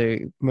about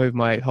to move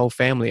my whole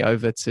family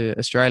over to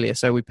Australia.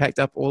 So we packed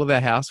up all of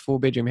our house,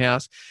 4-bedroom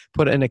house,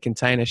 put it in a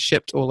container,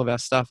 shipped all of our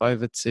stuff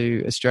over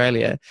to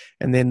Australia,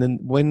 and then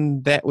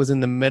when that was in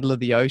the middle of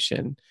the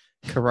ocean,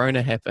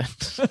 Corona happened.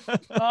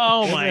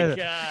 Oh my god,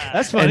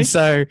 that's funny.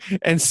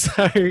 And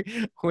so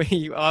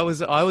I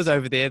was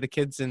over there. The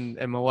kids and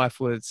my wife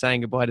were saying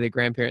goodbye to their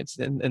grandparents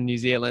in New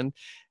Zealand,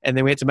 and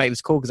then we had to make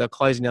this call because they're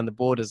closing down the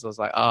borders. I was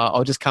like,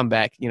 I'll just come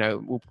back.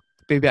 We'll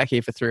be back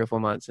here for 3 or 4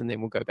 months, and then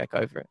we'll go back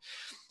over it.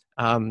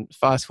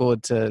 Fast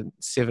forward to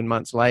 7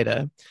 months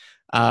later.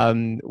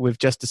 We've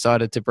just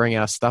decided to bring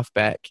our stuff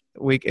back.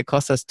 It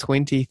cost us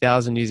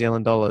 20,000 New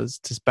Zealand dollars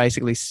to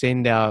basically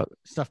send our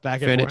stuff back,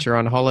 furniture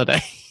on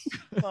holiday.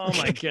 Oh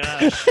my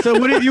gosh! So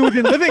what have you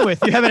been living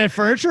with? You haven't had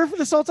furniture for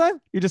this whole time?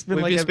 You just been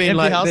We've like just an been empty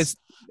like house? this.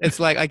 It's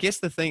like I guess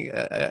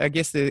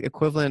the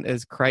equivalent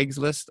is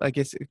Craigslist. I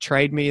guess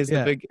Trade Me is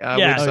the big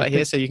website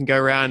here, so you can go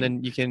around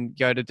and you can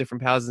go to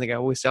different houses and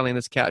go, we're selling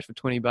this couch for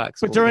 $20.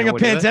 But during a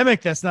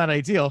pandemic, that's not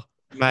ideal.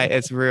 Mate,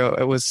 it's real.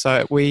 It was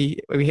so I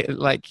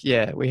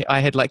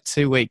had like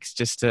 2 weeks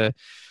just to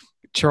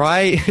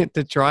try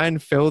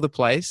and fill the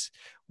place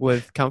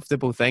with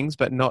comfortable things,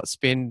 but not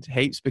spend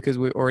heaps because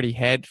we already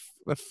had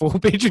a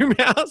 4-bedroom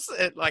house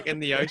in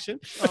the ocean.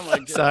 Oh my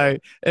god! So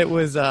it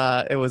was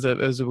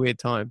a weird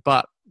time.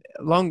 But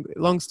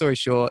long story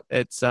short,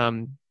 it's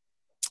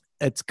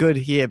it's good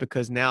here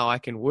because now I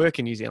can work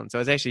in New Zealand. So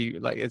it's actually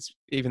like, it's,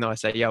 even though I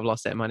say, yeah, I've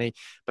lost that money,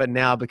 but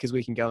now because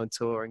we can go and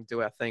tour and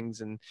do our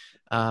things and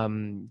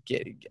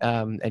get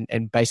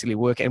and basically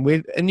work. And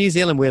we're in New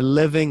Zealand, we're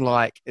living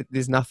like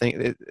there's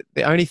nothing.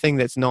 The only thing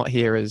that's not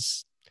here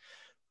is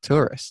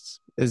tourists.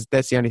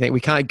 That's the only thing. We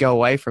can't go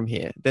away from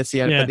here. That's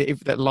the only, Yeah. but if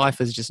that life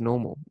is just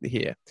normal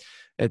here.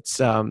 It's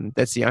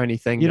that's the only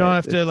thing. You don't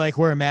have to like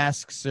wear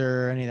masks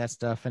or any of that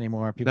stuff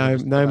anymore. People No,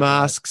 just no go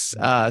masks,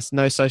 outside.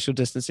 no social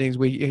distancing.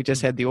 We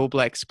just had the All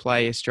Blacks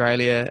play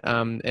Australia,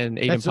 and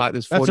Eden Park.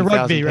 There's that's a 40,000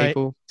 rugby, right?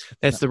 people.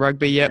 That's the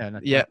rugby. Yep.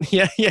 Yeah,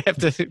 Yeah. You have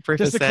to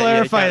preface to that.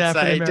 clarify you that can't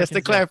for the say- just to Americans,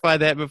 yeah. clarify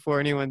that before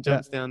anyone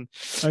jumps down.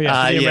 Oh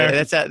yeah, for the Yeah.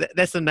 Americans.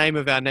 That's the name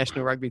of our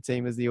national rugby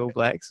team is the All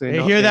Blacks. We're You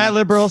not hear that, being-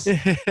 liberals?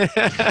 That's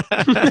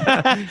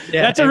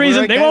a and we're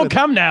reason they okay won't with it.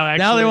 come now. Actually,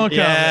 Now they won't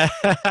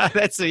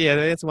come. Yeah,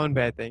 that's one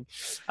bad thing.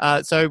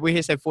 So we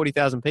just had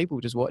 40,000 people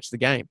just watch the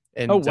game.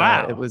 And, Oh,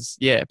 wow. it was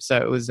So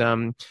it was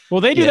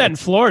Well, they do Yeah. that in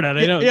Florida.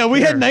 They don't. Yeah,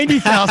 we had care.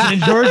 90,000 in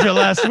Georgia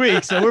last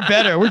week, so we're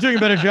better. We're doing a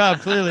better job,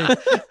 clearly.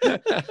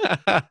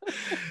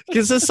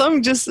 because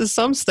there's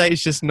some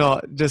states just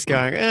not just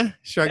going They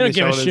shrug don't their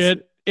give a shoulders.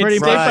 shit. It's Pretty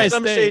state much. by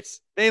Some state. states,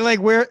 they like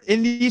wear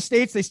in these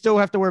states, they still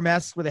have to wear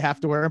masks where they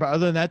have to wear them, but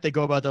other than that, they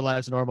go about their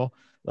lives normal.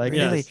 Like,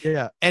 Really?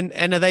 Yeah. And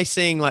are they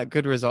seeing like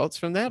good results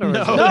from that? Or is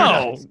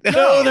No. it-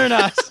 No, they're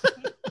not.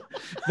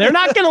 They're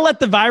not going to let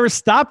the virus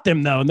stop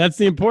them, though, and that's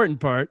the important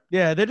part.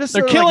 Yeah, they're just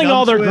They're sort of, like, killing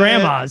all their numb to it,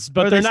 grandmas, or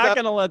but they they're not stop-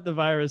 going to let the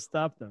virus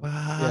stop them.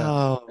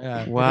 Wow.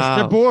 Yeah. Wow.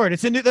 They're bored.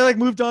 They're like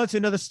moved on to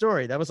another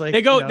story. That was like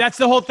They go. you know, That's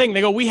the whole thing.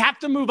 They go. We have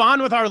to move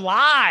on with our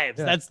lives.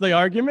 Yeah. That's the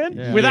argument.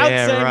 Yeah. Without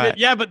Yeah, saying right. that.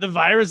 Yeah, but the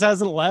virus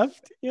hasn't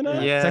left. You know.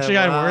 Yeah, it's actually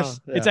gotten wow. worse.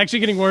 It's actually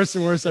getting worse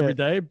and worse every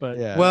day. But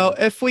Yeah. Well,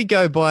 if we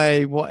go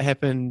by what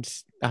happened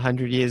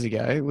 100 years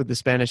ago with the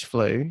Spanish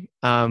flu,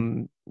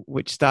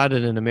 which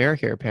started in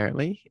America,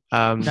 apparently.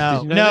 No, did you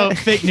know no, that?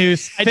 fake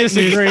news. I Fake news.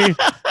 disagree.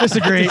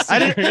 Disagree. I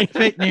Disagree. didn't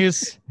fake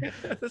news.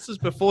 This was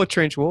before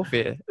trench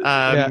warfare.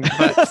 Yeah.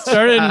 But,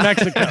 Started in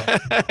Mexico.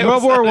 it World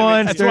was War started in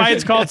One. That's why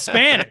it's called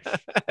Spanish.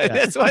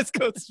 That's why it's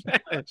called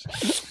Spanish.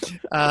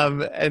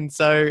 And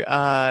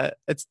so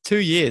it's 2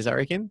 years, I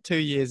reckon. 2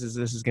 years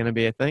this is going to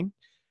be a thing,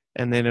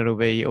 and then it'll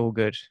be all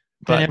good.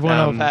 Then everyone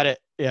will have had it.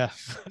 Yeah.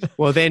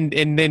 Well, then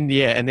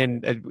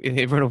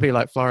everyone will be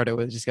like Florida.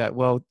 We'll just go,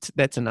 well,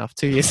 that's enough.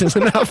 2 years is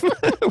enough.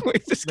 We're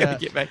just going Yeah. to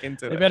get back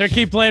into They it. better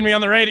keep playing me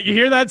on the radio. You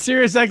hear that,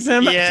 Sirius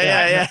XM?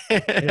 Yeah.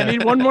 I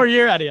need one more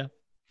year out of you.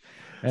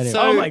 Anyway.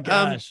 So, Oh my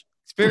gosh.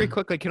 very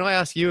quickly, can I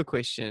ask you a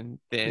question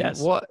then?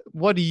 Yes.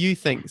 What do you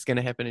think is going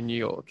to happen in New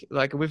York?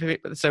 Like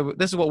so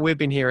this is what we've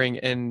been hearing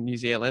in New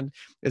Zealand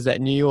is that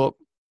New York,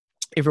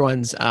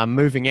 everyone's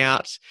moving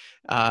out.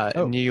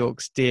 New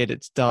York's dead;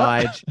 it's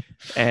died,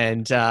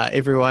 and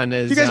everyone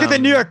is. you guys get the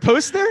New York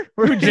Post there?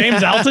 Who,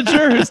 James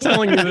Altucher? Who's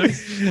telling you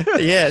this?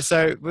 Yeah,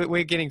 so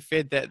we're getting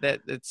fed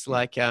that it's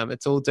like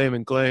it's all doom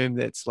and gloom.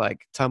 That's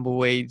like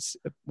tumbleweeds.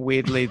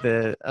 Weirdly,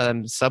 the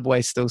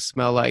subways still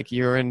smell like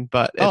urine,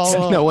 but it's,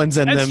 Oh, no one's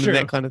in that's them true. and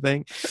that kind of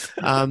thing.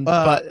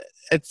 But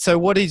it's so.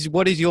 What is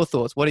your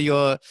thoughts? What do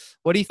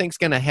you think's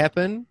going to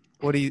happen?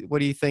 What do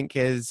you think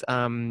is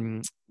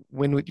when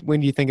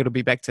do you think it'll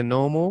be back to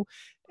normal?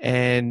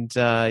 And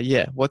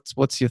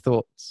what's your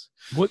thoughts?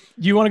 What,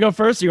 do you want to go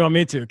first or you want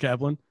me to,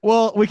 Kaplan?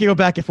 Well, we can go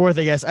back and forth,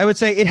 I guess. I would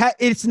say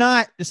it's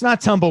not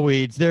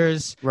tumbleweeds.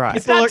 There's Right.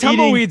 It's not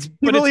tumbleweeds,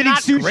 but people it's eating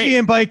not sushi great.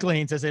 and bike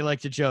lanes, as they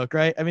like to joke,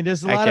 right? I mean,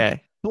 there's a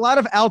lot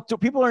of outdoor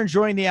people are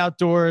enjoying the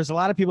outdoors. A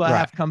lot of people Right.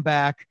 have come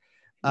back.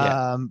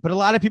 Yeah. But a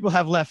lot of people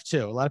have left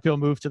too. A lot of people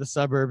moved to the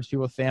suburbs,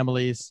 people with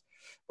families,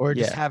 or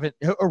just Yeah. haven't,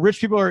 or rich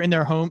people are in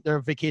their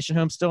vacation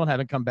home still and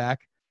haven't come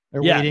back.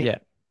 They're waiting. Yeah.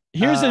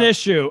 Here's an Uh,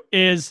 issue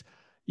is,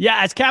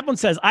 yeah, as Kaplan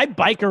says, I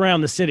bike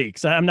around the city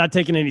because I'm not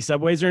taking any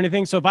subways or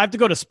anything. So if I have to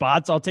go to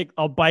spots,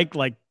 I'll bike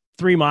like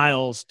 3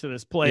 miles to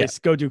this place,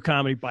 go do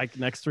comedy, bike the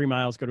next 3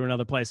 miles, go to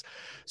another place.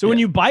 So when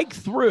you bike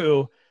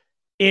through,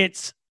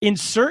 it's in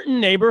certain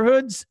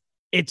neighborhoods,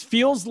 it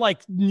feels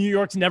like New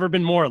York's never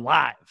been more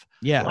alive.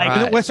 Yeah. Like-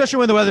 Right. Especially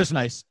when the weather's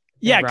nice.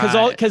 Yeah,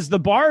 Right. because the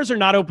bars are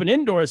not open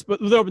indoors, but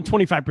they're open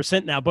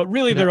 25% now. But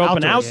really, they're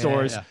open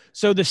outdoors. Yeah.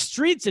 So the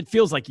streets, it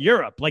feels like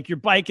Europe. Like you're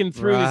biking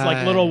through these like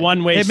Right. little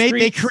one-way They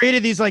streets.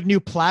 created these like new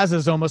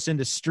plazas almost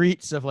into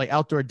streets of like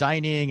outdoor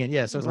dining. And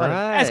yeah, so it's a lot of,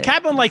 As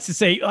Kaplan likes to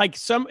say, like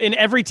in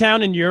every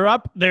town in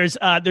Europe, there's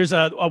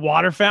a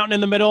water fountain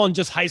in the middle, and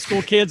just high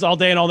school kids all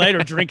day and all night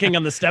are drinking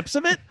on the steps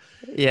of it.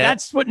 Yeah.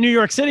 That's what New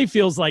York City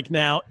feels like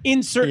now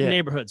in certain Yeah.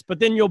 neighborhoods. But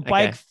then you'll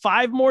bike Okay.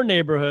 5 more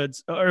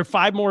neighborhoods or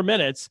 5 more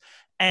minutes,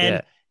 and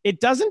Yeah. it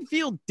doesn't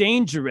feel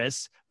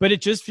dangerous, but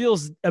it just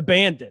feels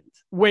abandoned.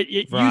 Where it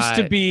used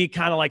to Right. be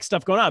kind of like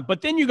stuff going on,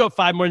 but then you go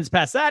 5 more minutes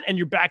past that, and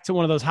you're back to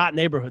one of those hot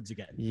neighborhoods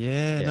again.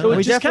 Yeah. Yeah. So We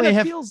it just kind definitely of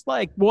have- feels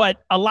like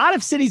what a lot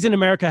of cities in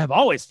America have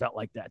always felt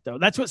like that, though.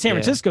 That's what San Yeah.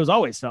 Francisco's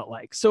always felt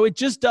like. So it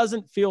just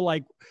doesn't feel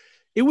like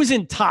it was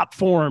in top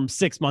form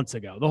 6 months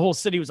ago. The whole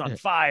city was on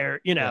fire,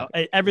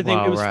 everything.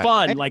 Wow, it was right.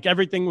 fun. Like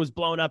everything was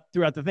blown up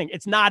throughout the thing.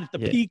 It's not at the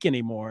Yeah. peak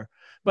anymore,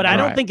 But I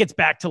don't Right. think it's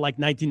back to like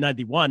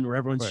 1991 where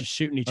everyone's just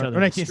shooting each other.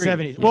 Or in the street.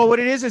 1970s. Yeah. Well, what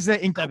it is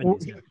that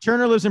 70s, yeah.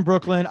 Turner lives in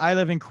Brooklyn. I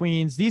live in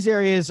Queens. These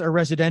areas are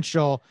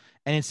residential,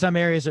 and in some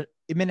areas,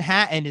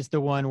 Manhattan is the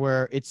one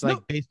where it's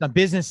like based on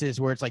businesses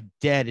where it's like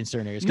dead in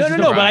certain areas.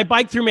 No, but I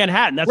bike through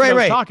Manhattan. That's what I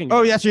was talking about.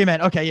 Oh, that's what you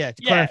meant. Okay, yeah.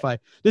 To clarify,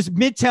 this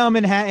Midtown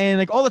Manhattan,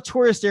 like all the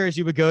tourist areas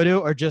you would go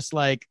to are just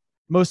like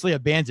mostly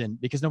abandoned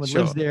because no one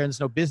lives there and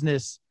there's no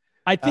business.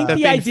 I think They've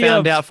the been idea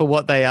found of, out for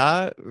what they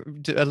are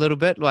a little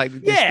bit. Like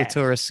the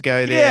tourists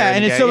go there. Yeah,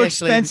 and it's so go,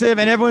 expensive,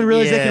 and everyone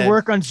realizes they can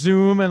work on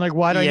Zoom, and like,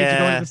 why do I need to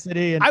go into the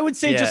city? And I would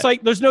say just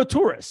like there's no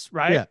tourists,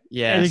 right?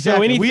 Yeah. And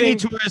exactly. So We need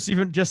tourists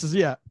even just as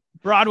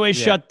Broadway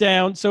shut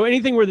down. So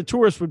anything where the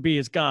tourists would be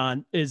is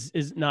gone,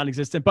 is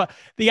non-existent. But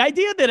the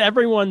idea that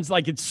everyone's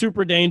like it's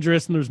super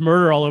dangerous and there's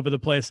murder all over the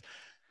place,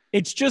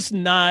 it's just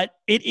not.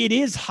 It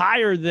is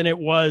higher than it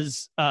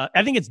was.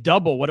 I think it's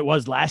double what it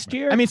was last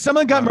year. I mean,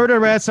 someone got murdered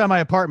right outside my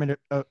apartment.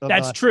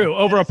 That's true.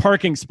 Over a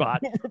parking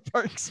spot.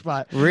 Parking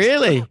spot.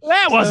 Really?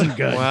 That wasn't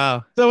good.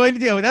 Wow. So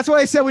that's why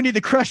I said we need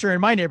the crusher in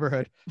my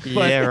neighborhood.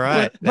 Yeah,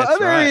 right. But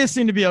other areas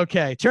seem to be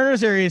okay.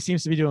 Turner's area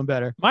seems to be doing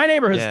better. My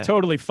neighborhood's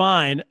totally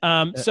fine.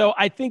 So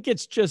I think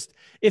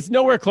it's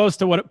nowhere close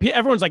to what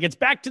everyone's like. It's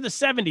back to the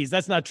 70s.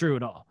 That's not true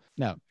at all.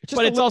 No,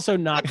 but it's also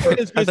not.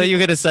 I thought you were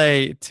going to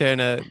say,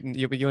 Turner,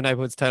 your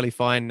neighborhood's totally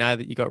fine now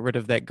that you got rid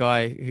of that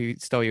guy who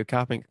stole your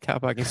car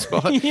parking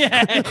spot.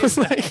 Yeah. It's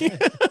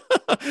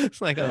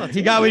like, oh,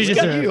 he got what he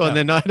deserved. You on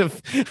the night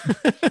of. You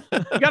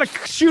got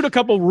to shoot a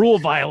couple rule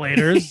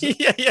violators.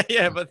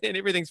 Yeah. But then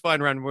everything's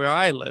fine around where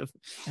I live.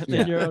 And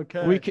then you're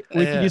okay. We could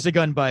use a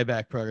gun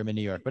buyback program in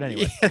New York. But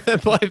anyway.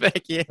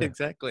 Buyback. Yeah,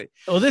 exactly.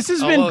 Well, this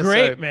has been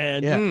great,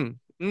 man. Yeah.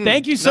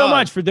 Thank you so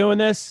much for doing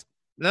this.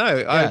 No,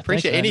 I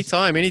appreciate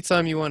anytime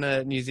you want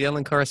a New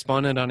Zealand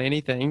correspondent on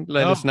anything,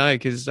 let us know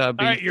because I'll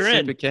be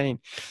super keen.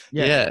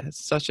 Yeah,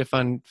 it's such a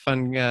fun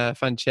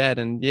chat,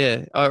 and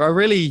I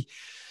really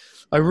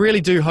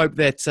do hope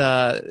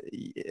that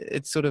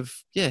it's sort of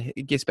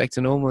it gets back to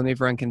normal and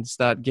everyone can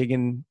start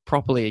gigging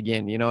properly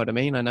again. You know what I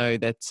mean? I know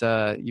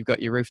that you've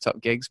got your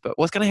rooftop gigs, but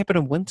what's going to happen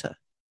in winter?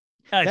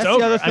 It's over.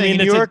 The other thing. I mean,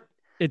 New York.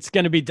 It's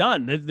going to be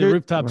done. The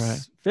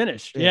rooftop's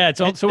finished. Yeah.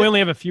 So we only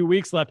have a few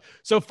weeks left.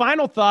 So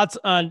final thoughts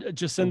on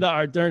Jacinda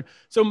Ardern.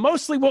 So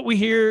mostly what we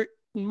hear,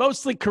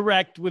 mostly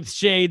correct with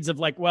shades of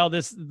like, well,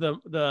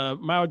 the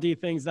Maudie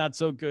thing's not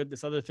so good.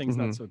 This other thing's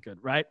not so good,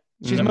 right?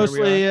 She's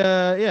mostly,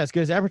 as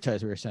good as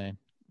advertised, we were saying,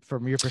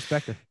 from your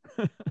perspective.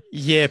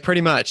 Yeah,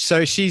 pretty much.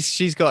 So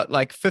she's got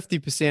like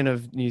 50%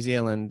 of New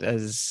Zealand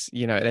as,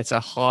 that's a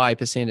high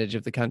percentage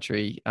of the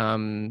country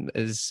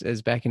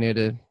is backing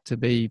her to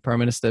be Prime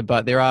Minister.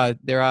 But there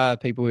are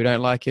people who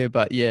don't like her.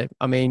 But yeah,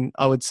 I mean,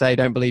 I would say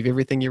don't believe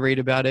everything you read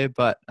about her.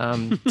 But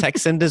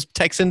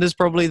Taxinda's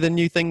probably the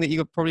new thing that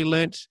you probably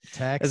learnt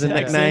as a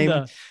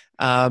nickname.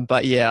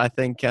 But yeah, I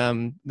think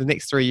the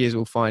next 3 years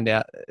we'll find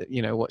out,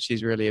 what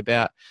she's really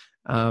about.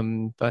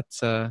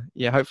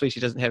 Hopefully she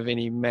doesn't have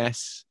any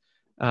mass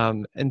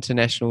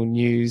international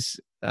news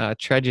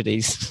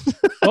tragedies.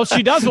 Well,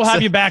 she does. We'll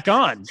have you back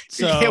on.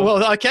 So. Yeah,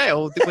 well, okay.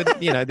 Well,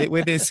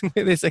 where there's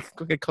a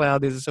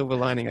cloud, there's a silver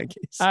lining, I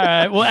guess. All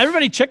right. Well,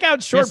 everybody, check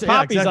out Short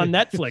Poppies on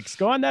Netflix.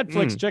 Go on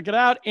Netflix, check it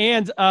out.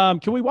 And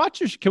can we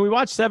watch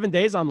 7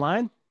 Days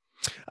online?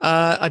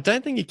 I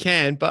don't think you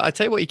can, but I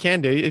tell you what you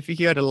can do. If you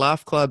go to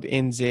Laugh Club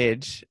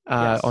NZ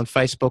on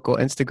Facebook or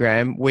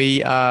Instagram,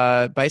 we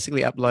are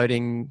basically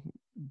uploading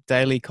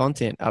daily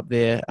content up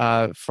there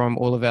from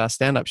all of our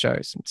stand-up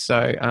shows.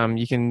 So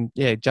you can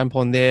jump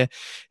on there,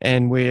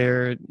 and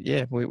we're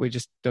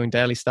just doing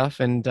daily stuff,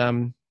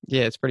 and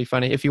it's pretty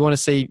funny. If you want to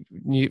see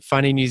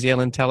funny New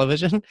Zealand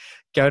television,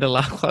 go to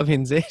Laugh Club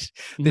NZ.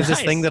 There's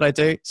this thing that I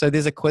do. So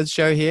there's a quiz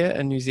show here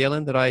in New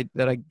Zealand that I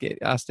get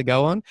asked to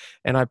go on,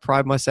 and I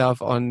pride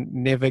myself on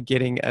never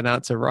getting an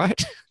answer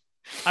right.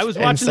 I was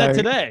watching that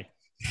today.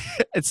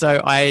 And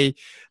so I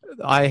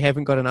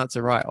haven't got an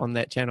answer right on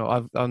that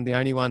channel. I'm the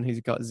only one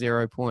who's got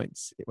 0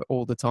 points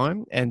all the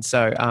time. And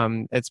so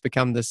it's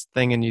become this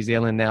thing in New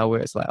Zealand now where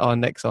it's like, oh,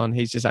 Nick's on.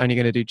 He's just only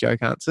going to do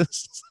joke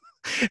answers.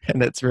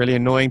 And it's really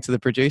annoying to the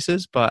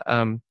producers. But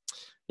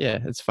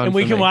it's fun. And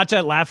we can watch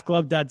at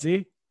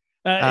laughclub.z.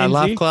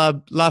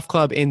 Laugh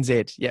Club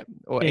NZ. Yep.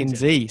 Or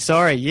NZ.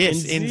 Sorry.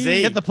 Yes.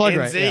 NZ. Get the plug NZ.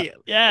 right. Yeah.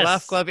 Yes.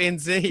 Laugh Club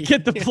NZ.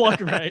 Get the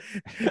plug right.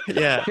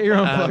 Yeah. Get your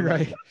own plug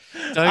right.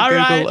 Don't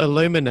Google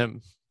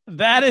aluminum.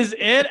 That is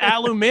it.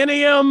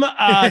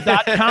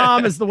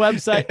 Aluminium.com is the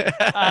website.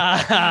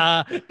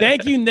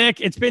 Thank you,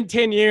 Nick. It's been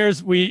 10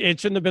 years.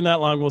 It shouldn't have been that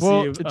long. We'll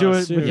see you do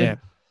it soon. Yeah.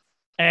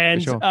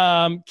 And sure.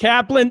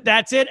 Kaplan,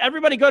 that's it.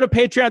 Everybody go to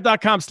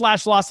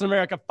patreon.com/Lost in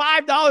America.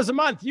 $5 a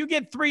month. You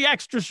get 3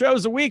 extra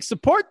shows a week.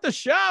 Support the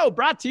show.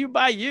 Brought to you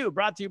by you.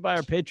 Brought to you by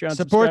our Patreon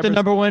Support the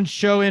 #1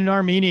 show in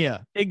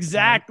Armenia.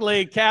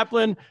 Exactly.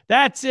 Kaplan,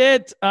 that's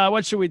it.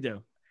 What should we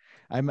do?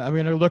 I'm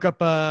going to look up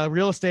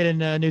real estate in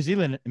New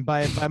Zealand and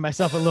buy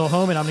myself a little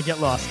home, and I'm going to get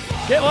lost.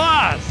 Get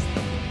lost.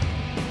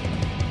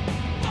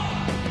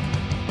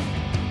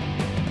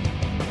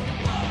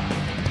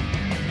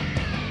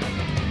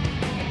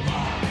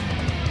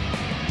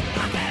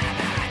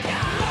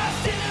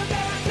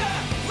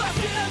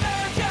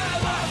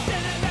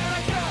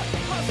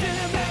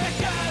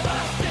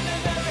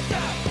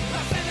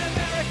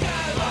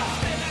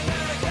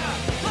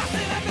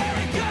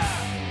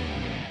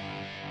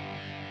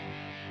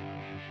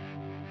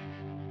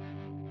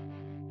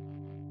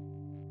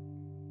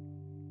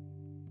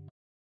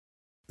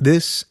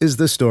 This is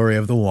the story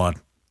of the one.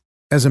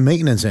 As a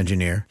maintenance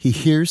engineer, he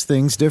hears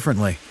things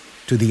differently.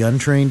 To the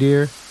untrained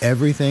ear,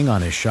 everything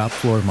on his shop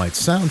floor might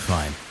sound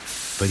fine,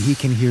 but he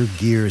can hear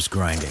gears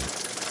grinding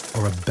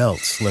or a belt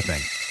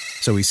slipping.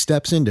 So he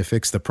steps in to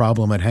fix the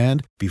problem at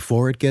hand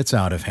before it gets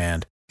out of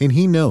hand. And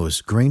he knows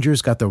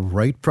Grainger's got the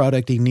right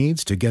product he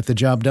needs to get the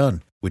job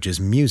done, which is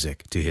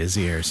music to his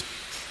ears.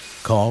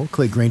 Call,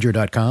 click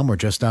Grainger.com, or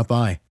just stop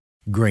by.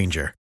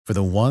 Grainger, for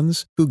the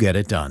ones who get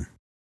it done.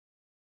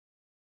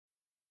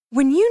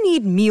 When you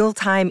need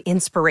mealtime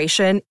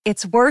inspiration,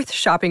 it's worth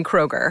shopping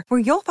Kroger, where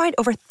you'll find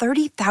over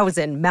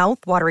 30,000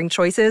 mouth-watering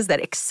choices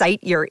that excite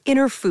your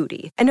inner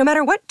foodie. And no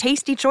matter what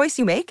tasty choice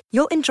you make,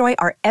 you'll enjoy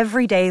our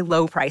everyday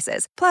low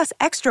prices, plus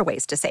extra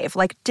ways to save,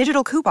 like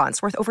digital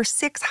coupons worth over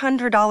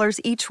 $600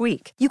 each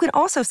week. You can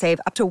also save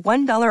up to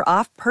 $1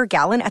 off per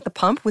gallon at the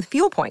pump with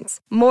fuel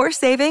points. More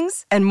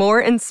savings and more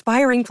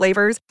inspiring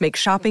flavors make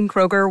shopping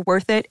Kroger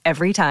worth it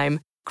every time.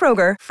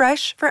 Kroger,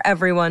 fresh for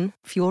everyone.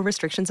 Fuel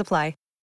restrictions apply.